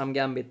up with some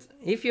gambit.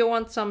 If you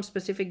want some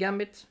specific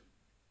gambit,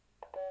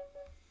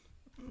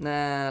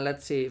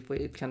 let's see if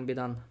it can be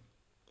done.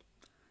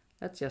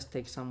 Let's just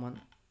take someone.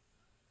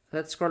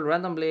 Let's scroll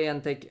randomly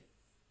and take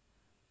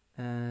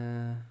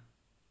Itamar.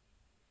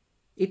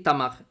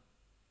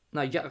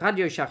 No,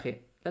 Radio Shahi.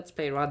 Let's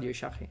play Radio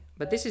Shahi.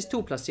 But this is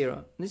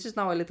 2+0. This is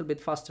now a little bit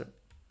faster.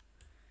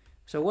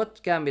 So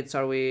what gambits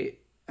are we?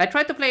 I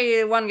tried to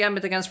play one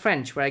gambit against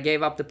French where I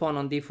gave up the pawn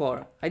on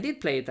d4. I did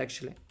play it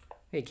actually.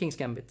 Hey, King's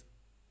Gambit.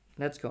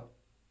 Let's go.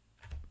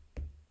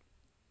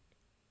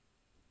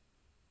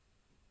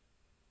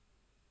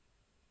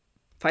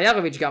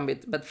 Fajarovic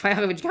Gambit, but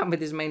Fajarovic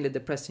Gambit is mainly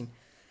depressing.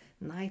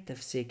 Knight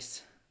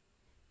f6.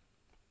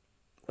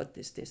 What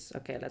is this?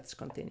 Okay, let's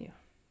continue.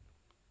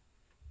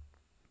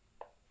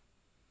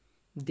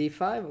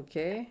 d5,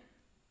 okay.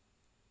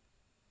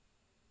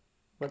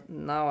 But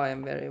now I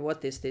am very...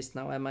 What is this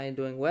now? Am I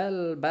doing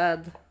well?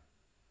 Bad?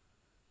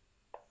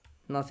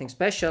 Nothing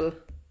special.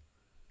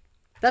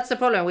 That's the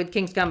problem with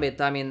King's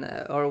Gambit, I mean,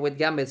 or with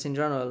gambits in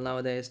general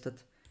nowadays,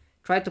 that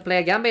try to play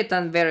a gambit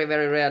and very,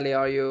 very rarely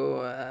are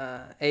you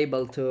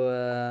able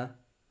to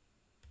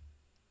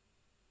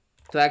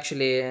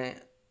actually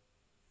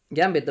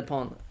gambit the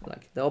pawn.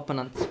 Like the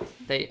opponent,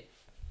 they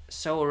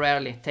so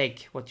rarely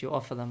take what you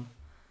offer them.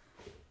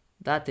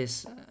 That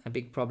is a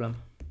big problem.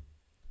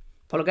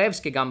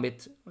 Pologaevsky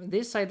Gambit.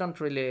 This I don't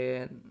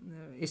really...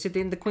 Is it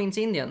in the Queen's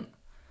Indian?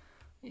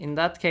 In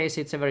that case,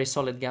 it's a very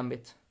solid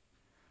gambit.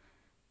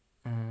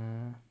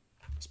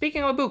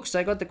 Speaking of books,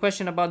 I got the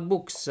question about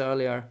books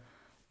earlier.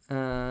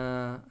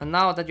 And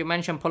now that you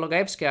mentioned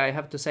Pologaevsky, I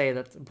have to say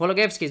that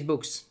Pologaevsky's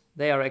books,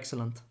 they are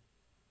excellent.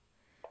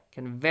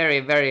 Can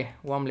very, very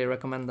warmly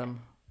recommend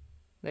them.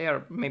 They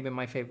are maybe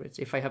my favorites,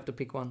 if I have to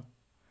pick one.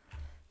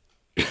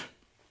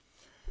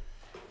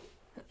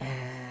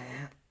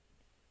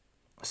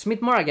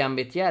 Smith-Morra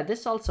Gambit, yeah,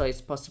 this also is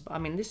possible. I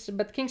mean, this,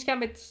 but King's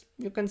Gambit,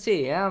 you can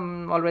see, yeah,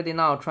 I'm already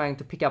now trying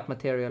to pick up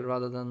material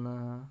rather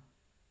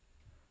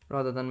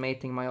than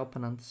mating my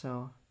opponent.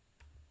 So,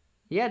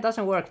 yeah, it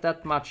doesn't work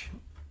that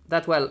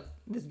well,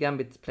 this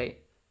Gambit play.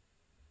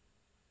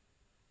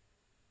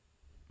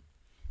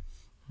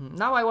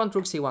 Now I want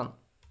Rook C1.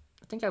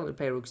 I think I will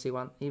play Rook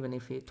C1, even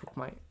if he took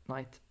my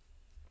knight.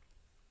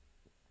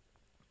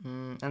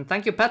 And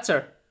thank you,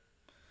 Petzer.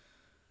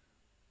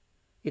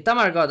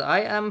 Itamar God, I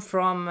am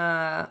from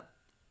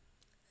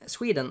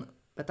Sweden,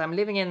 but I'm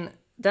living in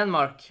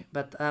Denmark,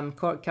 but I'm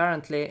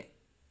currently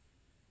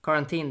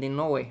quarantined in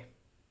Norway.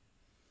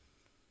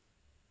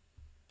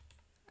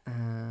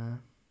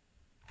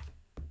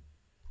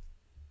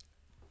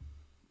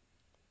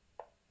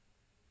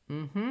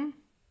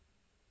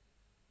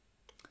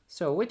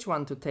 So which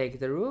one to take?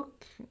 The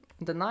rook,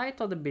 the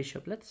knight, or the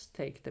bishop? Let's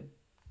take the...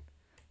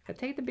 If I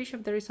take the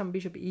bishop, there is some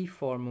bishop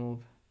e4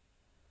 move.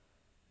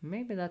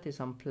 Maybe that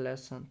is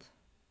unpleasant.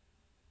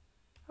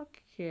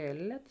 Okay,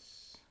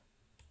 let's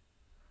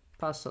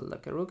puzzle.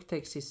 Like a rook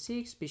takes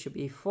c6, bishop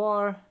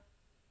e4.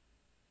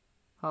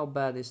 How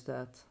bad is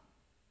that?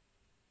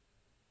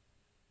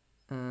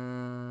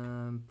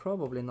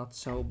 Probably not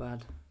so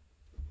bad.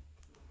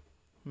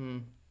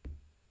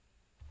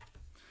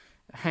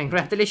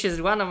 Grandelius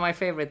is one of my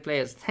favorite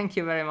players. Thank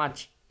you very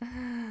much.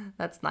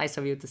 That's nice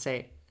of you to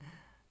say.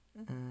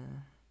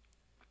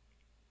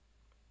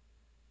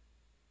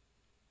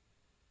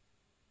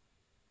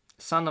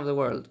 Son of the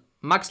world.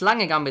 Max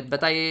Lange Gambit,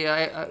 but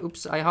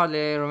I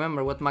hardly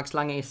remember what Max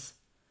Lange is.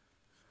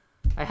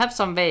 I have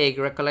some vague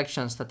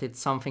recollections that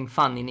it's something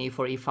fun in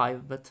e4,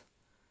 e5, but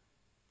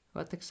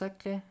what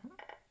exactly?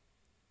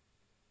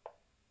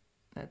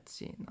 Let's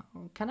see. No.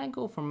 Can I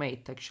go for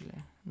mate,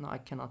 actually? No, I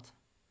cannot.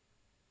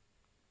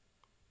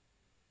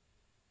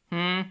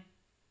 I'm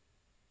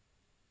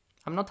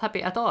not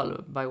happy at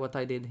all by what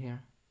I did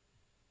here.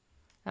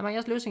 Am I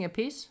just losing a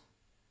piece?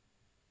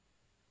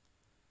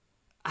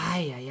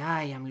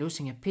 I'm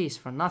losing a piece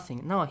for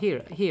nothing. No,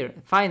 here.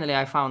 Finally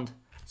I found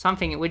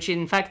something which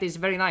in fact is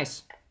very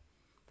nice.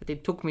 But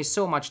it took me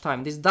so much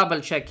time. This double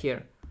check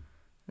here.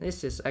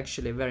 This is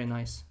actually very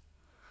nice.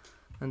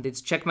 And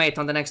it's checkmate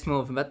on the next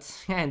move.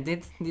 But yeah, it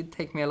did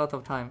take me a lot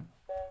of time.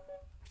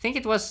 I think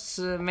it was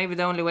maybe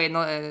the only way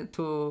not,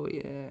 to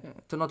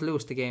not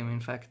lose the game, in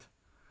fact.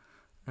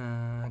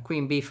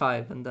 Queen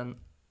b5 and then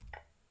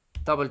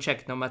double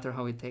check no matter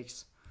how it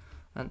takes.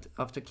 And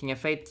after king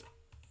f8,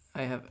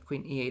 I have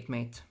queen e8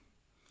 mate.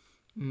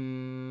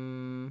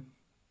 Yeah.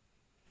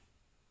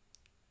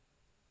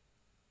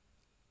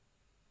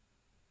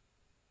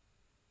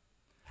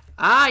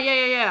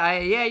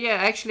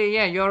 Actually,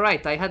 yeah, you're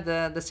right. I had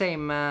the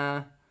same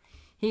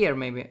here,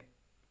 maybe.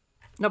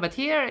 No, but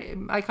here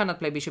I cannot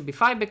play bishop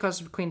b5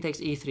 because queen takes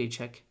e3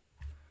 check.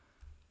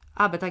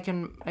 But I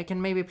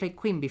can maybe play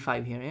queen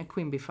b5 here. Yeah,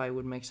 queen b5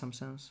 would make some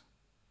sense.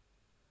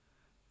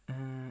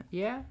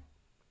 Yeah,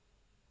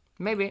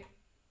 maybe.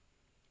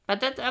 But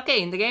that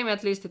okay. In the game,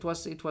 at least it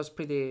was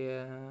pretty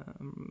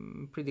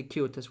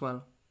cute as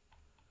well.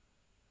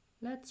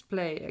 Let's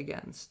play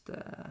against.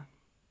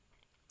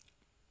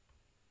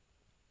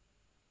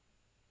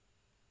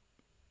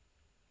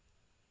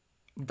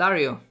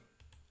 Dario.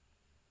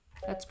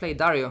 Let's play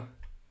Dario.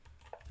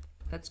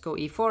 Let's go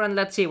e4 and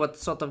let's see what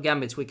sort of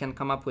gambits we can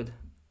come up with.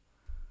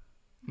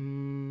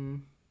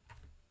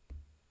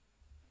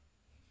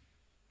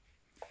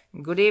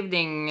 Good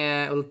evening,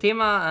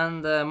 Ultima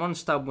and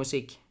Monstab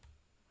Musik.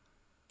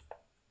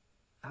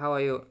 How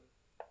are you?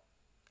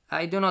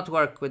 I do not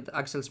work with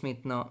Axel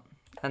Smith, no.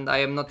 And I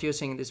am not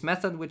using this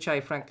method, which I,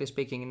 frankly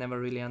speaking, never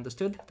really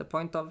understood the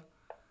point of.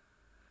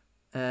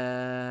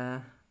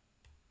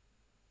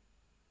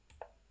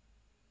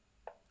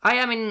 I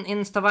am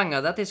in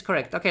Stavanger, that is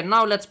correct. Okay,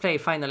 now let's play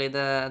finally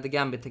the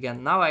gambit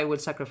again. Now I will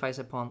sacrifice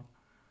a pawn.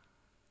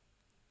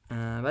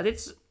 But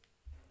it's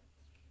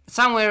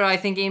somewhere, I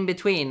think, in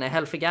between a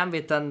healthy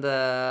gambit and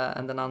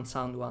an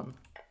unsound one.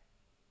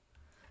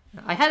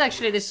 I had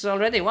actually this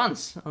already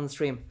once on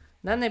stream.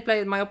 Then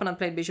my opponent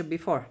played bishop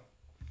b4.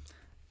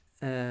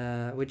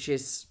 Which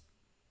is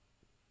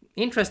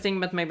interesting,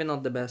 but maybe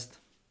not the best.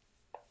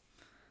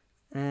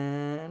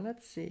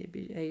 Let's see,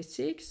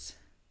 a6.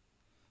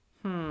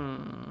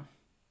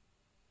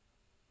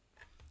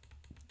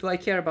 Do I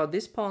care about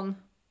this pawn?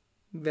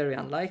 Very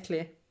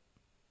unlikely.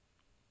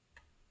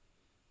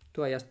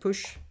 Do I just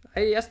push?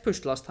 I just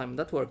pushed last time,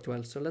 that worked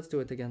well, so let's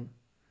do it again.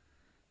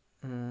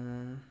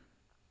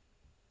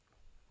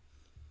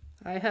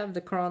 I have the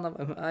crown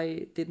of...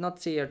 I did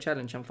not see your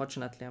challenge,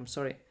 unfortunately, I'm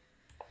sorry.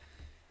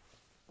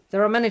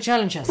 There are many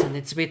challenges and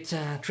it's a bit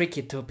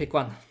tricky to pick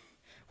one.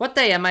 What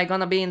day am I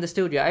gonna be in the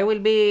studio? I will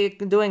be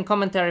doing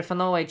commentary for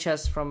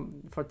OHS for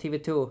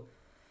TV2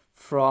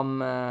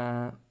 from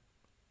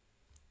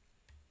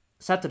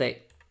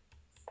Saturday.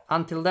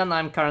 Until then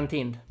I'm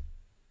quarantined.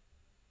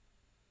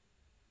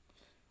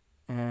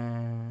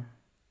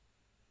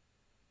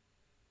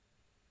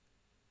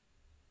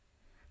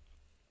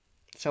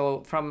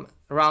 So from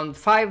round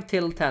 5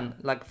 till 10,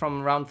 like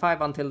from round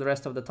 5 until the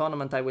rest of the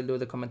tournament, I will do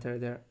the commentary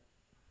there.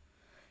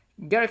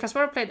 Gary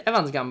Kasparov played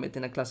Evans Gambit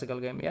in a classical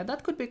game. Yeah,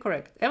 that could be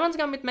correct. Evans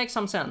Gambit makes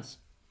some sense.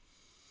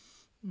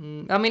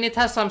 I mean, it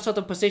has some sort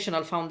of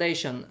positional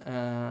foundation.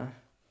 And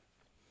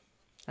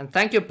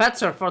thank you,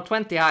 Petzer, for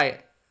 20 high.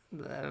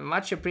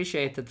 Much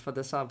appreciated for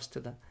the subs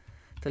to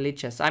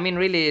Lichess. I mean,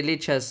 really,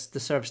 Lichess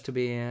deserves to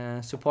be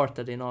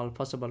supported in all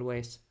possible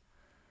ways.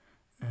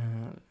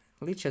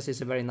 Lichess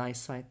is a very nice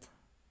site.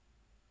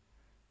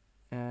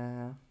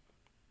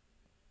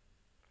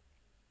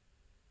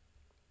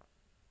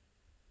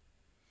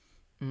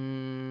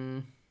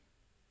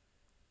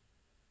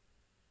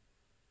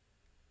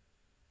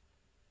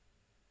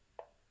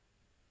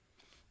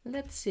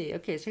 Let's see.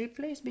 Okay, so he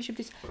plays bishop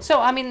this. So,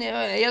 I mean,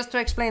 just to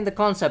explain the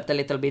concept a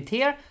little bit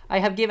here, I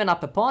have given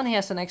up a pawn. He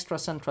has an extra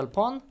central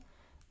pawn.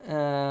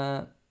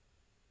 And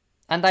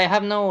I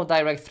have no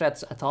direct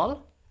threats at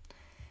all.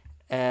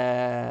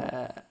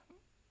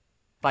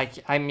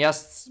 Like, I'm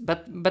just...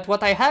 But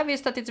what I have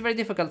is that it's very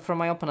difficult for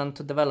my opponent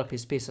to develop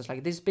his pieces.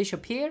 Like, this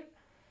bishop here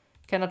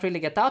cannot really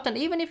get out. And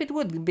even if it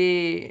would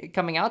be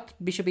coming out,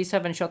 bishop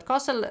e7 shot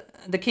castle,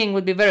 the king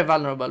would be very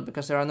vulnerable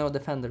because there are no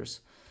defenders.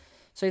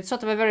 So it's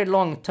sort of a very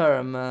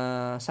long-term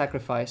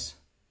sacrifice.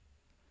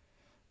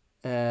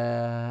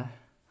 Based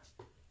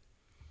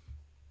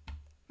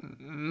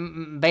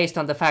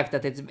on the fact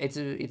that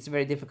it's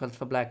very difficult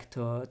for black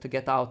to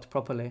get out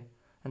properly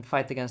and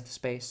fight against the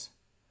space.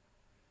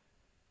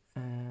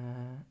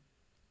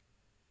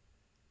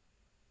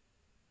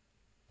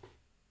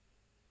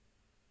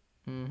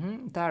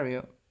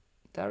 Dario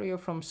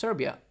from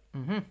Serbia.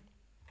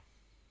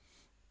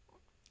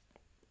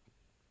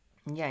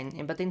 Yeah,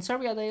 but in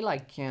Serbia they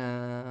like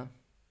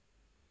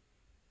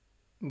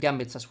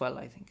gambits as well,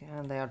 I think,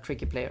 and they are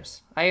tricky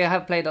players. I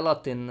have played a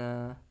lot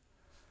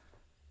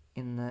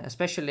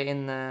especially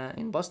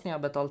in Bosnia,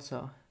 but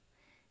also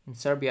in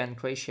Serbia and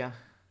Croatia.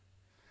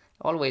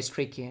 Always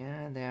tricky.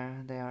 They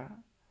are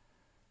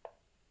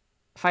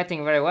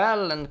fighting very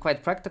well and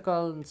quite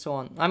practical and so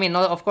on. I mean,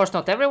 of course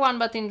not everyone,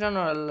 but in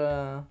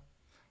general,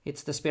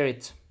 it's the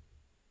spirit.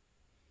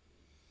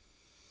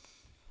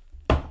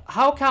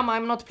 How come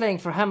I'm not playing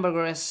for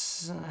Hamburger?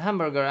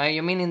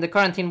 You mean in the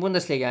quarantine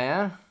Bundesliga,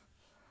 yeah?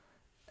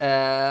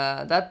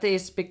 That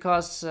is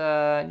because,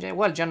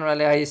 well,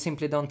 generally I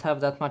simply don't have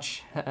that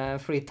much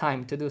free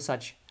time to do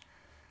such.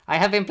 I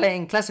have been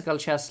playing classical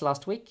chess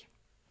last week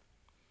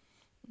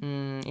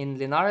in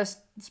Linares,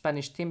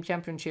 Spanish Team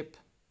Championship.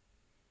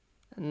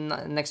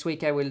 Next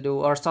week I will do,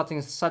 or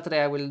starting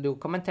Saturday I will do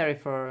commentary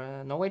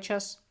for Norway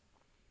Chess.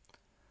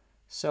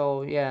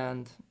 So yeah,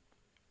 and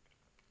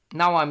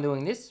now I'm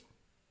doing this.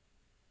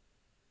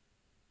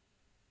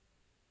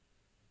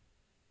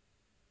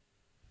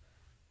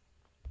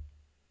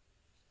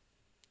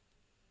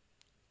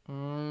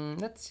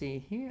 Let's see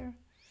here.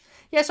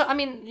 Yeah, so I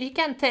mean, he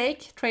can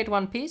trade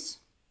one piece.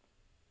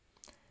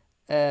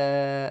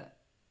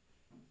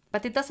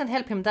 But it doesn't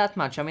help him that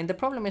much. I mean, the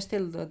problem is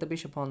still the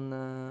bishop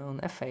on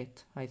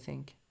f8, I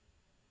think.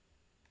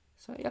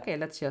 So, okay,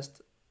 let's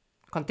just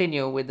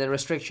continue with the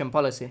restriction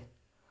policy.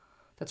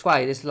 That's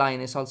why this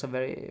line is also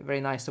very, very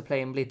nice to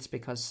play in Blitz,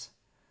 because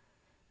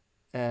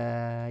you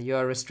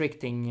are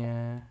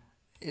restricting...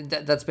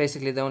 that's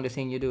basically the only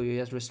thing you do. You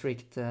just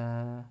restrict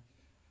the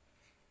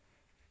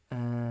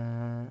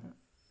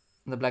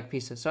black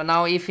pieces. So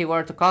now if he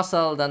were to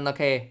castle, then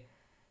okay,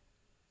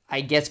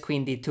 I guess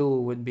queen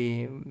d2 would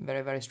be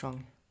very, very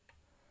strong.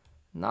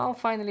 Now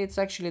finally it's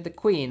actually the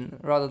queen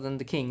rather than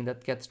the king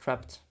that gets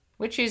trapped,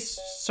 which is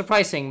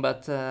surprising,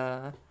 but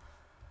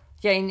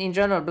yeah, in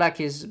general black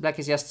is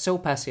just so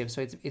passive,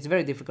 so it's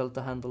very difficult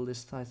to handle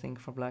this, I think,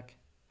 for black.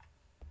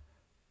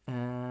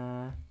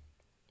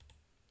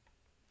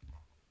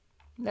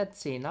 Let's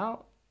see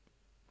now.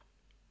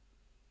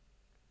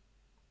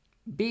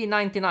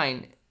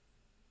 B99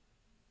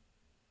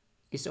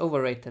 is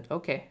overrated.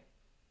 Okay.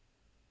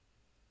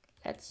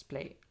 Let's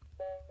play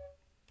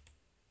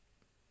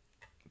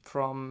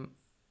from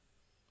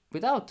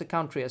without the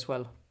country as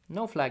well.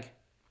 No flag.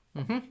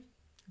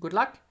 Good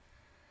luck.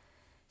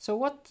 So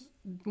what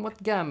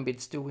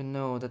gambits do we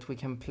know that we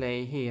can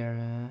play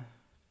here?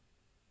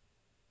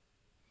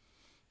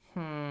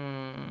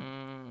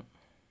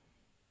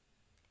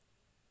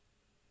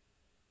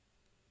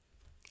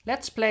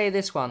 Let's play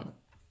this one.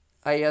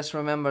 I just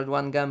remembered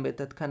one gambit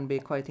that can be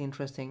quite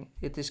interesting.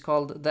 It is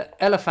called the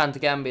Elephant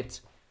Gambit.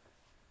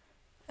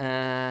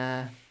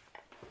 Where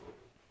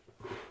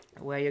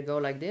you go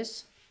like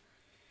this.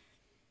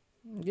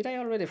 Did I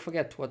already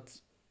forget what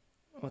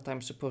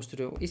I'm supposed to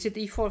do? Is it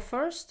e4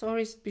 first or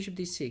is it bishop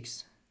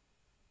d6?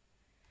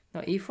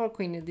 No, e4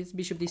 queen, it's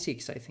bishop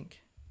d6, I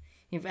think.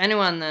 If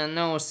anyone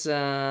knows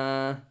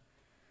the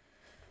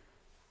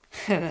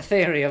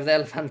theory of the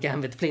Elephant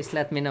Gambit, please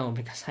let me know,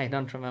 because I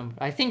don't remember.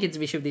 I think it's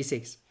bishop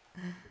d6.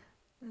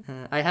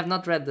 I have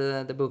not read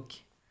the book.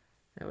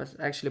 I was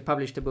actually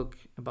published a book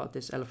about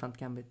this Elephant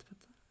Gambit, but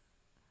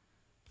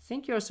I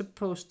think you're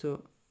supposed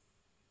to.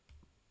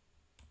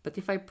 But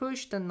if I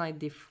push, then knight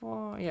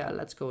d4. Yeah,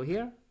 let's go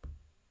here.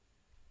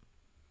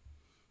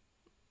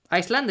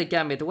 Icelandic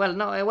Gambit. Well,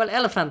 no, well,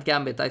 Elephant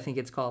Gambit, I think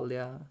it's called.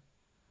 Yeah.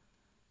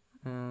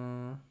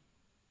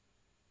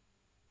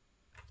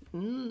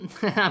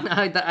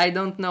 I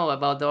don't know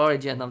about the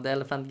origin of the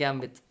Elephant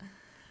Gambit.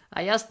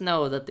 I just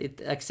know that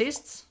it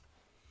exists,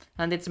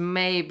 and it's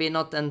maybe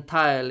not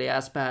entirely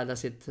as bad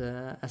as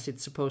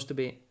it's supposed to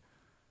be.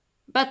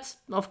 But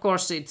of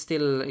course, it's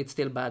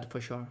still bad for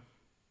sure.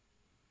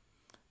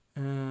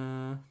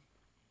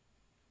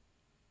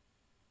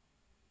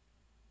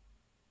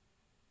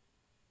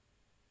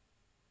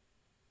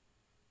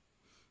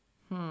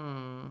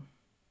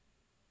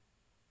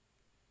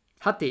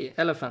 Hatti,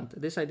 elephant.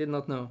 This I did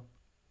not know.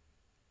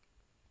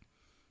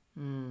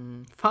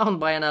 Found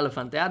by an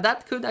elephant. Yeah,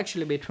 that could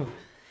actually be true.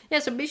 Yeah,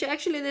 so bishop,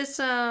 actually this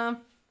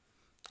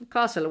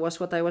castle was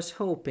what I was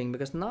hoping,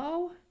 because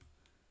now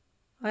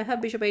I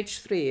have bishop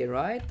h3,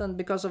 right? And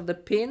because of the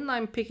pin,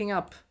 I'm picking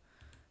up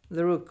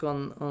the rook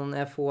on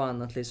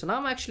f1 at least. So now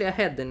I'm actually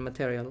ahead in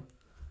material.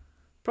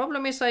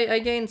 Problem is I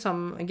gave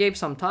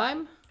some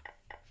time,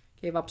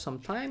 gave up some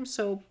time,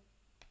 so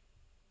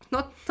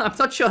I'm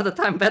not sure that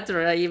I'm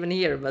better even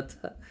here, but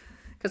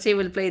because he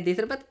will play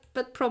d3,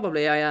 but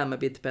probably I am a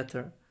bit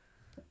better.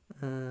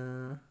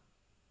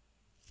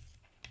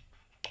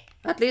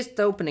 At least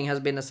the opening has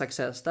been a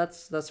success.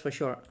 That's for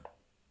sure.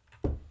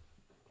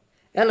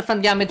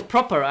 Elephant Gambit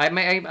proper.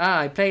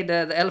 I played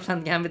the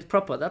Elephant Gambit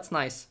proper. That's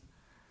nice.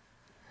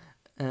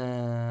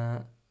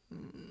 Then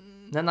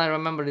I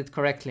remembered it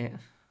correctly.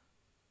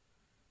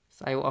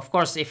 So of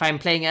course, if I'm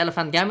playing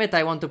Elephant Gambit,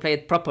 I want to play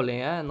it properly,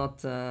 yeah? Not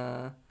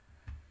to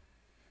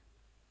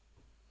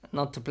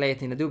play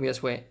it in a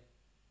dubious way.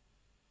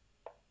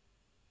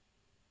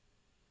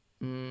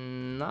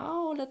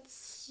 Now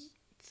let's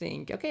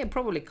think. Okay,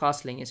 probably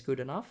castling is good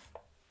enough.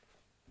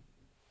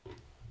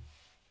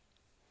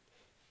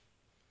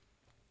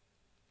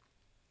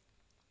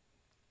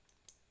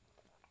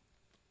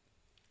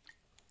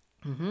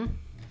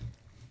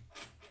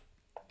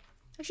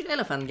 Actually,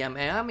 elephant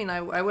gambit. I mean,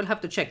 I will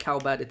have to check how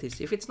bad it is.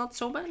 If it's not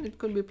so bad, it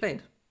could be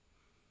played.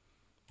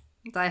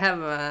 But I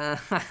have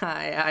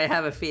I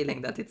have a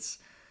feeling that it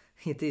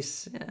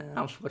is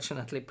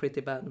unfortunately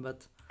pretty bad.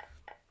 But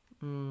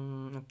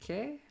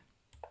okay,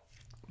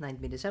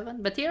 knight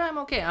b7. But here I'm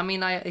okay. I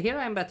mean, here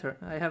I'm better.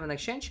 I have an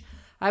exchange.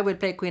 I will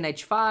play queen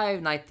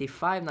h5, knight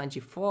d5, knight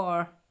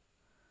g4.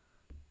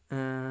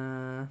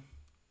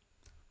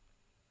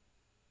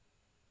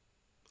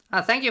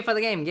 Thank you for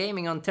the game.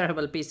 Gaming on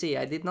terrible PC.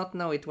 I did not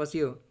know it was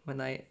you when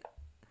I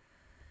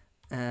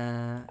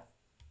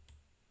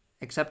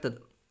accepted.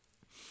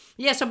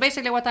 Yeah, so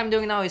basically what I'm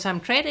doing now is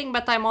I'm trading,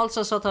 but I'm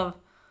also sort of...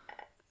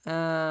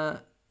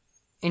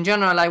 in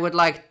general, I would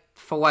like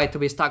for white to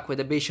be stuck with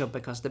the bishop,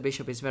 because the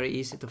bishop is very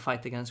easy to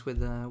fight against with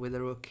the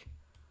rook.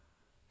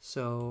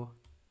 So...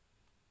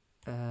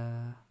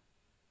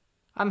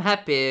 I'm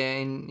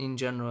happy in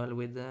general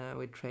with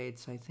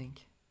trades, I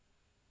think.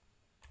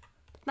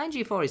 Knight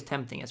g4 is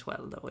tempting as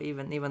well, though.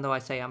 Even though I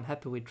say I'm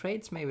happy with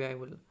trades, maybe I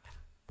will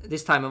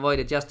this time avoid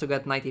it just to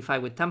get knight e5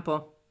 with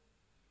tempo.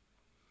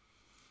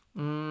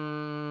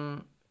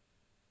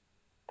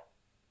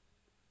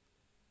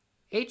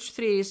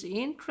 h3 is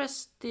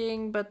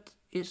interesting, but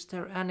is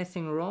there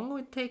anything wrong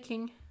with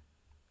taking?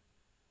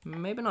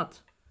 Maybe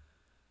not.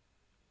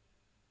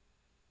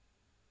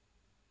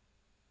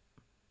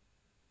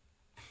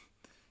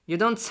 You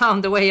don't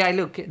sound the way I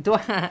look. Do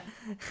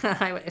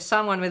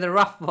someone with a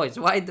rough voice.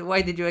 Why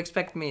did you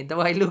expect me? Do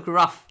I look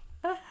rough?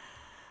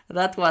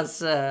 That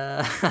was,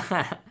 I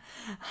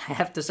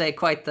have to say,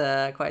 quite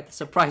a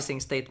surprising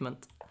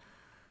statement.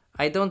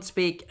 I don't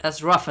speak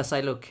as rough as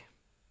I look.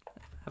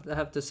 I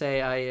have to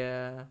say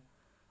I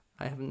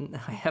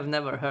have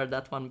never heard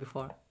that one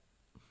before.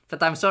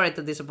 But I'm sorry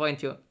to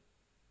disappoint you.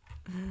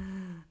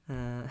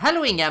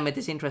 Halloween Gambit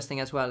is interesting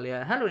as well.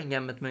 Yeah, Halloween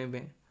Gambit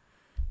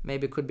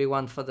maybe could be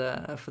one for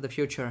the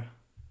future.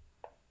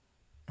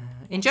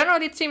 In general,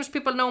 it seems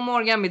people know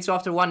more gambits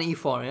after 1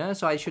 e4. Yeah,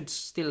 so I should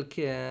still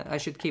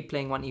keep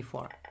playing 1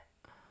 e4,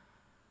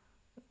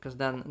 because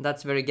then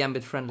that's very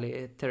gambit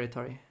friendly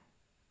territory.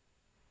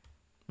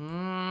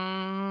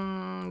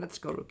 Let's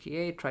go rook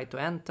e8. Try to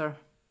enter.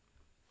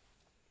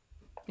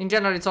 In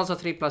general, it's also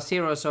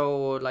 3+0,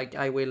 so like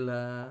I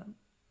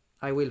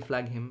will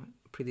flag him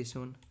pretty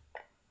soon.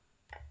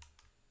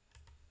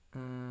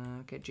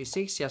 Okay,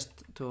 g6 just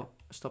to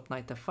stop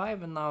knight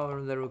f5, and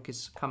now the rook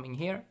is coming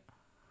here.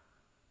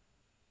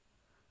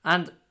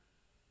 And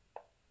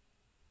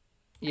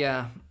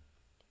yeah,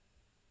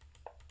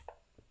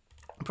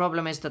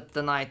 problem is that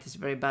the knight is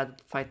very bad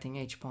at fighting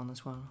h-pawn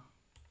as well.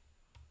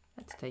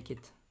 Let's take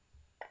it.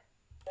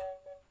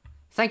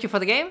 Thank you for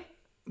the game.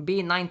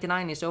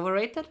 B99 is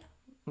overrated.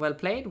 Well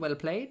played, well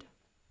played.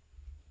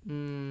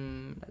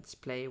 Let's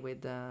play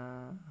with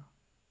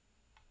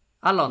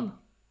Alon.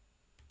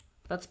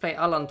 Let's play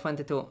Alon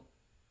 22.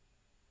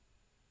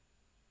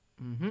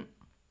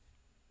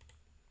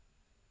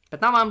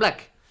 But now I'm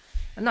black.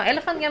 No,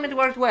 Elephant Gambit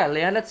worked well.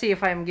 Yeah, let's see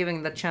if I'm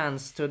giving the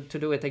chance to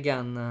do it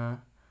again.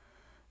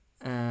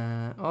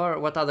 Or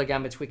what other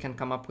gambits we can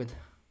come up with.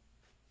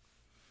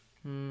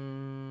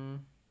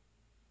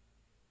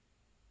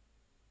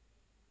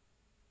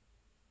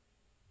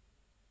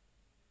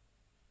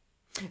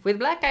 With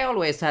black, I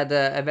always had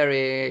a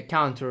very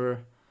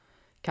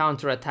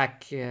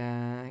counter-attack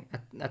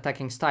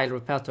attacking style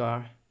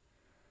repertoire.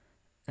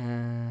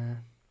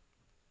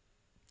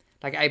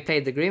 Like I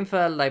played the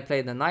Grimfeld, I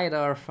played the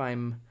Najdorf.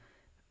 I'm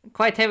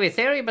quite heavy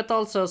theory, but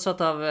also sort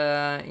of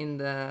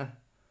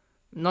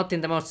not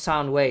in the most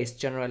sound ways.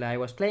 Generally, I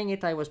was playing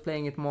it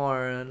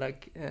more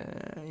like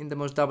in the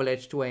most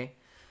double-edged way.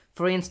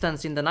 For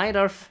instance, in the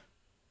Najdorf,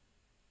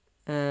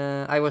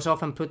 I was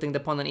often putting the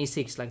pawn on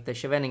e6, like the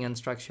Scheveningen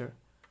structure,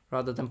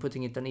 rather than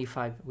putting it on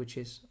e5, which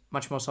is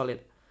much more solid.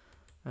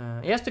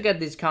 He has to get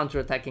this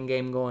counter-attacking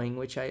game going,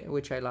 which I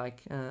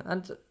like,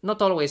 and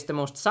not always the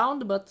most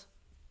sound, but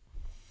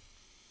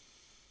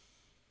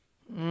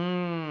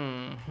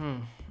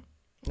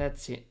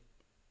let's see.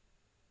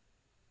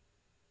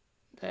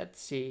 Let's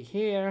see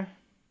here.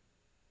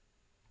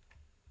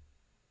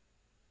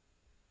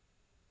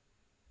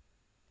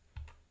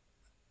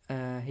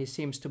 He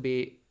seems to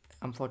be,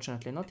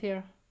 unfortunately, not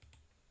here.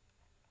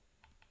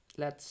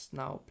 Let's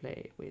now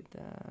play with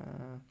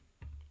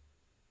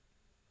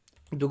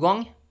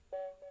Dugong.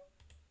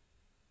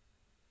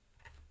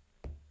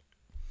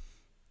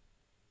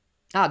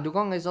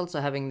 Dugong is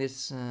also having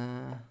this.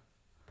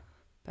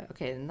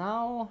 Okay,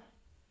 now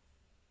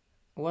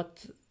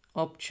what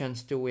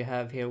options do we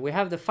have here? We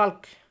have the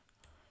Falk.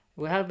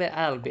 We have the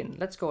Albin.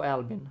 Let's go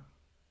Albin.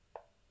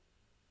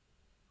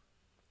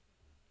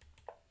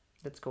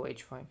 Let's go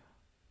h5.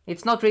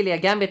 It's not really a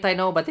gambit, I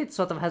know, but it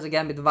sort of has a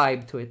gambit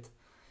vibe to it,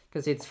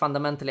 because it's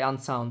fundamentally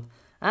unsound.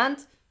 And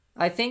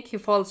I think he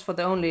falls for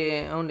the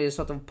only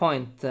sort of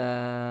point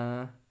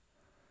of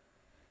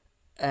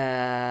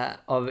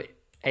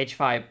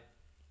h5.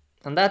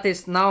 And that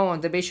is now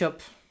the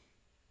bishop,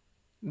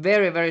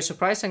 very, very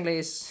surprisingly,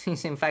 is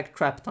in fact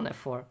trapped on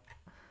f4.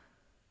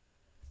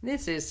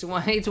 This is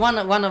it's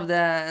one of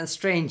the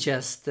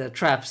strangest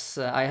traps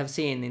I have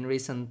seen in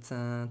recent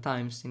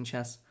times in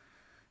chess.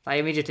 I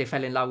immediately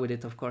fell in love with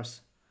it, of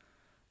course.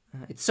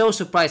 It's so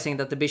surprising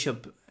that the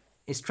bishop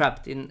is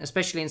trapped in,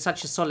 especially in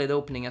such a solid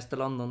opening as the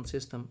London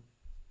system.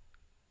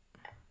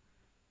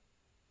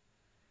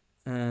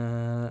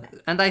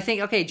 And I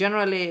think, okay,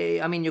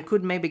 generally, I mean, you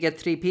could maybe get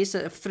 3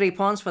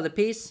 pawns for the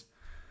piece,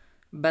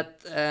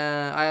 but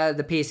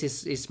the piece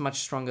is much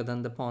stronger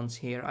than the pawns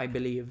here, I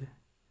believe,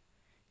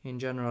 in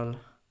general,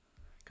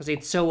 because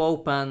it's so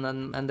open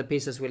and the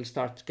pieces will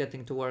start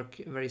getting to work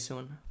very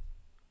soon.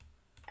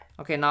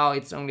 Okay, now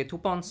it's only 2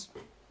 pawns,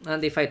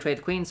 and if I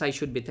trade queens, I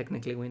should be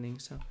technically winning.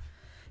 So,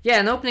 yeah,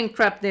 an opening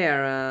trap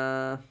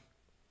there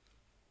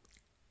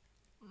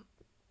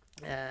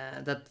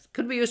that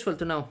could be useful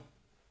to know.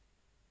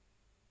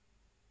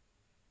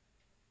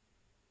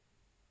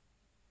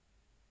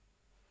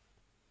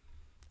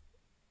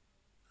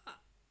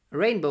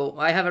 Rainbow.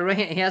 I have a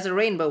he has a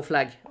rainbow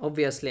flag,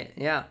 obviously.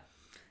 Yeah.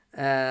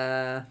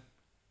 I'm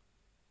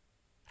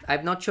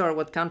not sure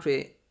what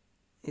country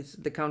is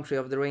the country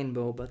of the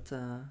rainbow, but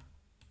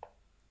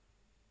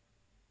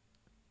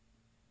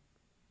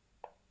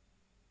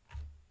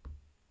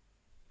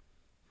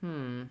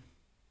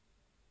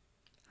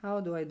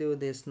how do I do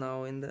this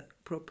now in the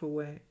proper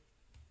way?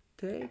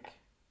 Take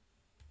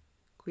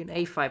queen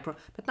a5,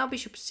 but now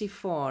bishop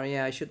c4.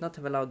 Yeah, I should not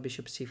have allowed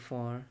bishop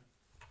c4.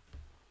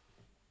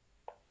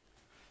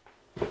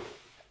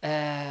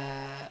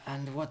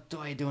 And what do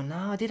I do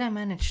now? Did I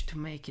manage to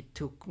make it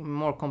too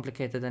more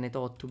complicated than it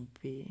ought to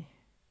be?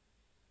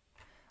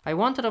 I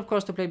wanted, of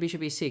course, to play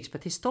bishop e6,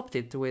 but he stopped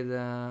it with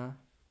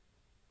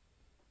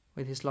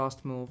his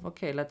last move.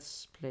 Okay,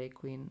 let's play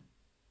queen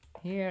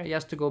here. He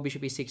has to go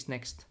bishop e6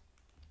 next.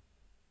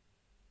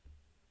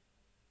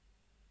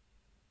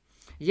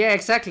 Yeah,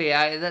 exactly.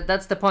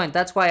 That's the point.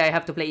 That's why I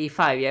have to play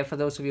e5. Yeah, for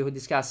those of you who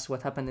discuss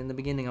what happened in the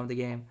beginning of the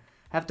game.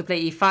 I have to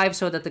play e5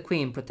 so that the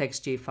queen protects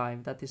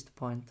g5. That is the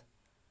point.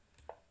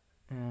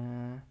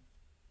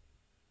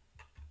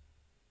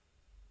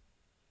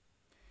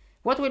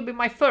 What will be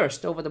my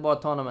first over the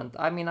board tournament?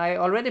 I mean, I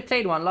already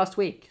played one last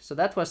week, so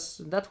that was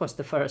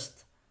the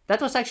first.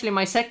 That was actually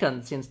my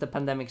second since the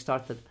pandemic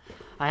started.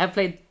 I have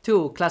played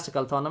 2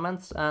 classical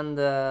tournaments and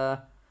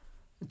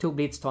 2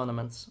 blitz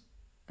tournaments.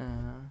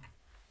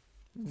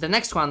 The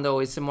next one, though,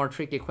 is a more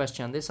tricky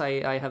question. This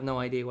I have no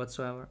idea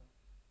whatsoever.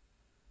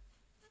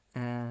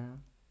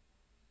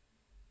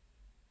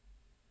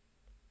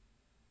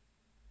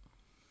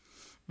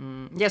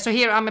 Yeah, so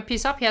here I'm a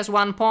piece up. He has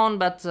 1 pawn,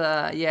 but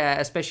yeah,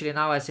 especially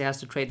now as he has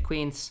to trade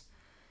queens,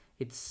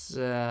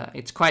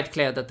 it's quite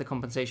clear that the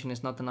compensation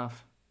is not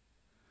enough.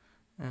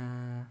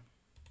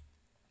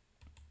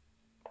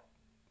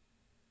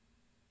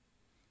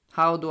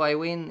 How do I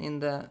win in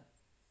the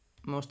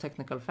most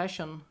technical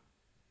fashion?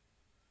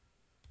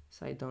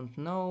 So I don't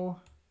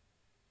know.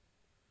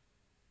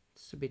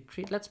 It's a bit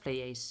tricky. Let's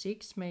play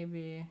a6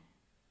 maybe.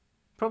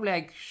 Probably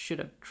I should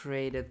have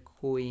traded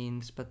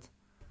queens, but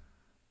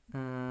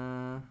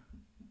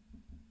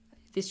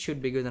this should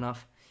be good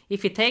enough.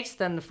 If he takes,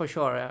 then for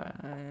sure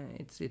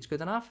it's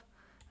good enough.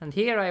 And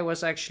here I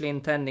was actually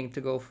intending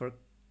to go for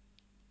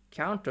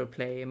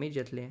counterplay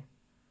immediately.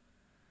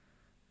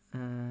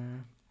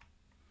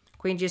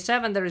 Queen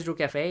g7, there is rook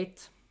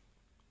f8.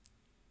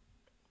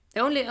 The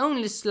only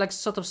like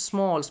sort of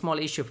small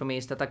issue for me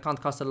is that I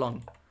can't castle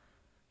long.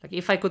 Like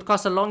if I could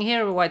castle long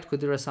here, white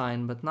could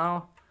resign, but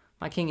now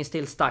my king is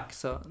still stuck,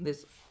 so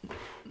this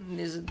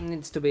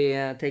needs to be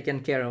taken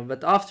care of.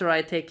 But after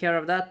I take care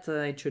of that,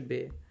 it should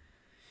be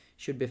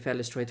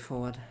fairly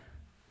straightforward.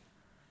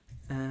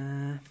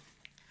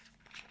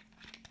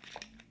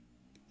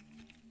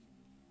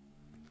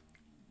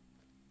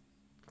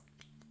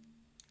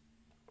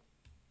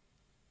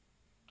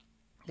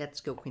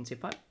 Let's go queen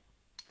c5.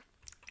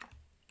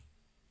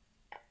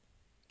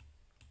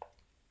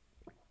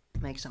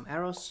 Make some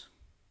arrows.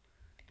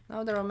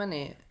 Now there are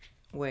many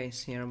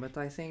ways here, but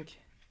I think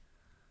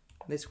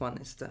this one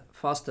is the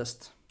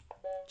fastest.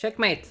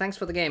 Checkmate, thanks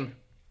for the game.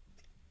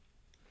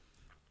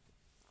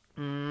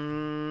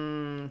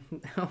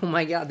 Oh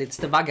my god, it's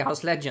the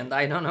Bughouse legend.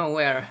 I don't know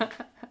where.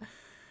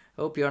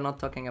 Hope you're not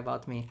talking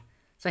about me.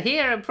 So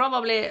here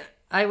probably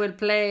I will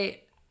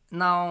play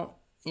now,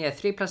 yeah,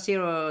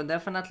 3+0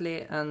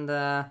 definitely, and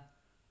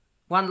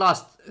one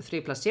last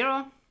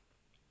 3+0.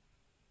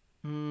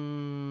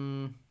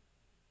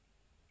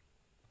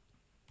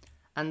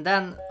 And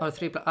then, or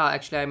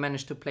actually I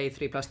managed to play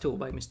 3+2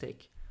 by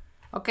mistake.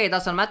 Okay,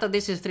 doesn't matter,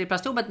 this is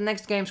 3+2, but the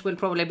next games will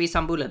probably be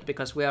some bullet,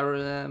 because we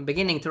are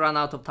beginning to run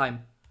out of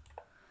time.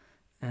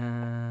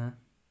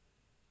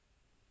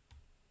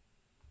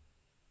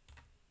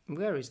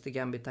 Where is the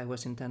gambit I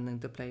was intending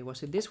to play?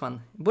 Was it this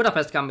one?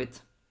 Budapest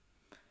Gambit.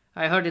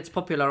 I heard it's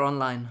popular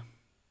online.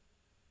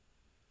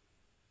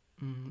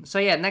 So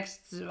yeah,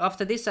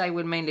 after this I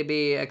will mainly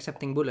be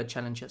accepting bullet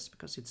challenges,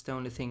 because it's the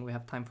only thing we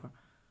have time for.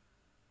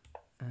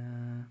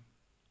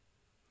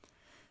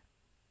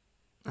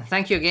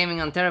 Thank you,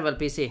 Gaming on Terrible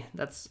PC.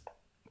 That's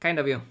kind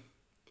of you.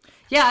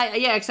 Yeah,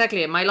 yeah,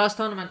 exactly. My last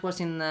tournament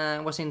was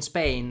in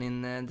Spain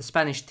in the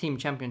Spanish team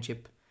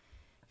championship.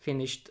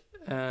 Finished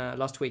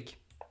last week.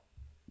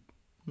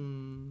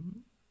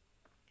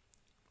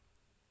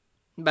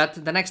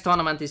 But the next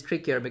tournament is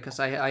trickier because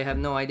I have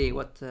no idea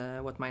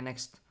what my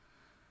next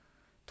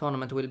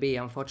tournament will be,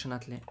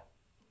 unfortunately.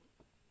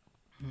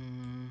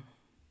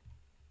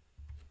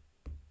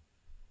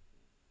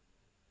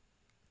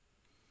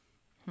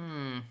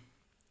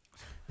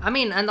 I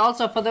mean, and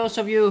also for those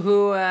of you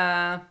who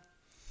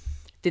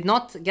did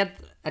not get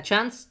a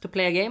chance to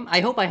play a game,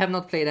 I hope I have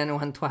not played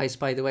anyone twice,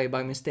 by the way,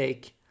 by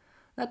mistake.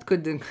 That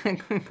could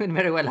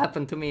very well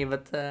happen to me,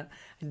 but I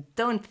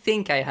don't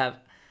think I have.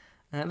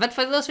 But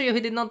for those of you who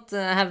did not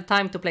have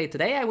time to play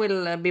today, I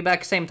will be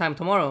back same time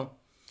tomorrow.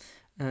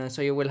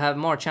 So you will have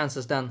more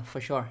chances then, for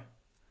sure.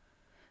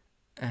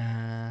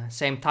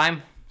 Same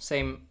time,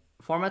 same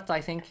format,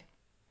 I think.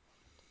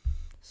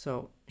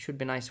 So should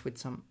be nice with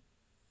some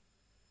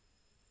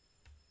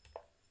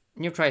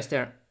new tries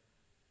there.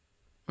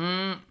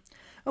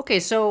 Okay,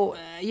 so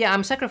yeah,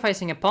 I'm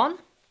sacrificing a pawn.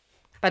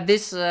 But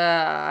this,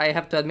 I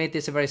have to admit,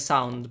 is a very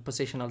sound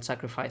positional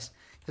sacrifice.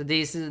 So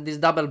this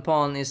double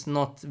pawn is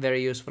not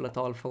very useful at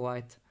all for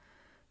white.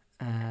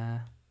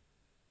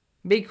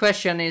 Big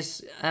question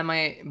is, am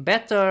I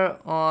better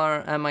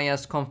or am I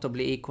just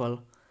comfortably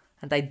equal?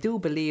 And I do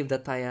believe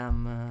that I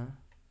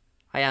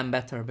am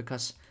better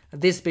because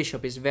this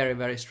bishop is very,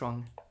 very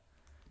strong.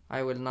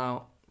 I will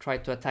now try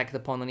to attack the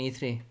pawn on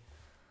e3.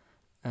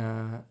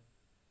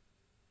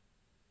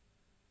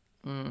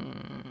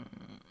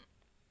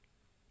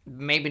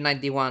 Maybe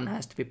knight d1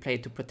 has to be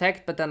played to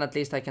protect, but then at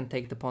least I can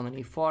take the pawn on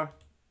e4.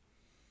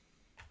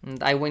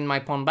 And I win my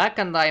pawn back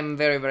and I'm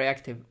very, very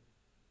active.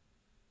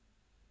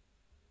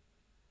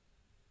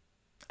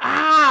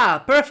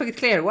 Ah, perfect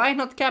clear. Why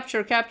not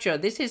capture, capture?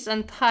 This is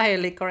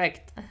entirely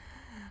correct.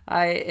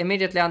 I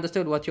immediately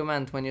understood what you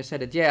meant when you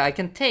said it. Yeah, I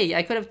could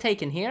have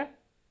taken here.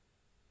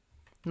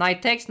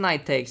 Knight takes,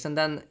 and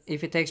then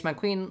if he takes my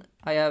queen,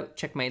 I have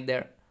checkmate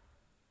there.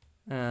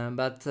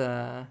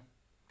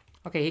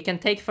 Okay, he can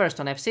take first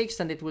on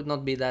f6 and it would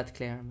not be that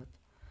clear. But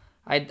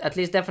I at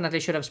least definitely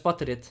should have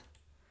spotted it.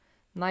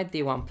 Knight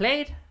d1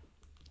 played.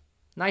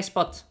 Nice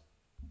spot.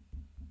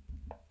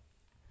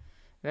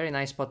 Very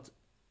nice spot.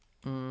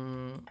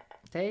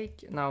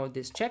 Take. Now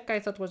this check I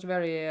thought was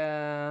very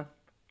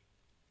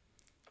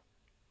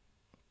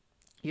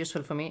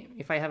useful for me.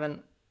 If I have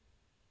an...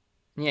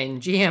 Yeah, in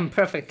GM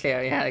perfect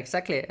clear. Yeah,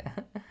 exactly.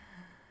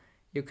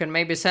 You can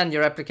maybe send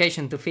your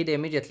application to FIDE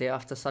immediately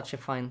after such a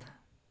find.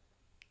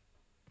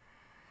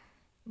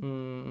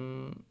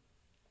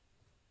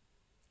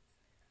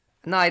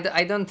 No, I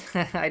don't.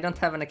 I don't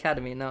have an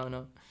academy.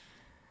 No.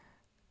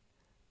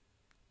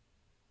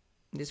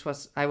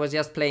 I was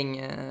just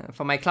playing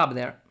for my club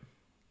there.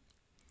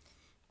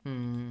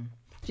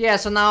 Yeah.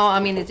 So now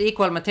I mean it's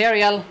equal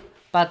material,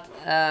 but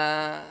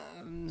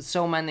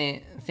so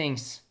many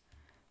things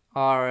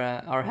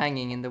are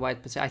hanging in the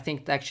white position. I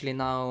think actually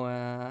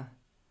now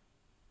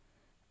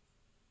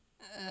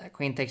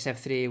queen takes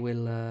f3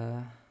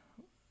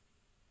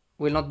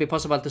 will not be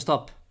possible to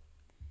stop.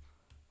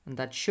 And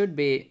that should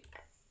be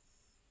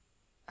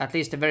at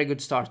least a very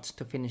good start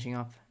to finishing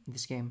off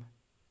this game.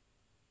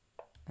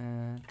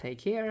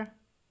 Take here.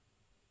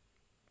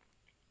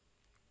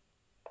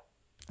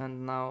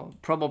 And now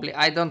probably,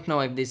 I don't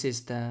know if this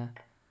is the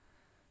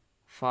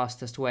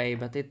fastest way,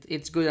 but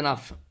it's good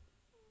enough.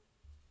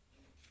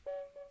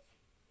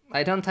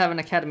 I don't have an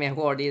academy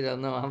award either,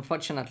 no,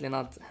 unfortunately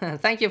not.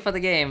 Thank you for the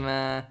game,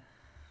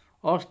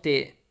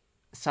 Orti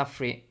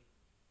Safri.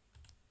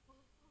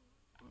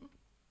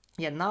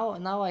 Yeah,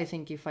 now I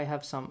think if I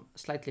have some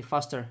slightly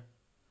faster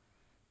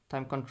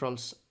time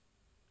controls,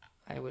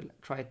 I will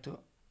try to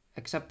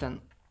accept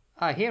them.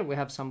 Ah, here we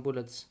have some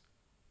bullets.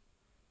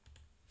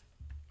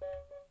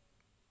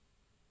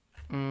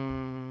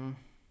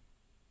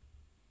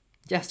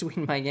 Just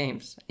win my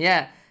games.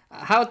 Yeah,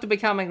 how to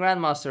become a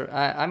grandmaster.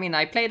 I mean,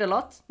 I played a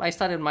lot. I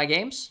studied my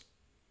games.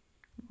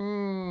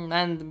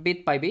 And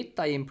bit by bit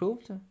I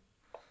improved.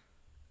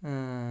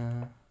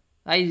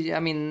 I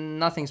mean,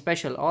 nothing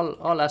special.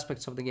 All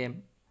aspects of the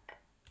game.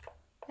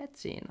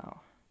 Let's see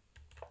now.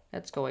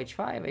 Let's go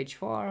h5,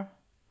 h4.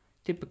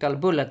 Typical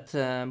bullet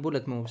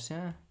moves,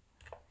 yeah.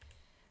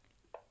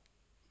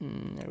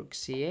 Rook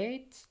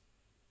c8.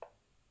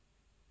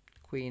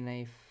 Queen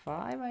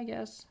a5, I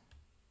guess.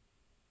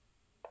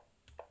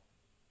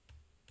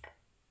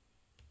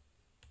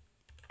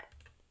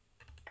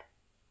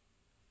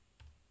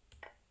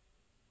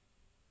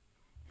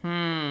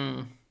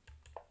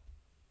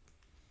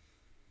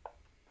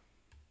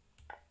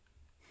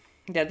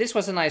 Yeah, this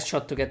was a nice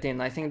shot to get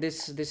in. I think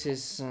this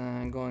is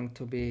going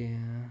to be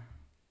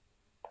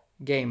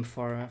game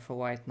for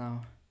white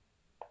now.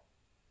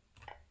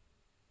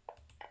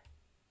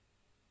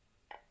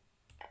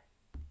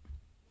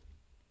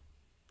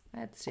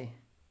 Let's see.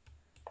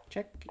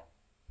 Check.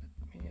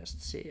 Let me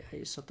just see.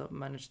 I sort of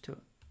managed to...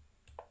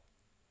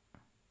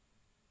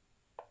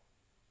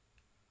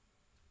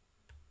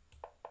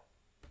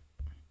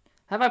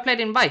 Have I played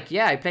in Vike?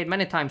 Yeah, I played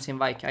many times in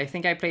Vike. I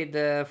think I played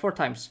 4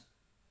 times.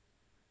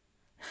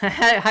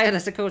 Hired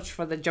as a coach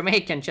for the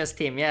Jamaican chess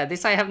team. Yeah,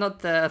 this I have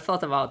not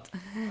thought about.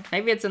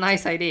 Maybe it's a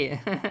nice idea.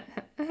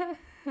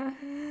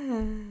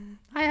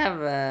 I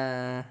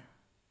have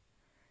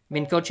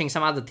been coaching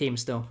some other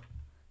teams though.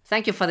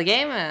 Thank you for the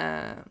game.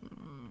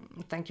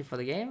 Thank you for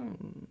the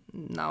game.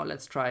 Now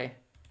let's try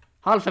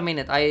half a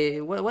minute.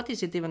 What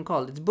is it even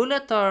called? It's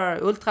bullet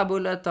or ultra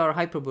bullet or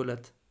hyper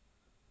bullet.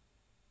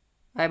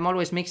 I'm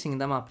always mixing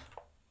them up.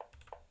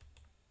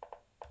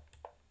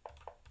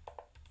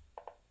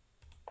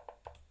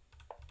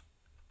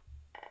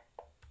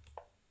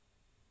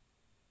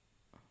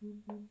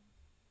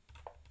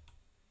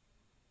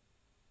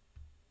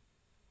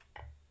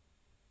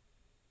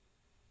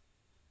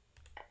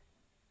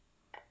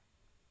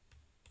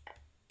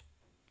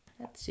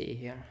 Let's see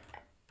here.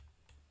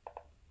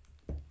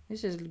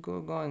 This is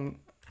going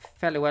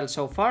fairly well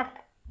so far.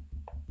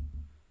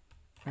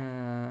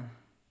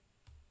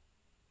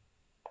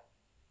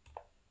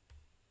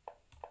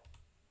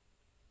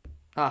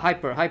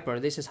 Hyper.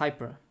 This is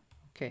hyper.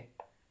 Okay.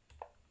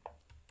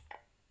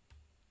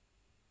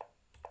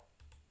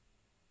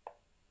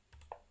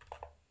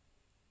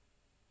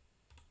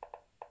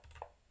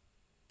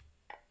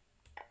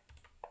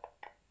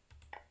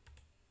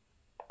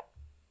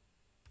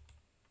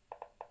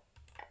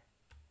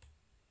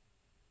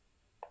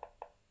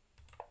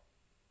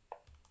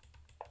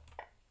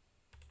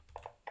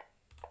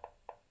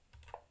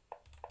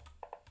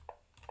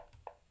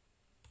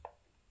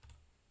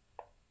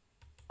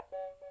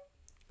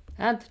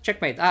 And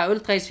checkmate.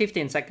 Ultra is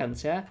 15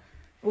 seconds, yeah?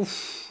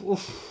 Oof.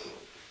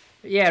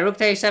 Yeah, rook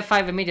takes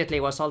f5 immediately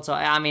was also...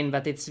 I mean,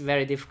 but it's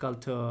very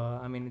difficult to...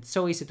 I mean, it's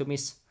so easy to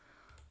miss.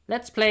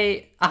 Let's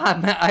play...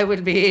 I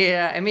will be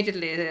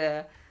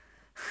immediately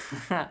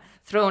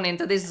thrown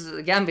into this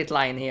gambit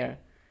line here.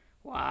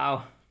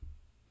 Wow.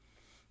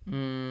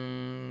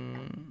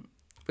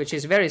 Which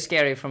is very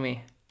scary for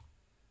me.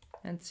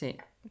 Let's see.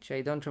 Which I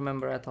don't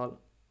remember at all.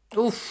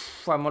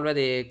 Oof, I'm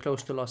already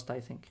close to lost, I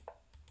think.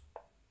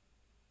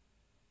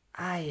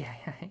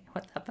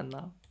 What happened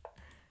now?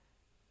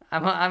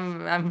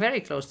 I'm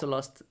very close to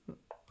lost,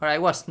 or I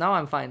was. Now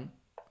I'm fine.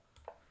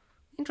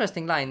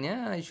 Interesting line,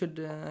 yeah. I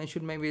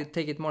should maybe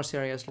take it more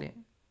seriously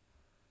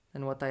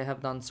than what I have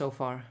done so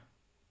far.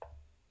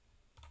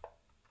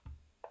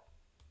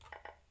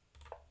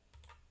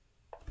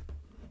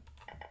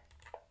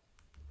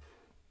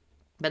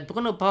 But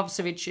Bruno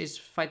Pavcevic is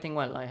fighting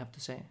well, I have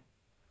to say.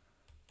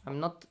 I'm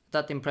not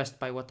that impressed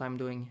by what I'm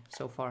doing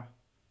so far.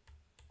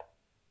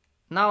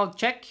 Now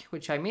check,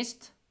 which I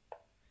missed.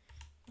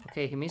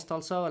 Okay, he missed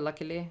also,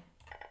 luckily.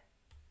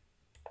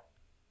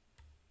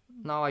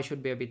 Now I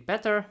should be a bit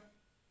better.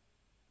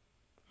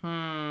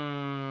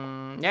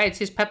 Yeah, it's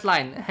his pet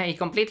line. He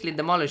completely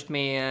demolished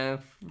me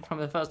from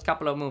the first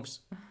couple of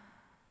moves.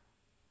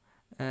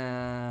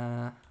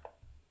 But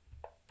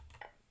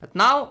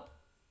now,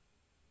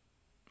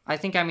 I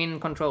think I'm in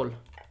control.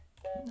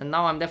 And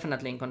now I'm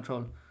definitely in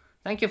control.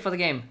 Thank you for the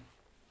game.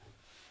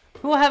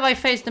 Who have I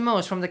faced the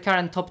most from the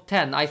current top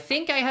 10? I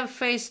think I have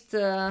faced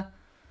Vashila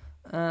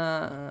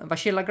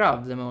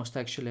Grav the most,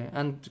 actually.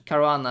 And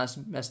Caruana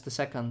as the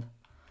second.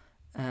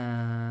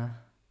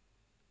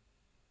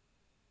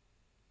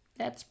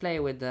 Let's play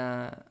with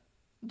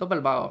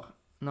Doppelbauer.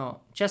 No,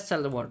 Chess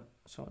Award.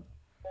 So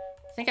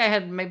I think I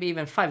had maybe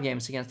even 5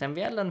 games against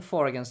MVL and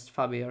 4 against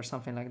Fabi or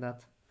something like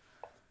that.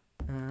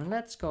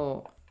 Let's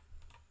go.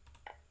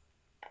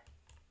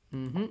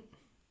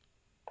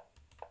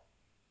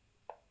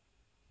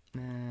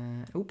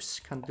 Oops,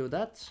 can't do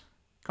that.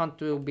 Can't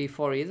do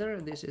b4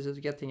 either. This is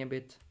getting a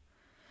bit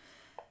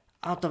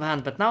out of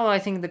hand. But now I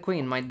think the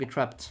queen might be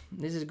trapped.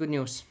 This is good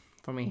news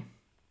for me.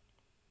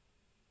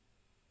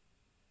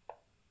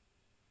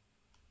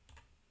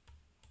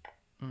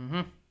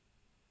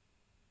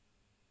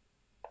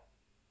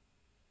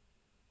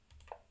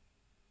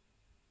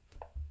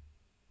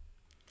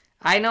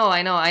 I know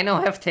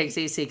f takes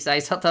e6. I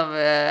sort of...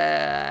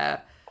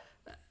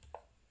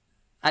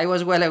 I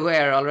was well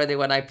aware already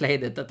when I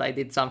played it that I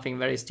did something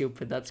very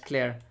stupid, that's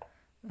clear.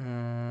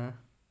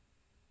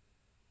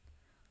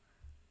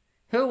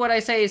 Who would I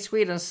say is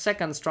Sweden's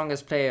second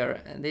strongest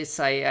player? This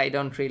I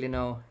don't really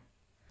know.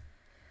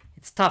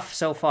 It's tough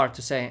so far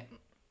to say.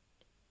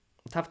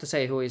 Tough to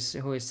say who is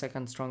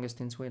second strongest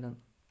in Sweden.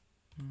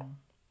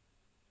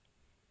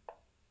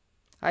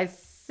 I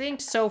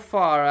think so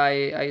far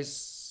I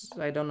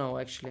don't know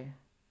actually.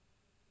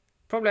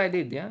 Probably I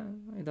did, yeah?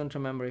 I don't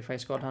remember if I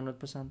scored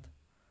 100%.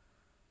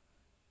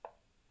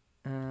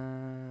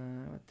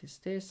 What is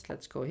this?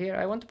 Let's go here.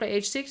 I want to play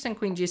h6 and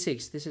queen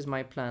g6. This is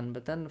my plan.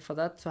 But then for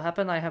that to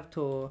happen, I have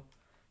to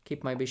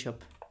keep my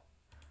bishop.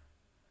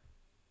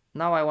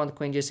 Now I want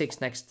queen g6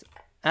 next.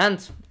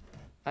 And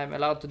I'm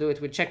allowed to do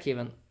it with check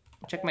even.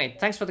 Checkmate.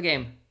 Thanks for the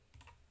game.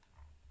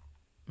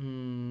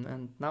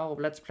 And now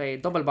let's play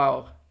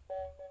Doppelbauer.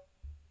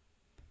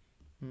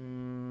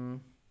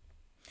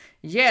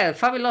 Yeah,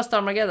 Fabi lost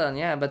Armageddon.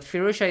 Yeah, but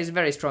Firusha is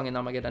very strong in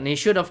Armageddon. He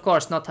should, of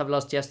course, not have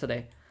lost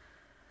yesterday.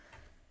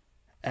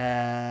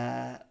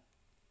 That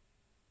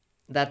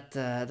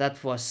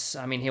was,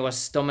 I mean, he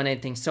was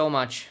dominating so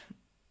much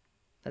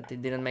that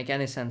it didn't make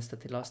any sense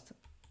that he lost.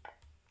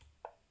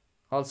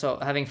 Also,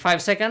 having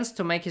 5 seconds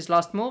to make his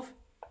last move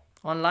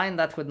online,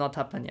 that would not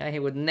happen. Yeah, he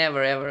would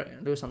never ever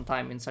lose on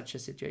time in such a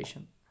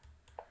situation.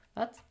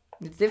 But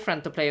it's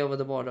different to play over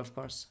the board, of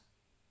course.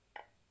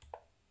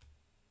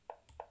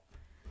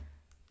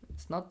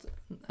 It's not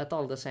at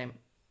all the same.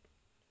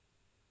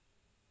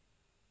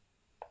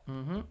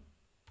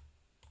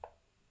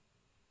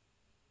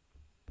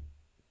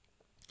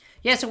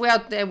 Yes,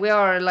 we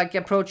are like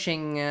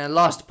approaching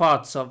last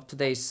parts of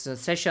today's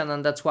session,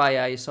 and that's why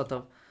I sort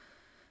of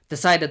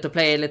decided to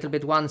play a little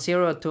bit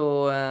 1-0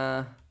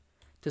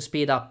 to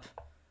speed up,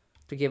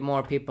 to give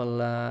more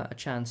people a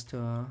chance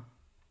to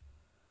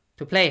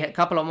play a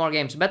couple of more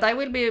games. But I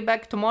will be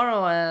back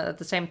tomorrow at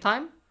the same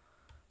time,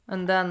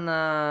 and then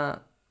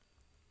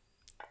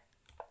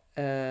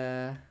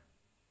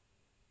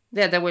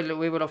yeah,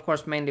 we will of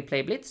course mainly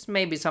play Blitz,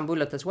 maybe some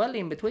Bullet as well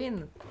in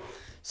between,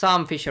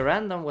 some Fisher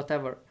Random,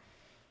 whatever.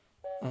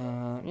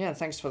 Yeah,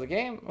 thanks for the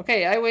game.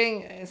 Okay,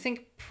 I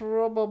think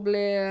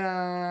probably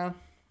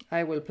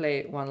I will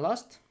play one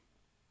last.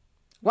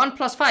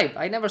 1+5.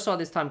 I never saw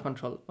this time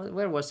control.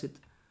 Where was it?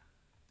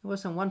 There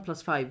was some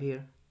 1+5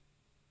 here.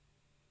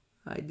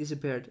 I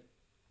disappeared.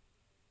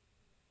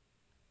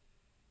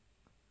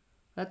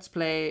 Let's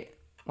play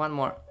one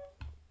more.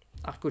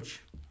 Akuch.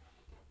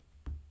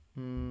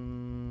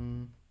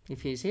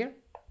 If he's here.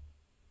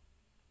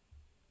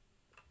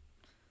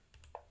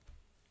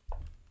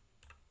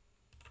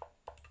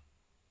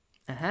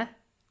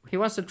 He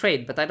wants to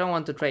trade, but I don't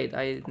want to trade.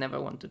 I never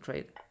want to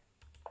trade.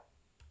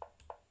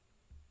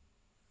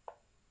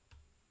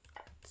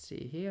 Let's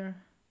see here.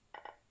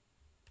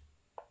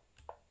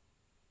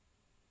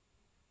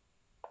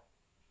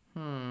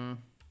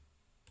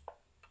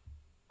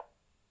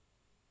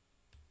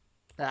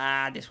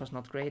 This was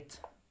not great.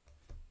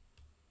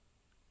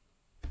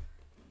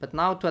 But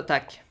now to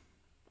attack.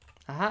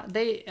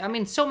 I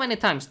mean, so many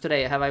times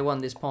today have I won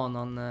this pawn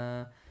on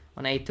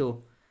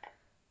A2.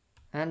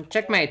 And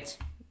checkmate.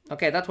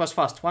 Okay, that was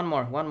fast. One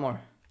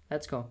more.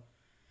 Let's go.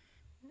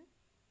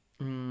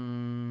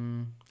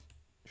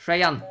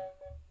 Shreyan.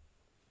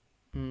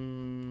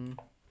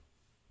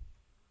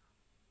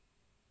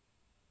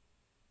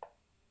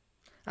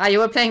 You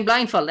were playing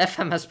blindfold.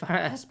 FM as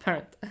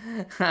parent.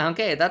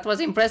 Okay, that was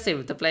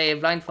impressive to play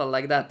blindfold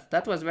like that.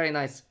 That was very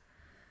nice.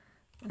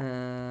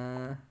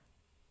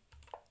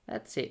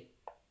 Let's see.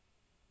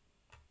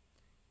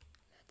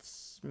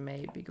 Let's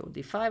maybe go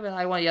d5. And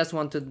I just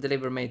want to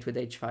deliver mate with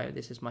h5.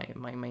 This is my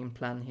main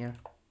plan here.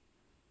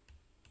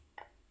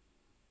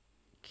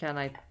 Can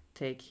I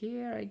take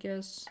here, I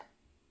guess?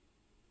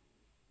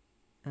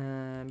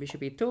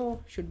 Bishop e2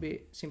 should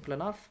be simple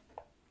enough.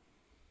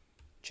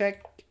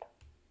 Check.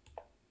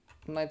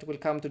 Knight will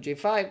come to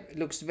g5. It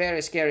looks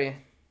very scary.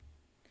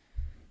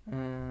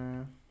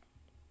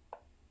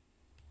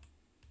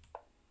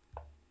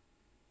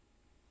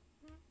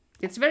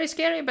 It's very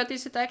scary, but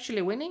is it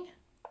actually winning?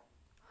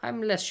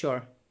 I'm less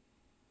sure.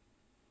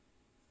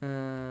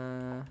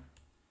 I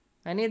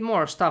need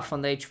more stuff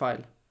on the h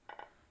file.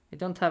 I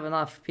don't have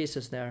enough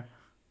pieces there,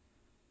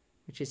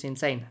 which is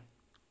insane.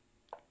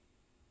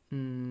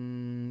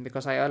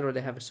 Because I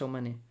already have so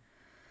many.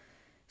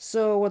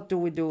 So what do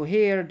we do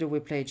here? Do we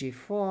play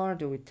g4?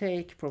 Do we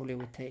take? Probably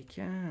we take,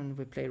 yeah, and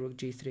we play rook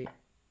g3.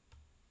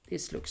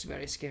 This looks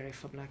very scary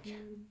for black.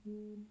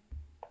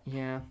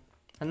 Yeah.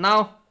 And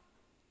now,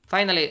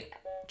 finally,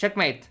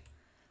 checkmate.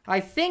 I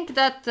think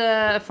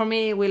that for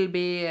me will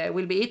be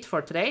it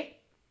for today.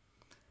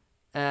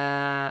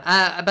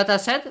 But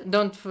as said,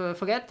 don't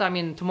forget, I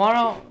mean,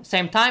 tomorrow,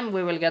 same time,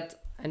 we will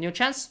get a new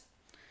chance.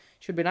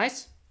 Should be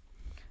nice.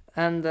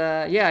 And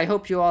yeah, I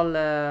hope you all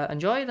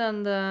enjoyed,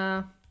 and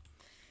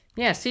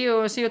yeah, see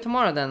you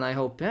tomorrow then, I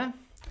hope. Yeah,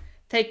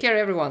 take care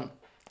everyone,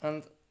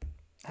 and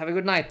have a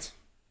good night.